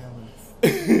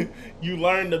 Balance. You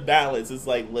learn the balance. It's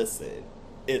like, listen,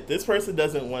 if this person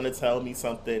doesn't want to tell me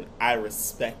something, I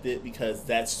respect it because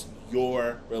that's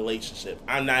your relationship.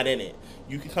 I'm not in it.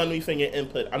 You can come to me for your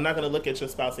input. I'm not going to look at your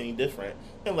spouse any different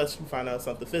unless you find out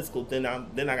something physical. Then I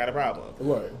got a problem.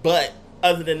 Right. But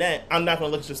other than that, I'm not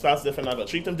going to look at your spouse different. I'm going to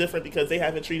treat them different because they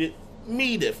haven't treated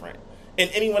me different. And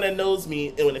anyone that knows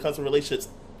me, when it comes to relationships,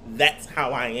 that's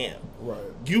how I am. Right.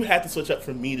 You have to switch up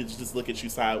for me to just look at you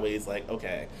sideways like,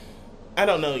 okay, I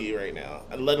don't know you right now,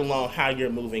 let alone how you're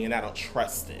moving, and I don't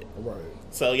trust it. Right.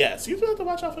 So, yes, you have to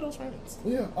watch out for those friends.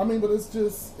 Yeah, I mean, but it's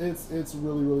just, it's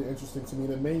really, really interesting to me.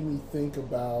 And it made me think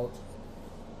about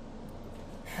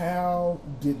how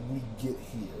did we get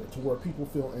here to where people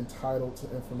feel entitled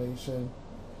to information.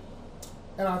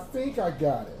 And I think I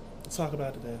got it. Let's talk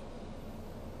about it then.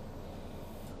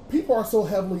 People are so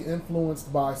heavily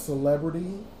influenced by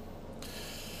celebrity.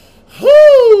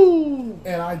 Whoo!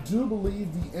 And I do believe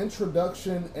the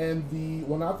introduction and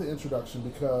not the introduction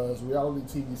because reality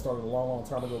TV started a long, long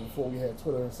time ago before we had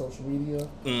Twitter and social media.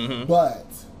 Mm-hmm. But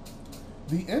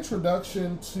the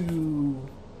introduction to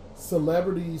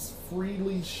celebrities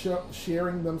freely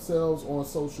sharing themselves on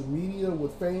social media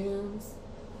with fans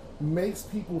makes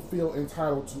people feel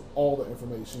entitled to all the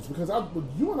information. Because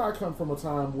you and I come from a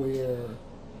time where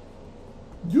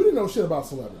you didn't know shit about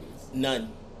celebrities.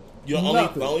 None. The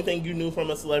only thing you knew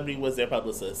from a celebrity was their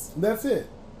publicist. That's it.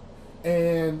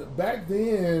 And back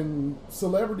then,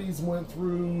 celebrities went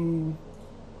through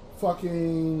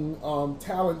fucking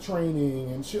talent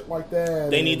training and shit like that.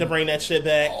 They need to bring that shit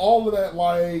back. All of that,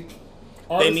 like,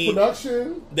 Artist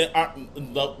production.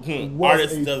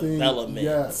 Artist a thing. development.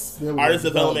 Yes, there was Artist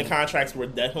development development. contracts were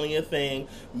definitely a thing.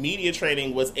 Media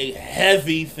training was a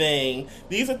heavy thing.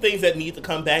 These are things that need to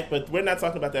come back, but we're not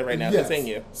talking about that right now. Yes.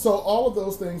 Continue. So all of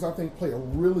those things, I think, play a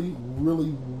really,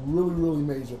 really, really, really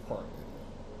major part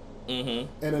in it.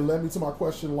 Mm-hmm. And it led me to my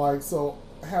question, like, so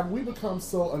have we become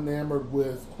so enamored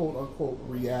with quote-unquote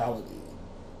reality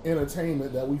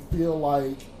entertainment that we feel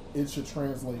like it should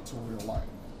translate to real life?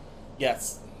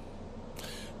 Yes.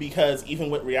 Because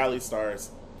even with reality stars,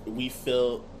 we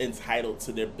feel entitled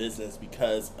to their business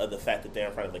because of the fact that they're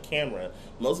in front of a camera.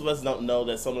 Most of us don't know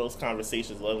that some of those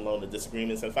conversations, let alone the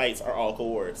disagreements and fights, are all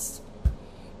coerced.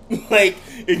 Like,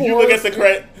 if you look at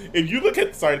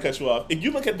the sorry to cut you off, if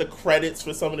you look at the credits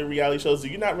for some of the reality shows, do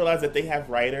you not realize that they have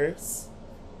writers?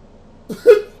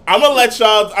 I'm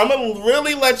gonna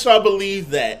really let y'all believe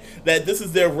that this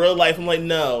is their real life. I'm like,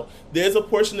 no, there's a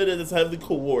portion of it that's heavily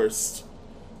coerced.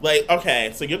 Like,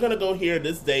 okay, so you're gonna go here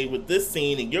this day with this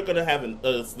scene, and you're gonna have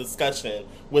a discussion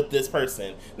with this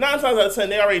person. 9 times out of 10,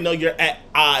 they already know you're at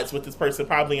odds with this person,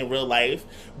 probably in real life,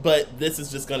 but this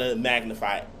is just gonna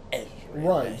magnify everything.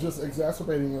 Right, just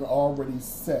exacerbating an already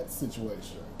set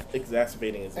situation.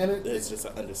 Exacerbating And is just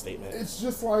an understatement. It's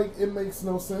just like, it makes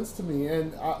no sense to me.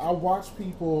 And I watch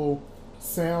people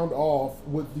sound off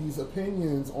with these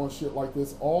opinions on shit like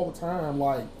this all the time.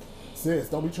 Like, sis,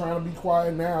 don't be trying to be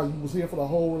quiet now. You was here for the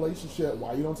whole relationship.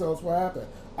 Why you don't tell us what happened?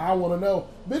 I want to know.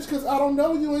 Bitch, because I don't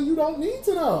know you and you don't need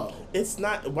to know. It's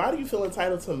not, why do you feel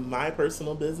entitled to my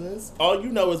personal business? All you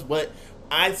know is what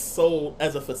I sold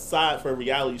as a facade for a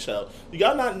reality show. Do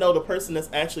y'all not know the person that's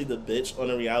actually the bitch on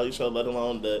a reality show, let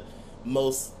alone the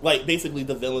most, like, basically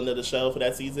the villain of the show for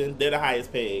that season? They're the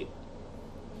highest paid.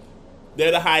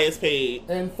 They're the highest paid.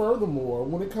 And furthermore,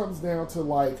 when it comes down to,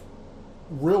 like,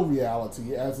 real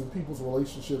reality, as in people's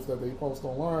relationships that they post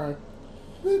online,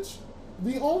 bitch,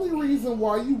 the only reason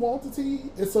why you want the tea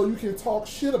is so you can talk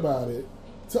shit about it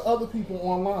to other people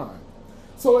online.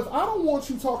 So if I don't want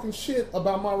you talking shit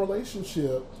about my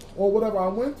relationship or whatever I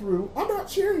went through, I'm not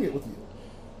sharing it with you.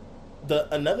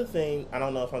 Another thing, I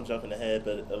don't know if I'm jumping ahead,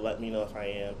 but let me know if I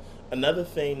am. Another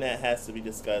thing that has to be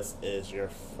discussed is your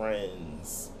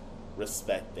friends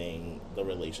respecting the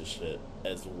relationship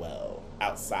as well,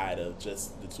 outside of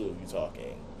just the two of you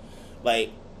talking. Like,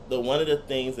 one of the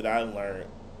things that I learned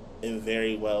in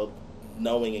very well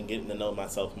knowing and getting to know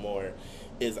myself more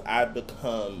is I've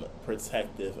become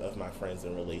protective of my friends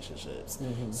and relationships.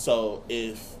 Mm-hmm. So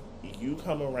if you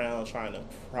come around trying to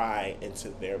pry into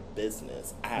their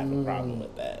business, I have a problem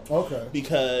with that. Okay.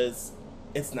 Because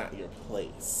it's not your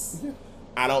place. Yeah.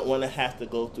 I don't want to have to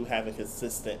go through having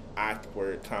consistent,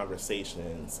 awkward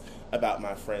conversations about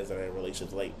my friends and their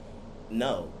relationships. Like,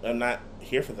 no, I'm not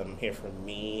here for them. I'm here for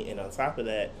me. And on top of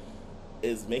that,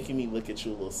 is making me look at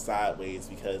you a little sideways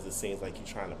because it seems like you're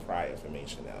trying to pry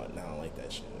information out, and I don't like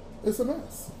that shit. It's a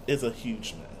mess. It's a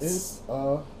huge mess. It's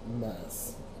a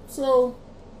mess. So,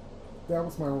 that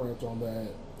was my rant on that.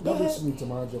 That bitch need to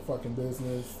mind your fucking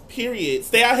business. Period.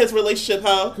 Stay out his relationship,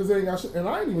 hoe. Because they ain't got shit. And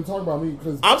I ain't even talking about me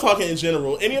because I'm talking in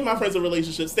general. Any of my friends in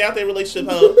relationships, stay out their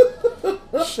relationship,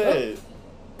 hoe. Shit.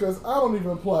 Because I don't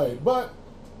even play. But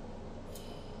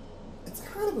it's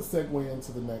kind of a segue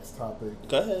into the next topic.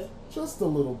 Go ahead. Just a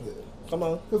little bit. Come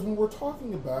on. Because when we're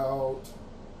talking about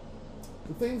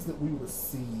the things that we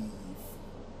receive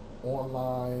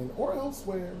online or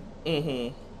elsewhere,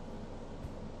 mm-hmm.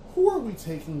 who are we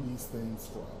taking these things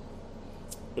from?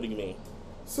 What do you mean?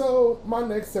 So, my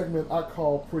next segment I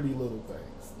call Pretty Little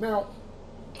Things. Now,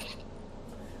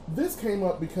 this came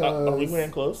up because... are we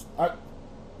wearing clothes? What?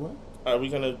 Are we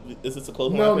going to... Is this a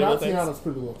clothes No, line? not Tiana's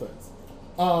Pretty Little Things.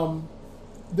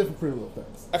 Different Pretty Little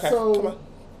Things. Okay, so, come on.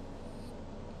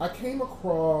 I came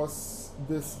across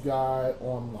this guy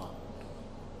online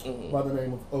by the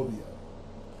name of Odio.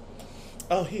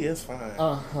 Oh, he is fine.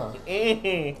 Uh-huh.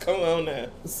 Come on now.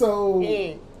 So,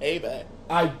 hey, back.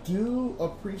 I do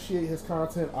appreciate his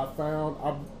content. I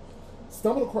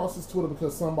stumbled across his Twitter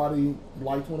because somebody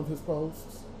liked one of his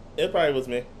posts. It probably was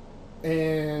me.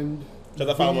 And because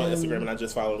I follow him on Instagram and I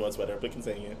just follow him on Twitter, but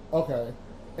continue. Okay.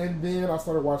 And then I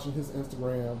started watching his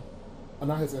Instagram,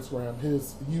 not his Instagram,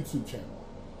 his YouTube channel.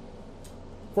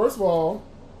 First of all,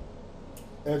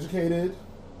 educated,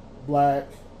 black,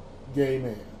 gay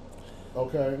man.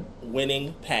 Okay?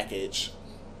 Winning package.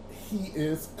 He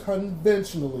is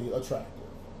conventionally attractive.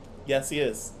 Yes, he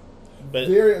is. But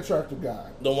very attractive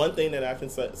guy. The one thing that I can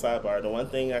say, sidebar, the one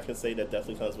thing I can say that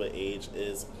definitely comes with age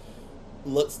is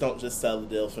looks don't just sell the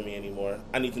deal for me anymore.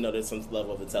 I need to know there's some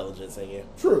level of intelligence in you.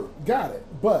 True. Got it.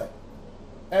 But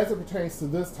as it pertains to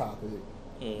this topic,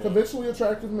 conventionally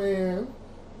attractive man,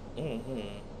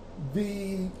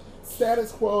 The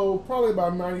status quo, probably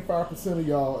about 95% of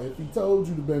y'all, if he told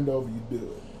you to bend over, you do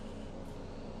it.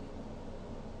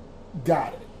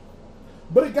 Got it.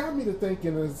 But it got me to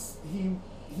thinking, is he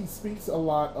speaks a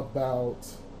lot about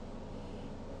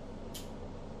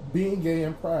being gay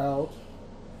and proud,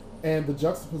 and the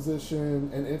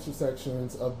juxtaposition and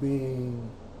intersections of being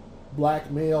black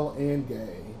male and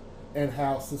gay, and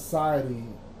how society,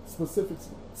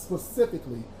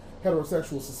 specifically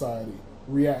heterosexual society,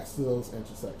 reacts to those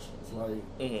intersections, right?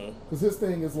 Because his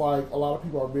thing is like, a lot of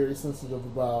people are very sensitive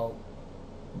about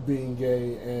being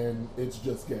gay, and it's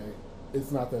just gay.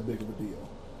 It's not that big of a deal.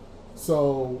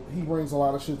 So he brings a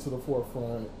lot of shit to the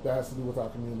forefront that has to do with our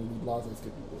community, blase,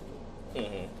 skippy,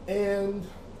 wicked. And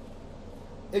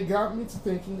it got me to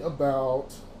thinking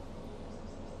about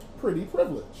pretty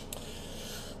privilege.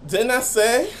 Didn't I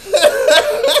say?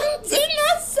 Didn't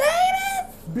I say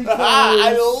this? Because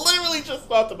I literally just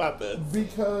thought about this.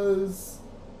 Because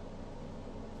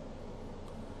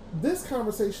this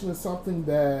conversation is something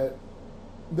that,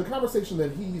 the conversation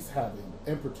that he's having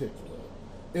in particular,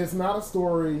 is not a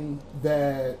story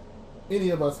that any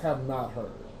of us have not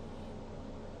heard.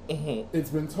 It's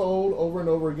been told over and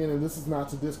over again, and this is not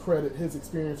to discredit his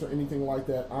experience or anything like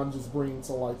that. I'm just bringing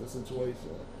to light the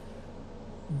situation.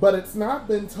 But it's not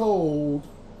been told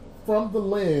from the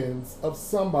lens of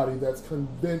somebody that's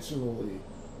conventionally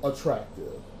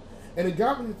attractive. And it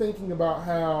got me thinking about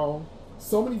how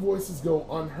so many voices go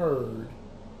unheard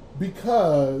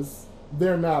because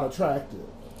they're not attractive.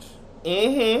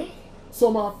 So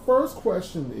my first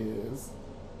question is,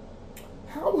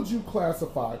 how would you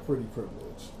classify pretty privilege?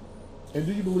 And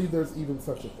do you believe there's even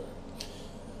such a thing?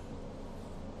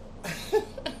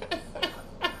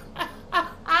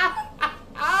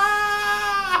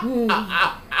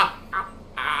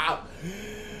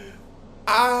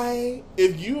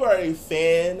 If you are a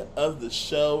fan of the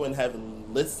show and have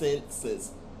listened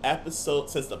since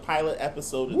the pilot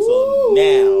episode until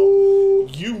now,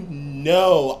 you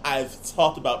know I've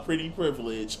talked about pretty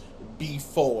privilege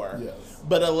before. Yes.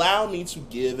 But allow me to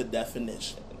give a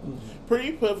definition.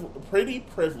 Pretty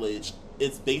privilege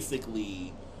is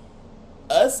basically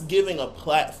us giving a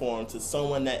platform to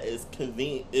someone that is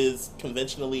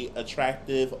conventionally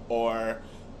attractive or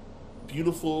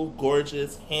beautiful,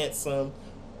 gorgeous, handsome,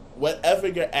 whatever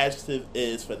your adjective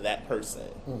is for that person.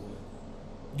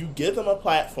 You give them a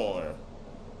platform,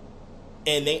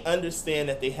 and they understand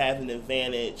that they have an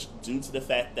advantage due to the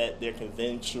fact that they're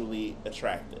conventionally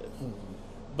attractive.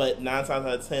 But 9 times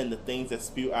out of 10, the things that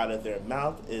spew out of their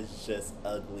mouth is just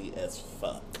ugly as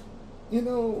fuck. You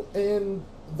know, and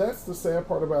that's the sad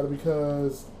part about it,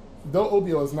 because though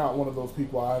Obio is not one of those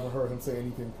people, I haven't heard him say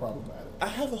anything problematic. I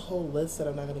have a whole list that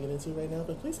I'm not going to get into right now,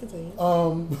 but please continue.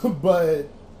 But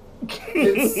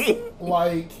it's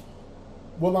like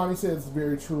what Lonnie said is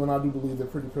very true, and I do believe that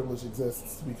pretty privilege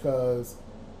exists, because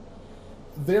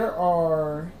there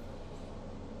are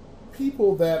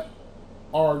people that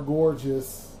are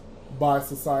gorgeous by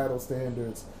societal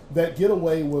standards that get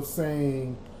away with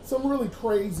saying some really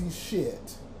crazy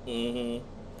shit.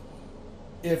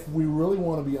 If we really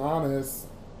want to be honest,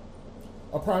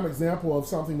 a prime example of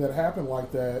something that happened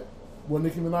like that, what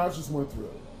Nicki Minaj just went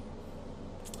through,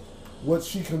 what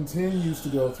she continues to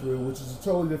go through, which is a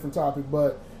totally different topic,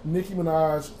 but Nicki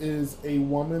Minaj is a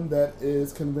woman that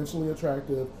is conventionally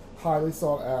attractive, highly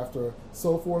sought after,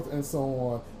 so forth and so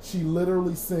on. She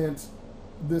literally sent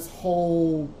this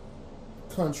whole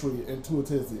country into a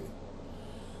tizzy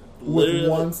with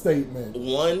one statement.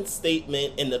 One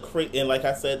statement, and like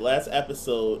I said last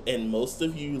episode, and most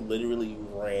of you literally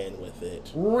ran with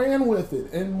it. Ran with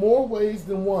it in more ways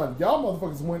than one. Y'all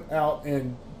motherfuckers went out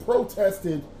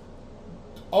protested.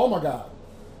 Oh my God.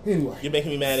 Anyway. You're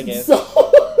making me mad again.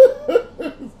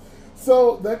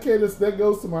 So that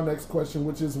goes to my next question,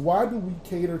 which is, why do we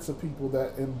cater to people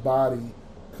that embody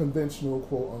conventional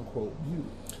quote-unquote beauty?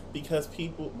 Because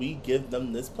we give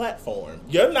them this platform.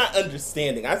 You're not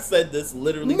understanding. I said this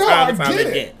literally time and time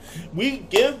again. We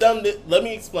give them this. Let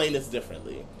me explain this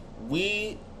differently.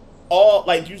 We all,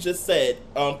 like you just said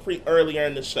earlier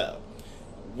in the show,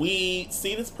 we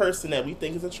see this person that we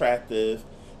think is attractive,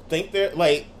 think they're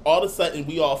like, all of a sudden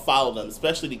we all follow them,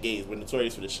 especially the gays. We're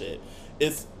notorious for this shit.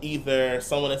 It's either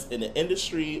someone that's in the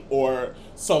industry or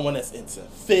someone that's into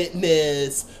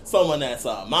fitness, someone that's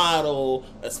a model,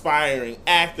 aspiring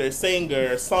actor, singer,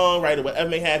 songwriter, whatever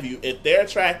may have you. If they're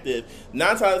attractive, 9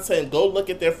 times out of 10, go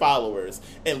look at their followers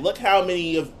and look how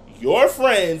many of your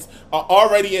friends are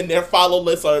already in their follow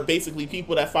list, or basically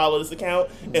people that follow this account,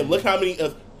 and look how many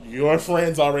of your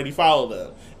friends already follow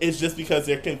them. It's just because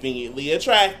they're conveniently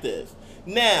attractive.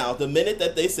 Now, the minute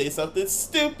that they say something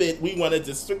stupid, we want to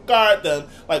disregard them.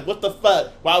 Like, what the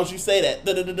fuck? Why would you say that?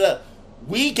 Da, da, da, da.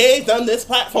 We gave them this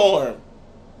platform.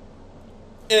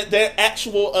 And their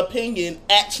actual opinion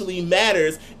actually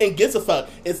matters and gives a fuck.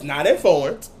 It's not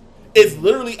informed. It's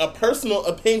literally a personal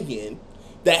opinion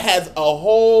that has a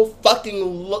whole fucking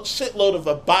shitload of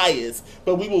a bias,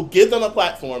 but we will give them a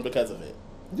platform because of it.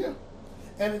 Yeah.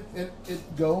 And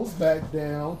it goes back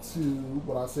down to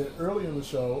what I said earlier in the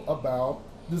show about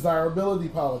desirability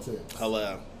politics.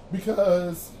 Hello.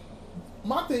 Because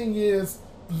my thing is,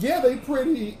 yeah, they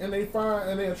pretty and they fine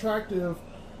and they attractive,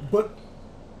 but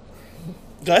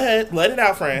Go ahead. Let it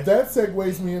out, Fran. that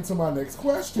segues me into my next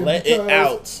question. Let it because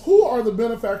out. Who are the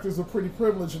benefactors of pretty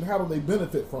privilege and how do they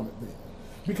benefit from it then?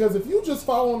 Because if you just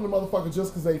following the motherfucker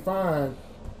just because they fine,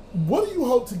 what do you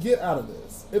hope to get out of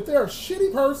this? If they're a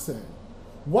shitty person,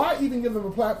 why even give them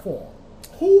a platform?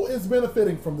 Who is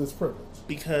benefiting from this privilege?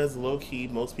 Because low-key,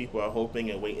 most people are hoping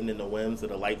and waiting in the whims of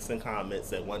the likes and comments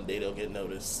that one day they'll get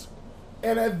noticed.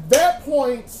 And at that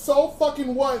point, so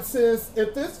fucking what, sis?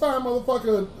 If this fine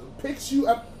motherfucker picks you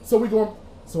up, so it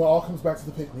all comes back to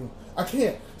the pick me. I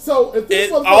can't. So if this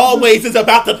It motherfucker always is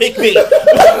about the pick me.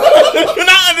 You're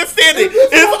not understanding.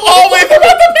 It's always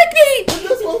about the pick me. if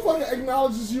this motherfucker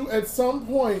acknowledges you at some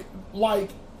point, like,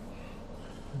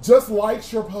 just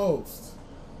likes your post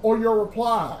or your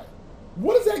reply,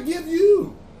 what does that give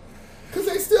you? Because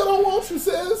they still don't want you,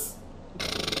 sis.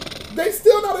 They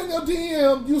still not in your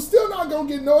DM. You still not gonna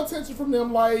get no attention from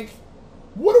them. Like,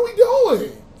 what are we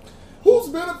doing? Who's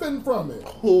benefiting from it?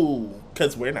 Who?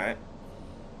 Because we're not.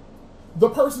 The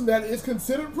person that is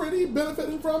considered pretty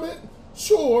benefiting from it?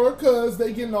 Sure, because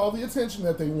they getting all the attention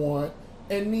that they want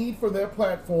and need for their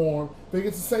platform. They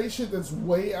get to say shit that's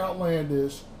way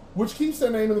outlandish, which keeps their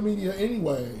name in the media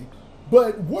anyway.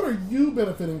 But what are you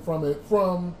benefiting from it,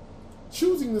 from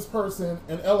choosing this person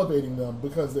and elevating them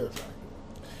because they're attractive?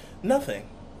 Nothing.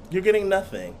 You're getting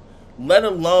nothing. Let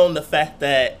alone the fact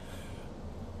that...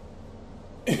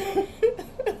 I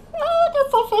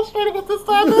get so frustrated with this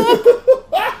topic.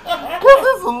 Because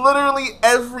it's literally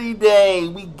every day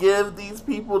we give these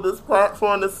people this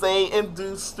platform to say and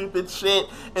do stupid shit,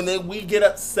 and then we get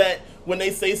upset when they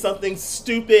say something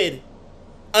stupid,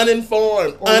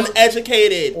 uninformed,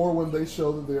 uneducated. Or when they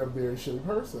show that they're a very shitty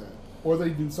person. Or they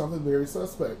do something very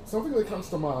suspect. Something that comes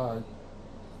to mind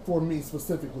for me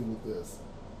specifically with this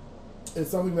is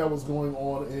something that was going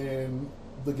on in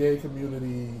the gay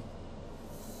community.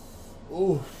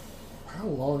 Ooh, how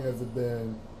long has it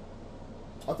been?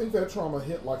 I think that trauma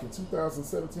hit like in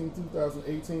 2017,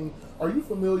 2018. Are you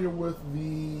familiar with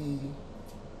the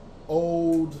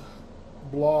old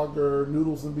blogger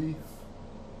Noodles and Beef?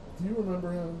 Do you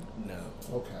remember him? No.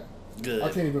 Okay. Good. I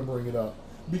can't even bring it up.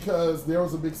 Because there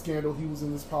was a big scandal. He was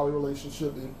in this poly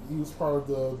relationship. He was part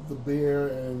of the Bear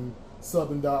and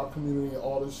Sub and Dial community and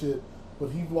all this shit.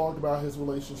 But he vlogged about his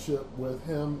relationship with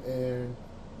him and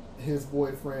his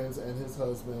boyfriends and his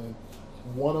husband.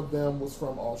 One of them was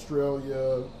from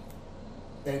Australia.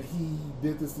 And he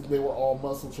did this. They were all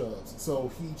muscle chubs.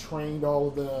 So he trained all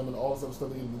of them and all this other stuff.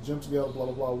 They get in the gym together, blah,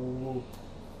 blah, blah, woo, woo.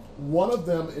 One of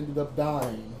them ended up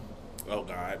dying. Oh,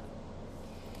 God.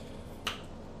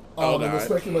 And the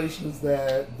speculation is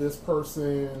that this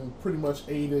person pretty much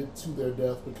aided to their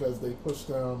death because they pushed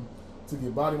them to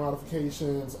get body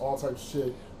modifications, all types of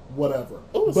shit, whatever.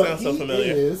 Ooh, but sounds so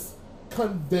familiar. He is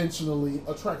conventionally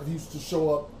attractive. He used to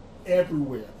show up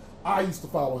everywhere. I used to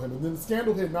follow him. And then the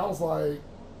scandal hit and I was like...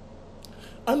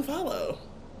 Unfollow.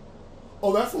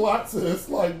 Oh, that's a lot, sis.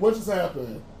 Like, what just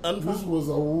happened? This was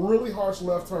a really harsh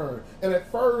left turn. And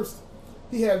at first,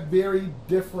 he had very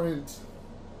different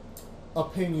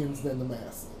opinions than the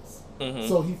masses. Mm-hmm.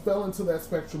 So he fell into that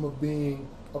spectrum of being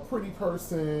a pretty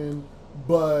person,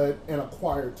 but an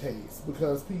acquired taste.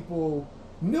 Because people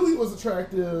knew he was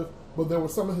attractive, but there were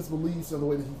some of his beliefs and the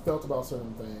way that he felt about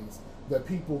certain things that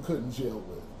people couldn't gel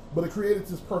with. But it created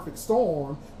this perfect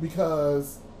storm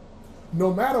because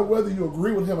no matter whether you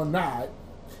agree with him or not,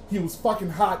 he was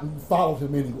fucking hot and you followed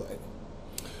him anyway.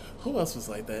 Who else was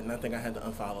like that? And I think I had to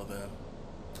unfollow them.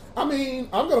 I mean,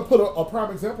 I'm going to put a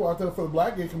prime example out there for the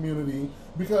black gay community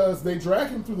because they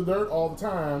drag him through the dirt all the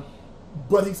time,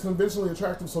 but he's conventionally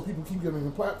attractive, so people keep giving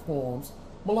him platforms.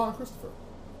 Milan Christopher.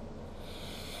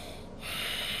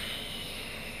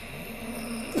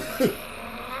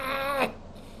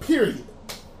 Period.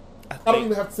 I don't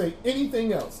even have to say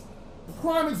anything else.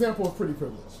 Prime example of pretty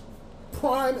privilege.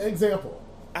 Prime example.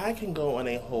 I can go on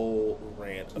a whole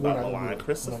rant about Milan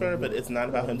Christopher, but it's not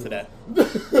about him today.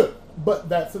 But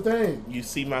that's the thing. You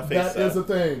see my face. That is the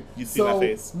thing. You see my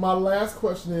face. My last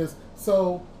question is,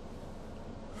 so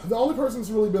The only person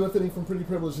who's really benefiting from pretty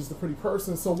privilege is the pretty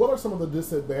person. So what are some of the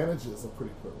disadvantages of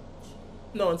pretty privilege?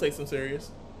 No one takes them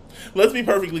serious. Let's be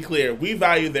perfectly clear. We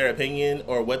value their opinion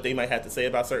or what they might have to say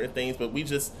about certain things, but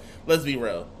let's be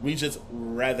real. We just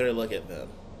rather look at them.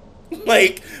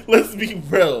 Like, let's be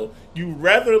real. You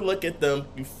rather look at them,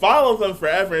 you follow them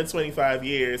forever in 25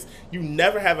 years, you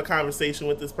never have a conversation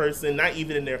with this person, not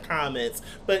even in their comments,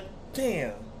 but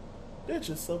damn, they're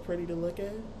just so pretty to look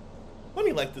at. Let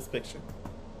me like this picture.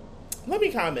 Let me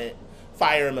comment.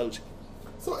 Fire emoji.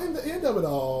 So in the end of it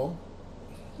all,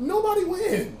 nobody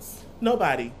wins.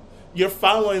 Nobody. You're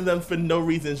following them for no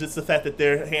reason, just the fact that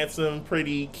they're handsome,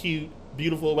 pretty, cute,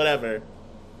 beautiful, whatever.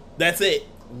 That's it.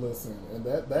 Listen, and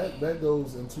that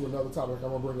goes into another topic I'm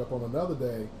going to bring up on another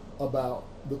day about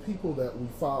the people that we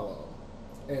follow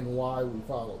and why we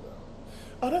follow them.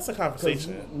 Oh, that's a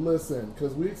conversation. Listen,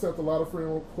 because we accept a lot of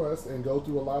friend requests and go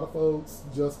through a lot of folks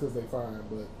just because they fine.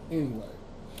 But anyway.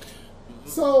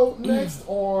 So, next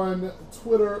on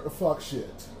Twitter, fuck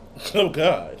shit. Oh,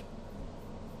 God.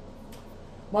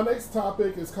 My next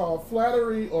topic is called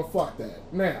flattery or fuck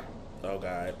that. Now. Oh,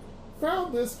 God.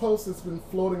 Found this post that's been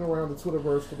floating around the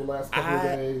Twitterverse for the last couple of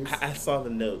days. I saw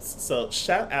the notes. So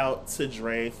shout out to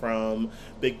Dre from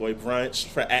Big Boy Brunch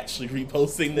for actually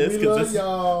reposting this. We love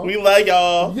y'all. We love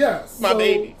y'all. Yes. My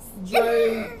babies.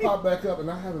 Dre popped back up,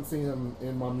 and I haven't seen him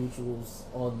in my mutuals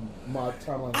on my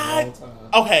timeline in a long time.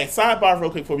 Okay, sidebar real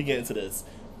quick before we get into this.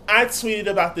 I tweeted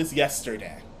about this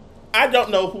yesterday. I don't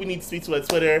know who we need to speak to at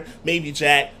Twitter. Maybe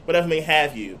Jack, whatever may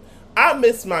have you. I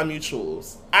miss my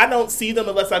mutuals. I don't see them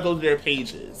unless I go to their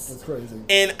pages. That's crazy.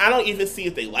 And I don't even see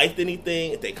if they liked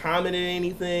anything, if they commented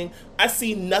anything. I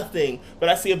see nothing, but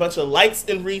I see a bunch of likes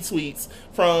and retweets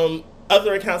from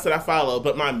other accounts that I follow.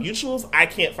 But my mutuals, I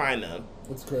can't find them.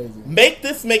 That's crazy. Make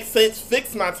this make sense.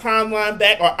 Fix my timeline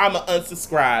back or I'm going to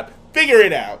unsubscribe. Figure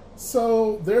it out.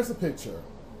 So there's a picture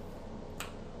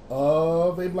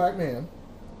of a black man.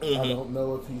 Mm-hmm. I don't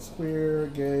know if he's queer,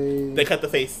 gay. They cut the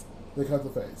face. They cut the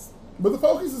face. But the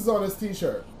focus is on his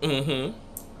t-shirt. Mm-hmm.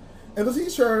 And the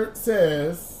t-shirt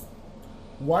says,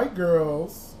 white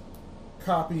girls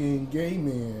copying gay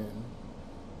men,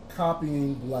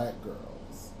 copying black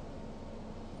girls.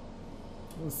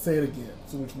 Let's say it again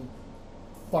so we can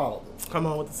follow this. Come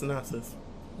on with the synopsis.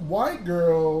 White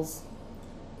girls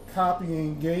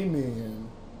copying gay men,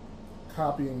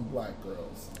 copying black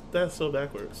girls. That's so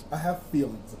backwards. I have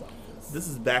feelings about this. This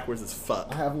is backwards as fuck.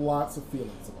 I have lots of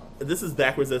feelings about it. This is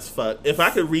backwards as fuck. If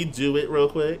I could redo it real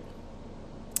quick.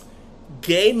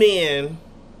 Gay men.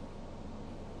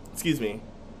 Excuse me.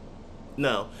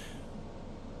 No.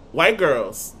 White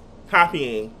girls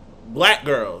copying black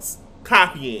girls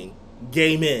copying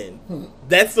gay men.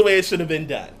 That's the way it should have been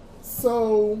done.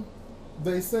 So,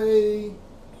 they say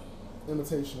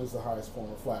imitation is the highest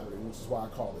form of flattery, which is why I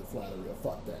call it flattery or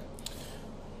fuck that.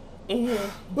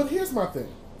 Mm-hmm. But here's my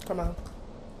thing. Come on.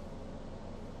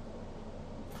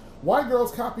 White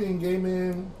girls copying gay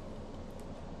men,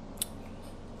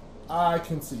 I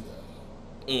can see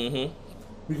that. Mm-hmm.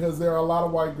 Because there are a lot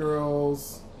of white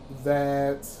girls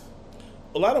that...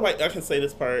 A lot of white... I can say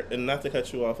this part, and not to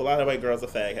cut you off. A lot of white girls are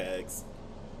fag hags.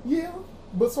 Yeah,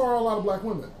 but so are a lot of black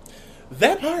women.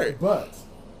 That part. But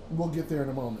we'll get there in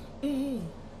a moment. Mm-hmm.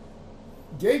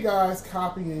 Gay guys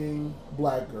copying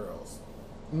black girls.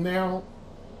 Now,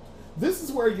 this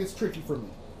is where it gets tricky for me.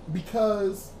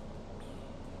 Because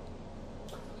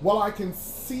while I can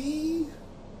see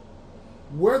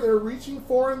where they're reaching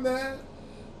for in that,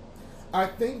 I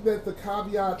think that the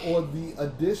caveat or the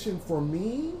addition for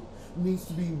me needs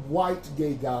to be white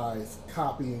gay guys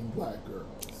copying black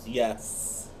girls.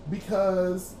 Yes.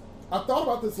 Because I thought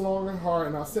about this long and hard,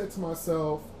 and I said to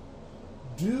myself,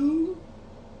 do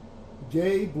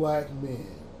gay black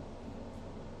men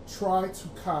try to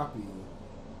copy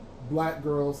black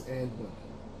girls and women?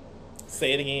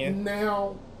 Say it again.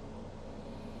 Now,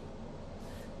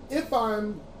 if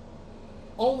I'm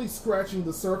only scratching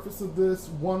the surface of this,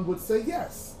 one would say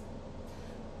yes.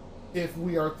 If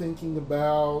we are thinking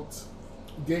about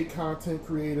gay content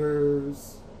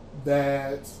creators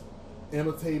that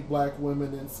imitate black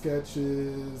women in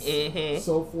sketches, Mm-hmm.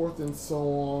 so forth and so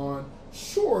on,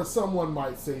 sure, someone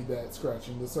might say that,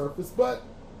 scratching the surface, but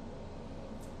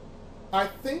I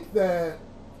think that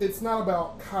it's not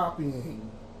about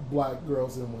copying black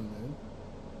girls and women.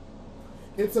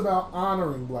 It's about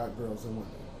honoring black girls and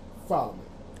women. Follow me.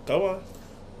 Go on.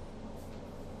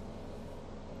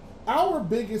 Our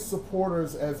biggest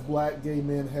supporters as black gay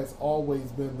men has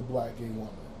always been the black gay woman.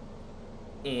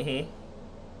 Mm-hmm.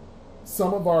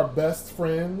 Some of our best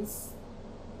friends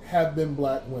have been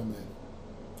black women.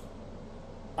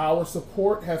 Our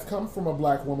support has come from a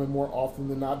black woman more often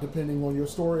than not, depending on your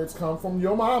story. It's come from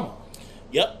your mama.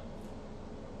 Yep.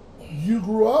 You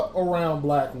grew up around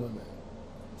black women.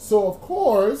 So, of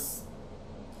course,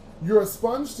 you're a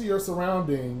sponge to your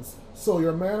surroundings. So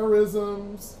your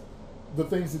mannerisms, the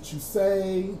things that you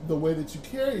say, the way that you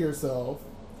carry yourself,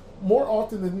 more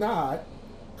often than not,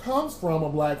 comes from a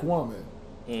black woman.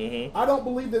 Mm-hmm. I don't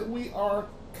believe that we are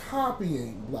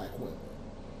copying black women.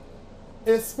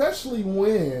 Especially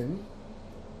when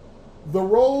the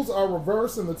roles are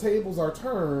reversed and the tables are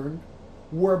turned,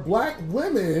 where black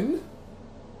women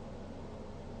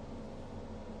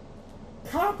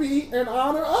copy and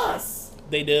honor us.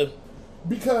 They do.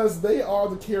 Because they are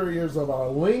the carriers of our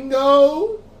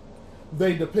lingo.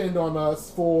 They depend on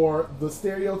us for the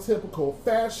stereotypical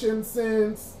fashion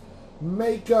sense,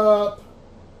 makeup.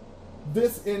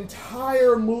 This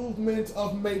entire movement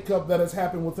of makeup that has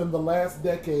happened within the last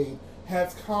decade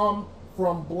has come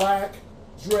from black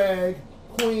drag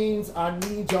queens. I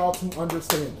need y'all to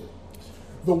understand it.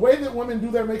 The way that women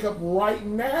do their makeup right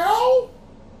now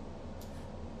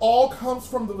all comes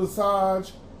from the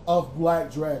visage of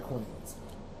black drag queens.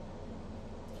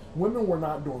 Women were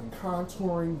not doing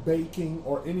contouring, baking,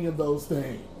 or any of those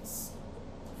things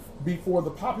before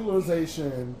the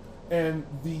popularization and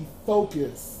the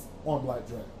focus on black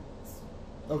drag queens.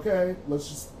 Okay? Let's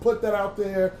just put that out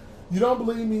there. You don't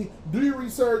believe me? Do your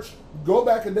research. Go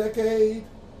back a decade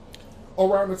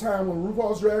around the time when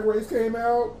RuPaul's Drag Race came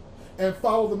out and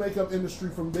follow the makeup industry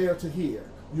from there to here.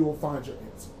 You will find your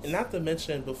answers. And not to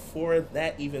mention, before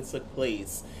that even took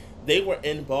place, they were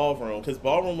in ballroom, because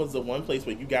ballroom was the one place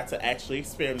where you got to actually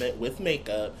experiment with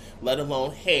makeup, let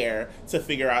alone hair, to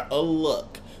figure out a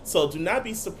look. So do not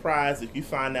be surprised if you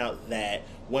find out that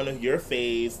one of your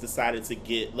faves decided to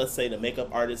get, let's say, the makeup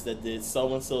artist that did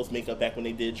so-and-so's makeup back when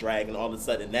they did drag, and all of a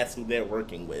sudden that's who they're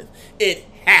working with. It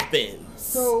happens.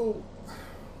 So,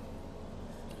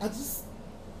 I just...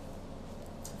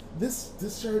 This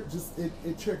shirt just,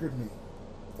 it triggered me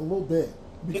a little bit.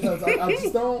 Because I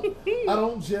just don't, I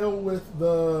don't gel with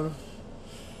the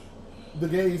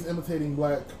gays imitating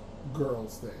black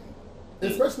girls thing.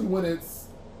 Especially when it's,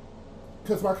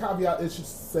 because my caveat is to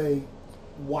say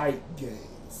white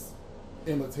gays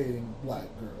imitating black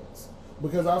girls.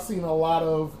 Because I've seen a lot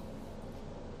of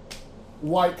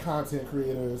white content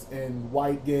creators and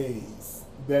white gays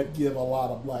that give a lot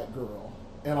of black girl.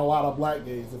 And a lot of black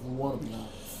gays, if we want to be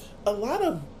honest. A lot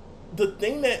of... The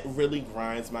thing that really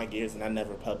grinds my gears, and I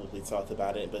never publicly talked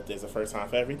about it, but there's a first time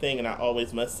for everything, and I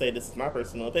always must say this is my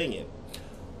personal opinion.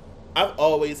 I've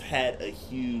always had a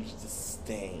huge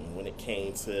disdain when it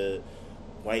came to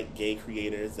white gay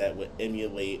creators that would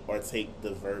emulate or take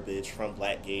the verbiage from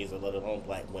black gays or let alone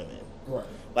black women. Right.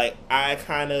 Like, I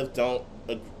kind of don't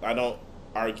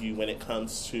argue when it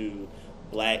comes to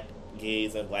black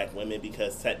gays and black women,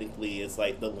 because technically it's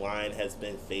like the line has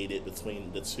been faded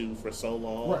between the two for so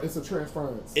long. Right, it's a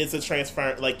transference. It's a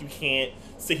transference. Like, you can't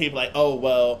sit here and be like, oh,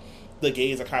 well, the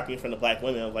gays are copying from the black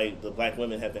women. I'm like, the black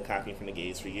women have been copying from the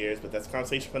gays for years, but that's a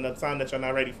conversation for another time that you're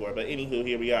not ready for. But anywho,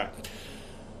 here we are.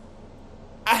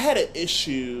 I had an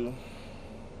issue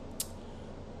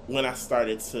when I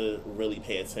started to really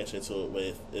pay attention to it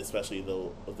with especially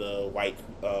the white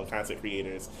content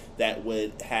creators that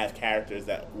would have characters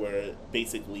that were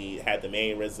basically had the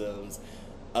mannerisms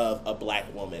of a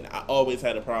black woman. I always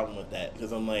had a problem with that,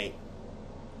 because I'm like,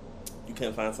 you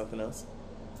couldn't find something else?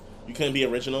 You couldn't be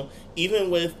original? Even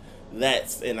with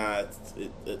that, and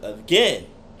again,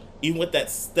 even with that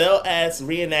stale-ass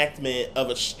reenactment of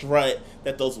a strut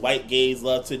that those white gays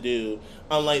love to do,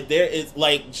 I'm like, there is,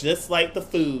 like, just like the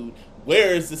food,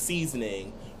 where is the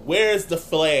seasoning? Where is the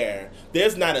flair?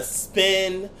 There's not a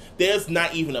spin. There's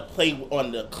not even a play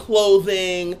on the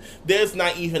clothing. There's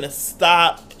not even a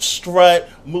stop, strut,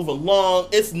 move along.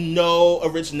 It's no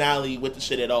originality with the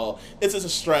shit at all. It's just a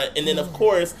strut. And then, of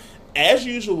course, as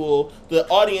usual, the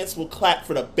audience will clap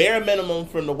for the bare minimum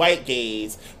from the white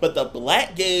gays, but the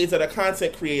black gays that are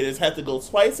content creators have to go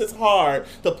twice as hard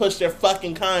to push their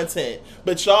fucking content.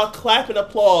 But y'all clap and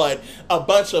applaud a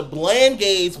bunch of bland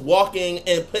gays walking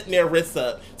and putting their wrists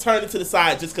up, turning to the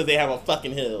side just because they have on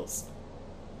fucking heels.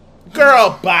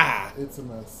 Girl, bye. It's a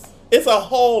mess. It's a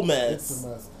whole mess. It's a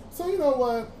mess. So you know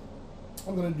what?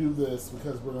 I'm going to do this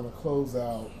because we're going to close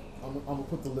out. I'm going to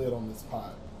put the lid on this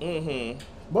pot. Mm-hmm.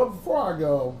 But before I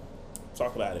go,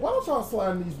 talk about it. Why don't y'all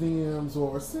slide in these DMs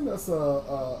or send us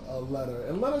a letter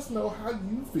and let us know how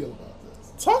you feel about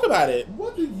this. Talk about it.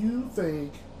 What do you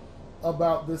think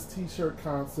about this t-shirt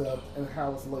concept and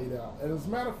how it's laid out? And as a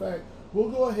matter of fact, we'll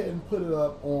go ahead and put it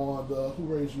up on the Who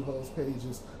Raised You Hoes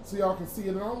pages so y'all can see it.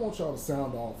 And I want y'all to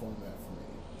sound off on that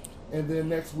for me. and then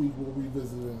next week we'll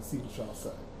revisit it and see what y'all say.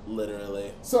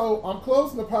 Literally. So I'm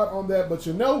closing the pot on that, but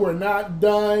we're not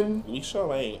done We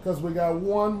sure ain't. because we got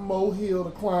one more hill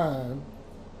to climb,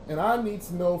 and I need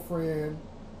to know, friend,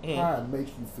 how it make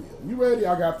you feel. You ready?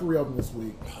 I got 3 of them this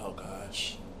week. Oh,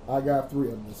 gosh. I got 3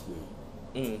 of them this week.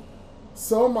 Mm.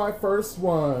 So my first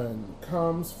one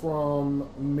comes from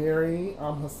Mary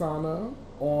Hassana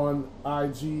on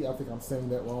IG. I think I'm saying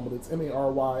that wrong, but it's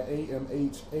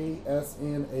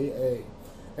MaryAmHassana.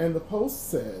 And the post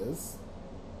says,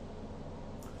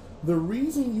 the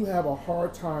reason you have a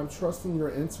hard time trusting your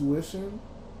intuition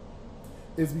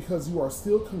is because you are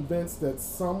still convinced that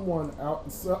some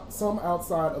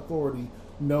outside authority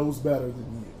knows better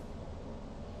than you.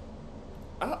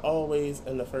 I always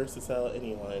am the first to tell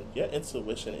anyone, your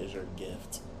intuition is your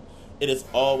gift. It is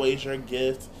always your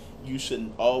gift. You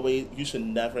should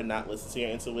never not listen to your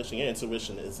intuition. Your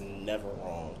intuition is never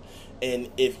wrong.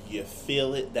 And if you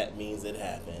feel it, that means it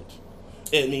happened.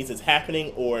 It means it's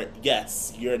happening, or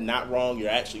yes, you're not wrong.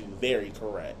 You're actually very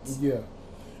correct. Yeah.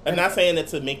 I'm not saying it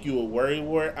to make you a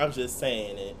worrywart. I'm just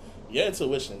saying it. Your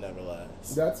intuition never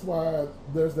lies. That's why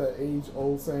there's that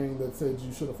age-old saying that said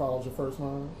you should have followed your first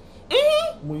mind.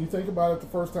 Mm-hmm. When you think about it the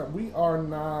first time, we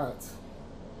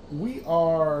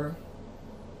are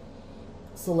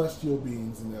celestial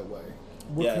beings in that way.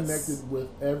 We're Yes. connected with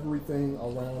everything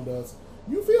around us.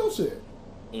 You feel shit.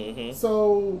 Mm-hmm.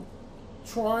 So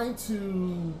trying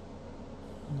to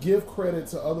give credit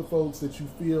to other folks that you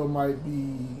feel might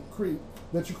be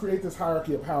that you create this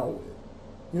hierarchy of power with.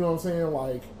 You know what I'm saying?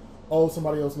 Like, oh,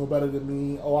 somebody else know better than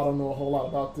me. Oh, I don't know a whole lot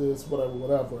about this.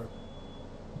 Whatever.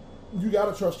 You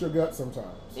gotta trust your gut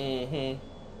sometimes. Mm-hmm.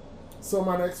 So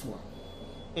my next one.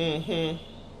 Mm-hmm.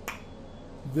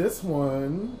 This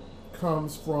one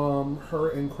comes from Her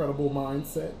Incredible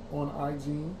Mindset on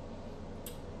IG.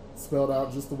 Spelled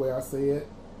out just the way I say it.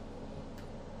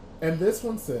 And this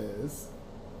one says,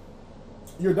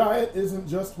 your diet isn't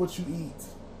just what you eat.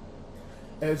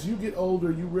 As you get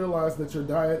older, you realize that your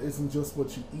diet isn't just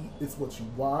what you eat. It's what you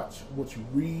watch, what you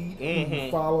read, who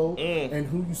you follow, and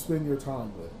who you spend your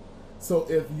time with. So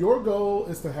if your goal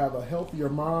is to have a healthier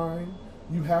mind,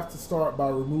 you have to start by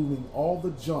removing all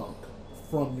the junk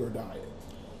from your diet.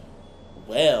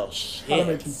 Well, shit. How to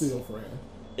make you feel, friend?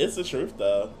 It's the truth,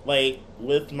 though. Like,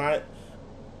 with my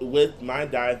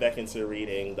dive back into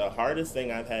reading, the hardest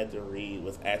thing I've had to read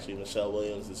was actually Michelle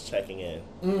Williams' Checking In.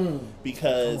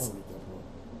 Because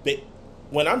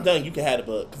when I'm done, you can have the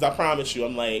book. Because I promise you,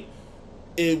 I'm like,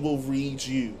 it will read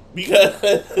you. Because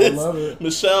I love it.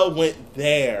 Michelle went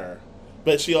there.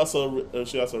 But she also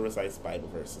recites Bible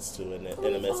verses, too, in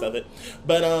the midst of it.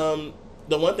 But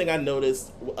the one thing I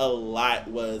noticed a lot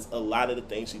was a lot of the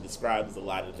things she described is a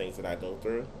lot of the things that I go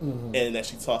through. And that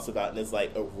she talks about, and it's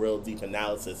like a real deep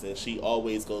analysis. And she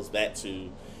always goes back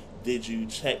to, did you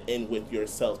check in with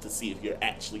yourself to see if you're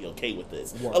actually okay with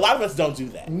this? Right. A lot of us don't do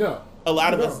that. No. A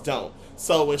lot of us don't.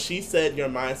 So when she said your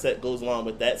mindset goes along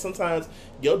with that, sometimes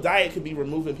your diet could be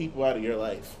removing people out of your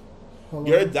life.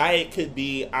 Your diet could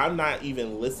be, I'm not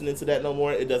even listening to that no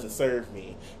more. It doesn't serve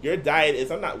me. Your diet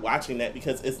is, I'm not watching that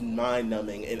because it's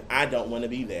mind-numbing and I don't want to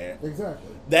be there.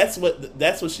 Exactly. That's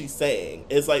what she's saying.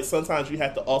 It's like sometimes you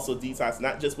have to also detox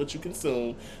not just what you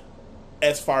consume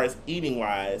as far as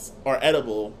eating-wise or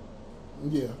edible.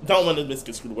 Yeah. Don't want to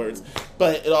misconstrue the words.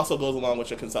 But it also goes along with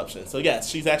your consumption. So yes,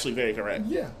 she's actually very correct.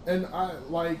 Yeah. And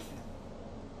I'm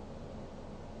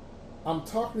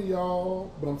talking to y'all,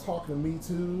 but I'm talking to me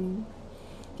too.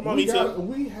 Come on, me too.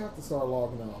 We have to start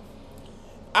logging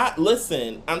off.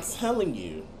 Listen, I'm telling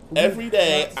you, every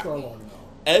day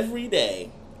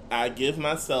I give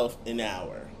myself an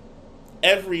hour.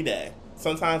 Every day.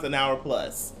 Sometimes an hour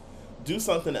plus. Do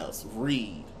something else.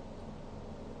 Read.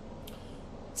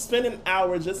 Spend an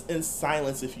hour just in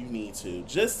silence if you need to.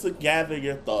 Just to gather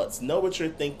your thoughts. Know what you're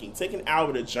thinking. Take an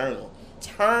hour to journal.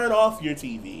 Turn off your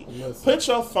TV. Listen. Put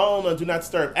your phone on Do Not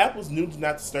Disturb. Apple's new Do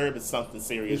Not Disturb is something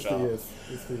serious, y'all. It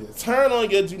is. Turn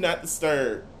on your Do Not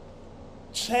Disturb.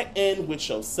 Check in with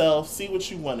yourself. See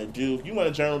what you want to do. If you want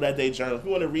to journal that day, journal. If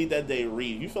you want to read that day,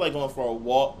 read. If you feel like going for a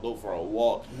walk, go for a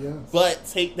walk. Yes. But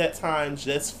take that time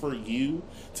just for you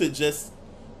to just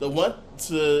the one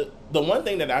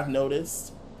thing that I've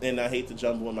noticed, and I hate to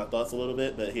jumble in my thoughts a little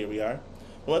bit, but here we are.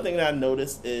 The one thing that I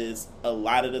noticed is a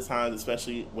lot of the times,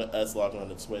 especially with us logging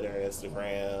on to Twitter,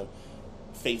 Instagram,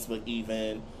 Facebook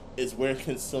even, is we're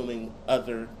consuming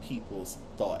other people's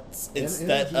thoughts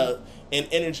instead of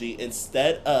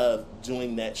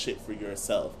doing that shit for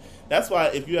yourself. That's why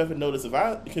if you ever notice, if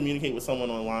I communicate with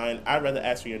someone online, I'd rather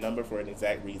ask for your number for an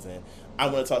exact reason. I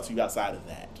want to talk to you outside of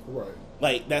that. Right.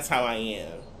 Like, that's how I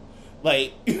am.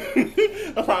 Like,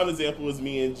 a prime example was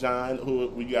me and John,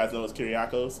 who you guys know as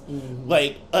Kyriakos. Mm-hmm.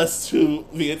 Like, us two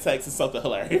via text is something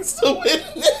hilarious to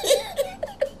witness.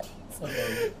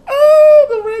 Oh,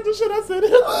 the random shit I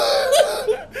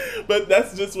said. But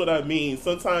that's just what I mean.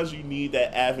 Sometimes you need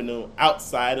that avenue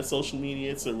outside of social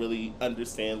media to really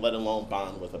understand, let alone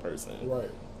bond with a person. Right.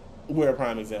 We're a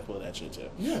prime example of that shit, too.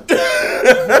 Yeah.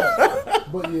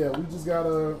 But yeah, we just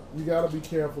you gotta be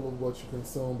careful of what you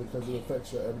consume because it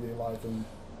affects your everyday life, and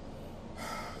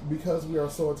because we are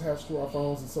so attached to our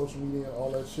phones and social media and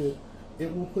all that shit,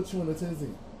 it will put you in a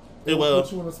tizzy. It will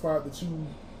put you in a spot that you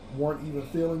weren't even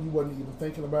feeling, you wasn't even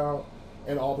thinking about,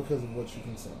 and all because of what you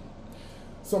consume.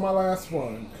 So my last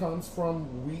one comes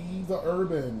from We the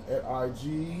Urban at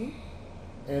IG,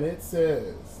 and it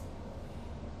says,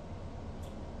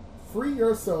 free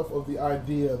yourself of the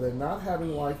idea that not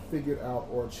having life figured out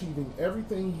or achieving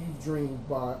everything you've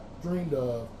dreamed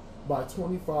of by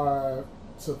 25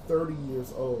 to 30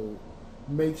 years old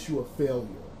makes you a failure.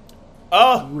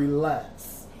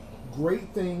 Relax.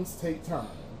 Great things take time.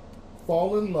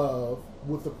 Fall in love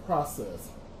with the process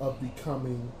of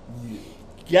becoming you.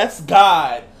 Yes,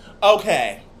 God.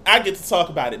 Okay, I get to talk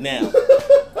about it now.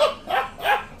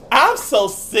 I'm so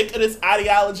sick of this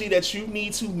ideology that you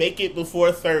need to make it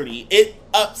before 30. It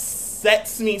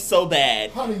upsets me so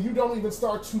bad. Honey, you don't even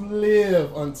start to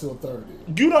live until 30.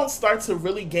 You don't start to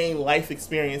really gain life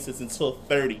experiences until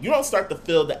 30. You don't start to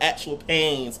feel the actual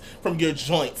pains from your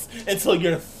joints until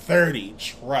you're 30.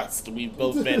 Trust, we've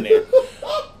both been there.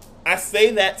 I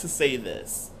say that to say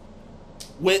this.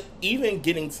 With even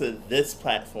getting to this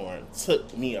platform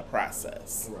took me a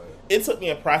process. Right. It took me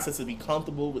a process to be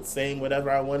comfortable with saying whatever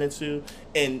I wanted to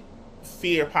and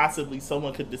fear possibly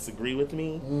someone could disagree with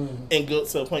me and go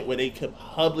to a point where they could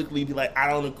publicly be like, I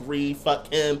don't agree,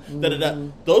 fuck him,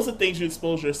 da-da-da. Those are things you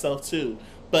expose yourself to.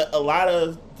 But a lot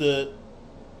of the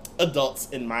adults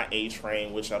in my age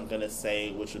frame, which I'm going to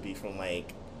say, which would be from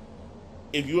like,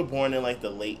 if you were born in like the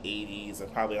late 80s,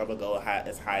 and probably I'm going to go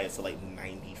as high as to like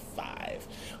 95,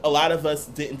 a lot of us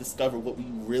didn't discover what we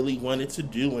really wanted to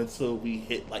do until we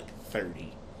hit like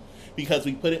 30. Because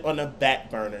we put it on the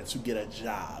back burner to get a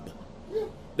job.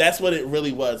 That's what it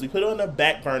really was. We put it on the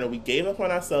back burner. We gave up on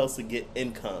ourselves to get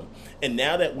income. And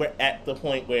now that we're at the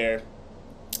point where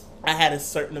I had a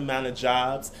certain amount of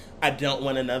jobs, I don't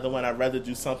want another one. I'd rather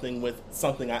do something with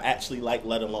something I actually like,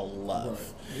 let alone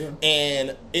love. Right. Yeah.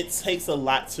 And it takes a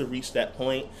lot to reach that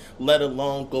point, let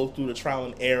alone go through the trial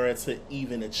and error to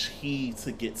even achieve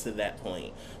to get to that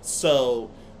point.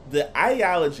 So the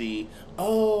ideology,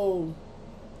 oh,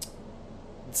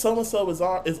 so-and-so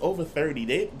is over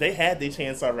 30. They had their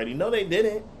chance already. No, they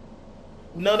didn't.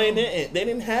 No, they didn't. They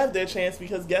didn't have their chance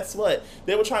because guess what?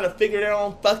 They were trying to figure their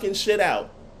own fucking shit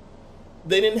out.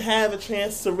 They didn't have a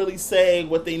chance to really say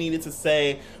what they needed to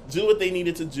say, do what they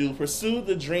needed to do, pursue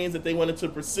the dreams that they wanted to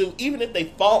pursue. Even if they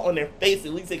fall on their face,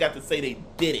 at least they got to say they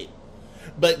did it.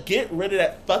 But get rid of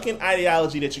that fucking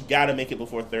ideology that you gotta make it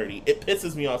before 30. It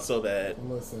pisses me off so bad.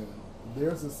 Listen,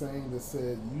 there's a saying that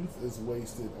said youth is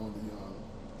wasted on the young.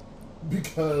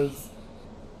 Because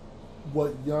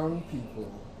what young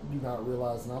people do not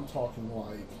realize, and I'm talking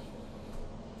like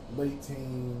late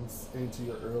teens into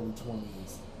your early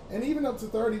 20s, and even up to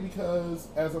 30, because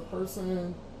as a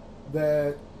person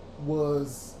that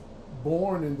was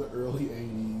born in the early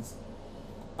 80s,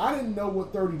 I didn't know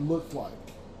what 30 looked like.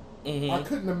 Mm-hmm. I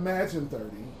couldn't imagine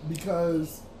 30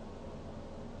 because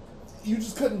you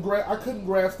just couldn't I couldn't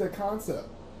grasp that concept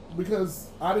because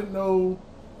I didn't know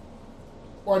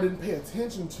or I didn't pay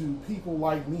attention to people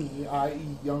like me,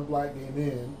 i.e. young black gay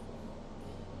men,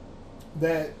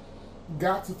 that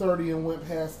got to 30 and went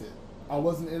past it. I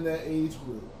wasn't in that age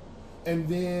group. And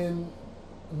then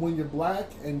when you're black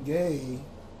and gay,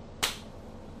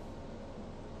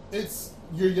 it's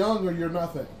you're young or you're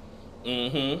nothing.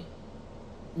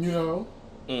 Mm-hmm. You know?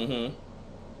 Mm-hmm.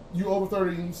 You over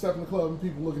 30 and you step in the club and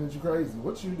people looking at you crazy.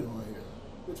 What you doing here?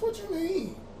 Bitch, what you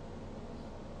mean?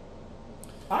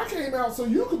 I came out so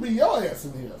you could be your ass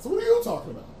in here. So what are you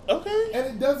talking about? Okay. And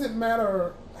it doesn't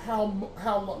matter how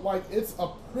like, it's a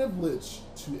privilege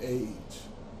to age.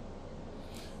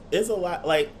 It's a lot.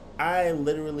 Like, I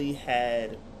literally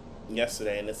had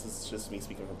yesterday, and this is just me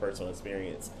speaking from personal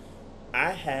experience,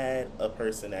 I had a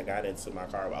person that got into my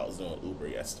car while I was doing Uber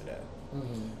yesterday.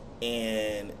 Mm-hmm.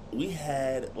 And we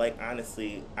had, like,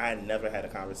 honestly, I never had a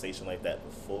conversation like that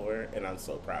before, and I'm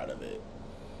so proud of it.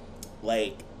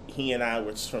 Like, he and I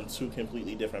were from two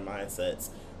completely different mindsets,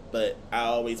 but I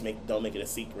always don't make it a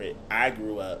secret. I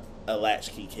grew up a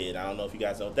latchkey kid. I don't know if you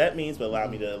guys know what that means, but allow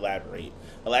me to elaborate.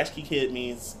 A latchkey kid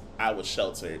means I was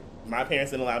sheltered. My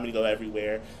parents didn't allow me to go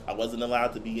everywhere. I wasn't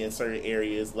allowed to be in certain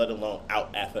areas, let alone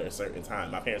out after a certain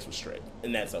time. My parents were strict,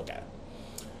 and that's okay.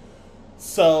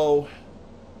 So,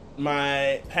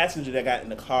 my passenger that got in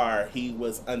the car, he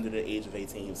was under the age of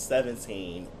 18. He was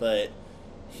 17, but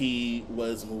he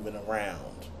was moving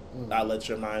around. I'll let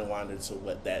your mind wander to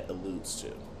what that alludes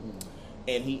to.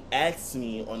 And he asked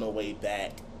me on the way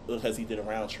back, because he did a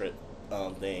round trip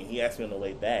thing, he asked me on the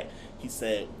way back, he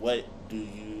said, what do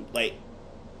you, like,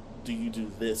 do you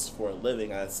do this for a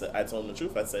living? I told him the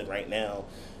truth. I said, right now,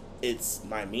 it's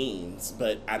my means,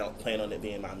 but I don't plan on it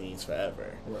being my means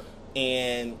forever. Right.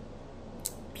 And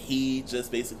he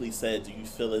just basically said, do you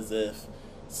feel as if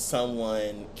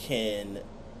someone can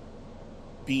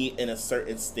be in a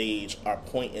certain stage or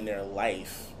point in their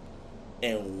life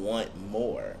and want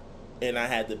more? And I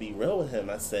had to be real with him.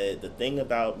 I said, the thing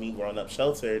about me growing up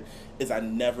sheltered is I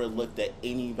never looked at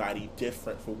anybody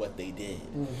different for what they did.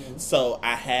 So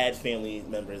I had family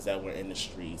members that were in the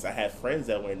streets. I had friends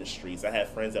that were in the streets. I had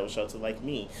friends that were sheltered like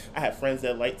me. I had friends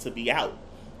that liked to be out.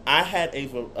 I had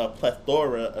a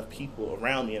plethora of people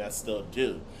around me, and I still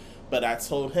do. But I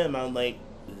told him, I'm like,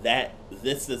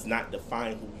 this does not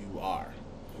define who you are.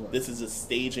 Right. This is a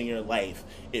stage in your life.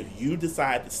 If you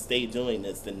decide to stay doing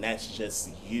this, then that's just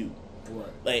you. Right.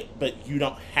 Like, but you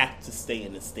don't have to stay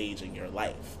in this stage in your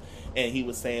life. And he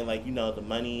was saying, like, you know, the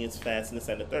money is fast and this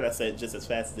and the third. I said, just as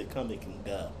fast as it comes, it can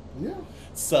go. Yeah.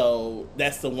 So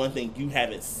that's the one thing you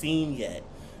haven't seen yet.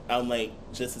 I'm like,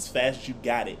 just as fast as you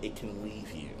got it, it can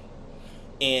leave you.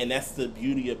 And that's the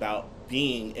beauty about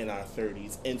being in our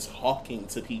 30s and talking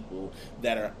to people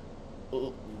that are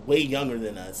way younger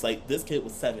than us. Like, this kid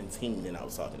was 17 and I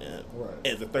was talking to him. Right.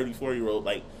 As a 34-year-old,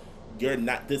 like,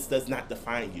 this does not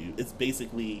define you. It's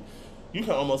basically, you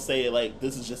can almost say, like,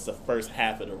 this is just the first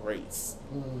half of the race.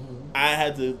 I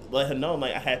had to let him know,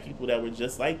 like, I had people that were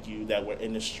just like you that were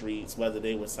in the streets, whether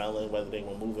they were selling, whether they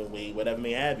were moving weight, whatever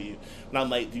may have you. And I'm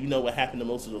like, do you know what happened to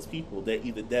most of those people? They're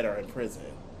either dead or in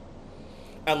prison.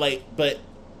 I'm like, but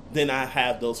then I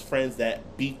have those friends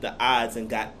that beat the odds and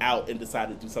got out and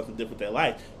decided to do something different with their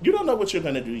life. You don't know what you're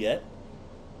going to do yet.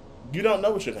 You don't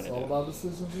know what you're going to do. It's all about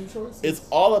decisions and choices. It's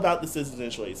all about decisions and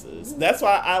choices. That's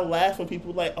why I laugh when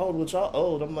people are like, oh, well, y'all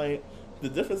old. I'm like, the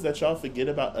difference that y'all forget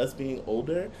about us being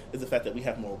older is the fact that we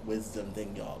have more wisdom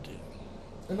than y'all do.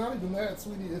 And not even that,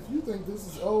 sweetie. If you think this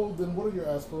is old, then what are your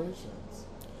aspirations?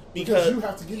 Because you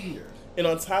have to get here. And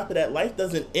on top of that, life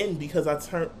doesn't end because I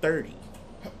turned 30.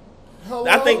 Hello?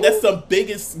 I think that's the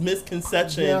biggest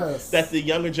misconception that the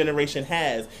younger generation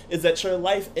has, is that your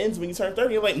life ends when you turn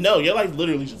 30. You're like, no, your life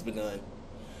literally just begun.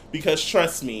 Because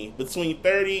trust me, between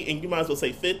 30 and you might as well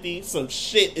say 50, some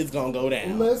shit is going to go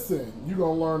down. Listen, you're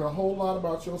going to learn a whole lot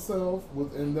about yourself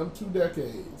within them 2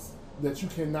 decades that you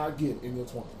cannot get in your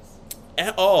 20s.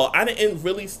 At all. I didn't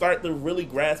really start to really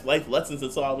grasp life lessons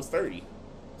until I was 30.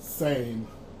 Same.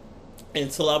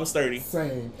 Until I was 30.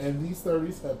 Same. And these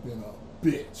 30s have been a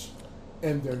bitch.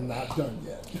 And they're not done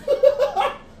yet.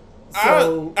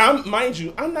 So, mind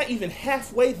you, I'm not even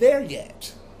halfway there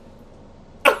yet.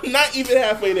 I'm not even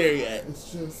halfway there yet.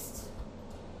 It's just...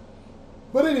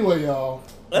 But anyway, y'all,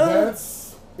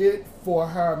 that's it for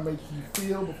how I make you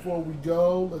feel. Before we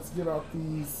go, let's get out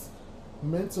these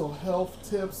mental health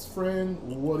tips. Friend,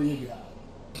 what do you got?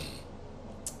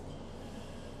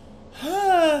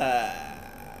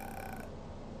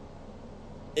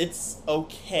 It's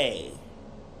okay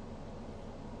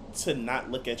to not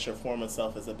look at your former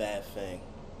self as a bad thing.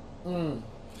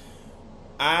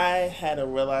 I had a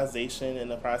realization in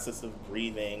the process of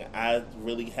grieving. I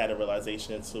really had a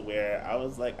realization to where I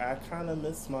was like, I kind of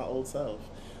miss my old self.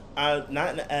 Not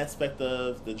in the aspect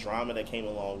of the drama that came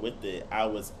along with it. I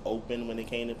was open when it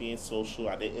came to being social.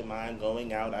 I didn't mind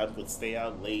going out. I would stay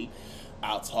out late.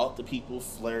 I'll talk to people,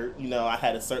 flirt. You know, I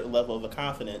had a certain level of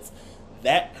confidence.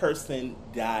 That person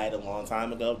died a long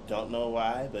time ago. Don't know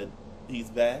why, but he's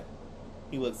back.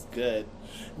 He looks good.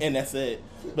 And that's it.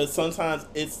 But sometimes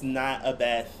it's not a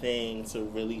bad thing to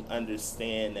really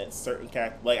understand that certain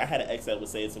characters... Like, I had an ex that would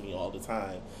say it to me all the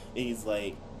time. And he's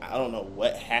like, I don't know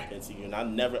what happened to you. And I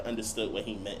never understood what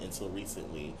he meant until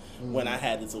recently. When I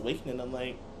had this awakening, I'm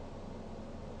like,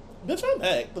 bitch, I'm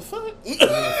back. The fuck?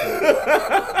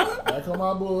 Back on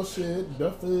my bullshit.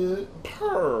 Duffed.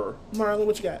 Purr. Marlon,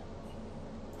 what you got?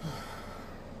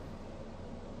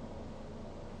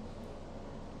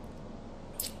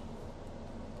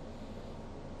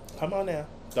 Come on now.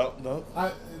 Don't.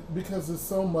 Because there's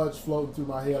so much floating through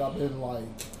my head. I've been like...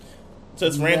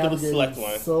 Just randomly select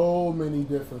one. So many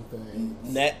different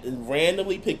things.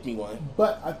 Randomly pick me one.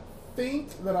 But I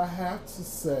think that I have to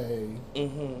say...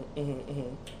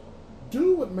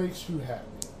 Do what makes you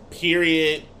happy.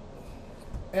 Period.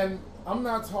 And I'm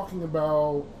not talking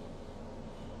about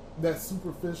that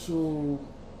superficial,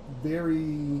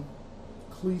 very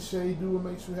cliche do what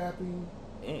makes you happy.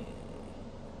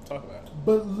 Talk about it.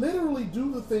 But literally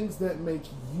do the things that make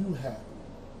you happy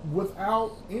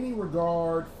without any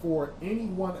regard for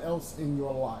anyone else in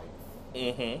your life.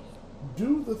 Mm-hmm.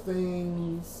 Do the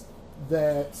things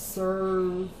that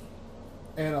serve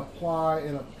and apply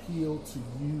and appeal to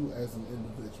you as an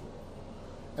individual.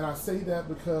 And I say that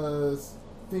because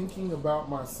thinking about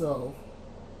myself,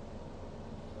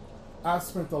 I've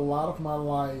spent a lot of my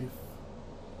life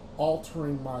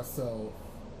altering myself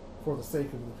for the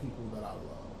sake of the people that I love.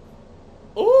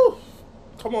 Ooh,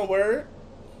 come on, word.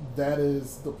 That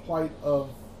is the plight of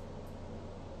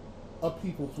a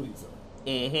people pleaser.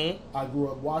 Mm-hmm. I grew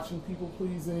up watching people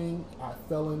pleasing. I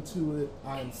fell into it.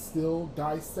 I'm still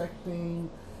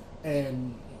dissecting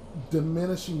and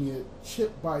diminishing it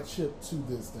chip by chip to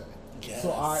this day. Yes.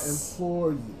 So I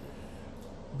implore you,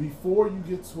 before you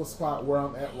get to a spot where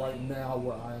I'm at right now,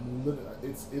 where I am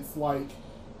it's like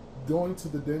going to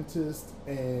the dentist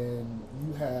and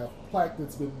you have plaque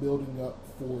that's been building up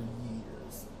for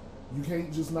years. You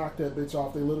can't just knock that bitch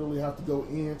off. They literally have to go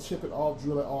in, chip it off,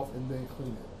 drill it off, and then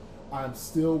clean it. I'm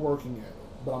still working at it,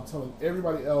 but I'm telling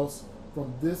everybody else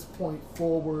from this point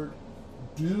forward,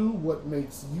 do what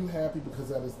makes you happy, because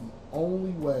that is the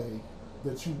only way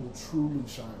that you will truly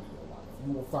shine in your life.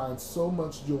 You will find so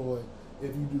much joy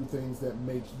if you do things that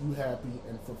make you happy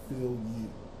and fulfill you.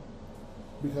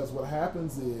 Because what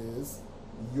happens is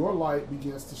your light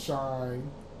begins to shine,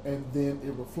 and then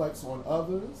it reflects on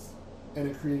others, and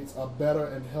it creates a better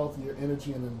and healthier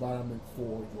energy and environment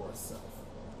for yourself.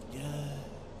 Yes.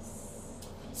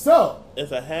 So,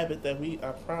 It's a habit that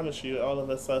I promise you, all of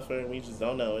us suffer, and we just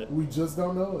don't know it. we just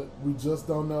don't know it. We just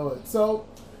don't know it. So,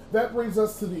 that brings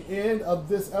us to the end of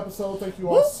this episode. Thank you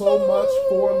all so much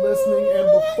for listening. And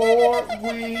before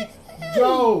we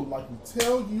go, like we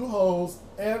tell you hoes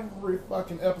every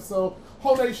fucking episode,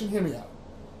 Whole Nation, hear me out.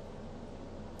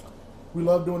 We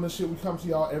love doing this shit. We come to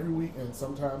y'all every week, and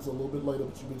sometimes a little bit later,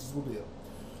 but you bitches will deal.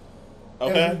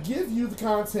 Okay. And we give you the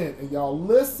content, and y'all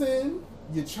listen,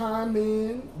 you chime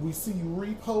in, we see you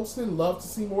reposting. Love to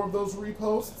see more of those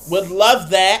reposts. Would love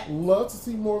that. Love to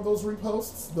see more of those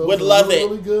reposts. Those Would are love really, it.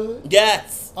 really good.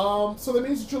 Yes. So that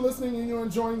means that you're listening and you're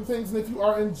enjoying the things. And if you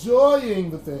are enjoying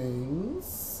the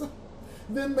things,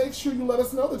 then make sure you let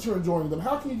us know that you're enjoying them.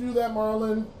 How can you do that,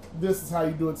 Marlon? This is how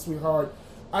you do it, sweetheart.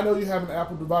 I know you have an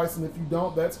Apple device, and if you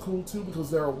don't, that's cool too,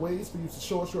 because there are ways for you to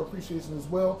show us your appreciation as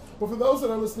well. But for those that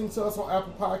are listening to us on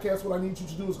Apple Podcasts, what I need you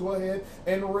to do is go ahead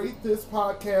and rate this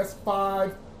podcast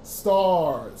 5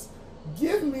 stars.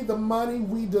 Give me the money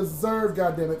we deserve,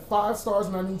 goddammit. 5 stars,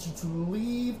 and I need you to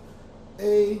leave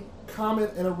a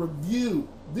comment and a review.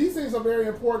 These things are very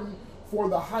important for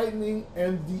the heightening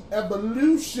and the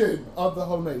evolution of the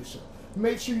whole nation.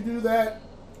 Make sure you do that.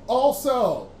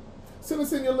 Also, send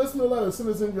us in your listener letters. Send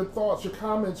us in your thoughts, your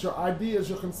comments, your ideas,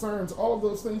 your concerns, all of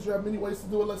those things. You have many ways to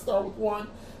do it. Let's start with one.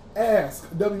 Ask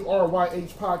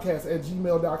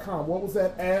WRYHpodcast@gmail.com. What was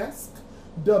that? Ask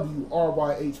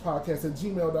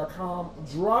WRYHpodcast@gmail.com.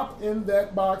 Drop in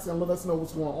that box and let us know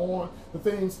what's going on. The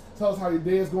things, tell us how your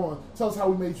day is going. Tell us how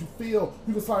we made you feel.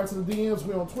 You can slide into the DMs.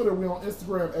 We're on Twitter. We're on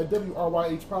Instagram at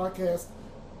WRYHpodcast.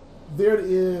 There it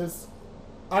is.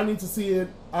 I need to see it.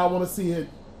 I want to see it.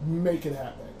 Make it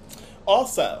happen.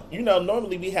 Also,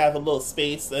 normally we have a little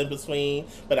space in between,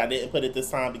 but I didn't put it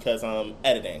this time because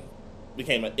editing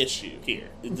became an issue here.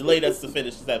 It delayed us to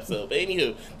finish this episode. But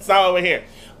anywho, it's not over here.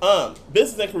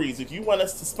 Business inquiries. If you want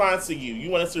us to sponsor you, you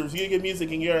want us to review your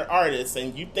music and you're an artist,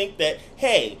 and you think that,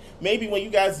 hey, maybe when you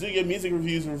guys do your music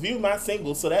reviews, review my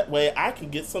singles so that way I can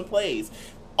get some plays.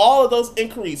 All of those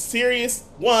inquiries, serious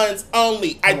ones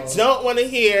only. I don't want to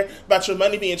hear about your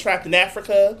money being trapped in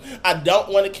Africa. I don't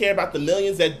want to care about the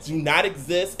millions that do not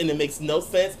exist and it makes no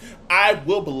sense. I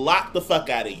will block the fuck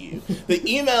out of you. The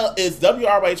email is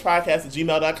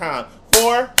WRYHpodcast@gmail.com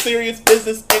for serious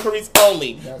business inquiries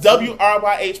only.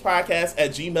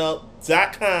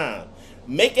 WRYHpodcast@gmail.com.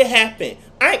 Make it happen.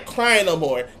 I ain't crying no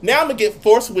more. Now I'm going to get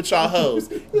forced with y'all hoes.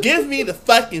 Give me the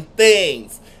fucking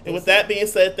things. And with that being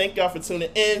said, thank y'all for tuning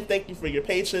in. Thank you for your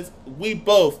patience. We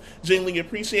both genuinely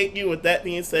appreciate you. With that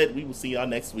being said, we will see y'all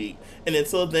next week. And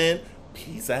until then,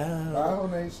 peace out. Bye, whole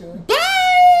nation. Bye!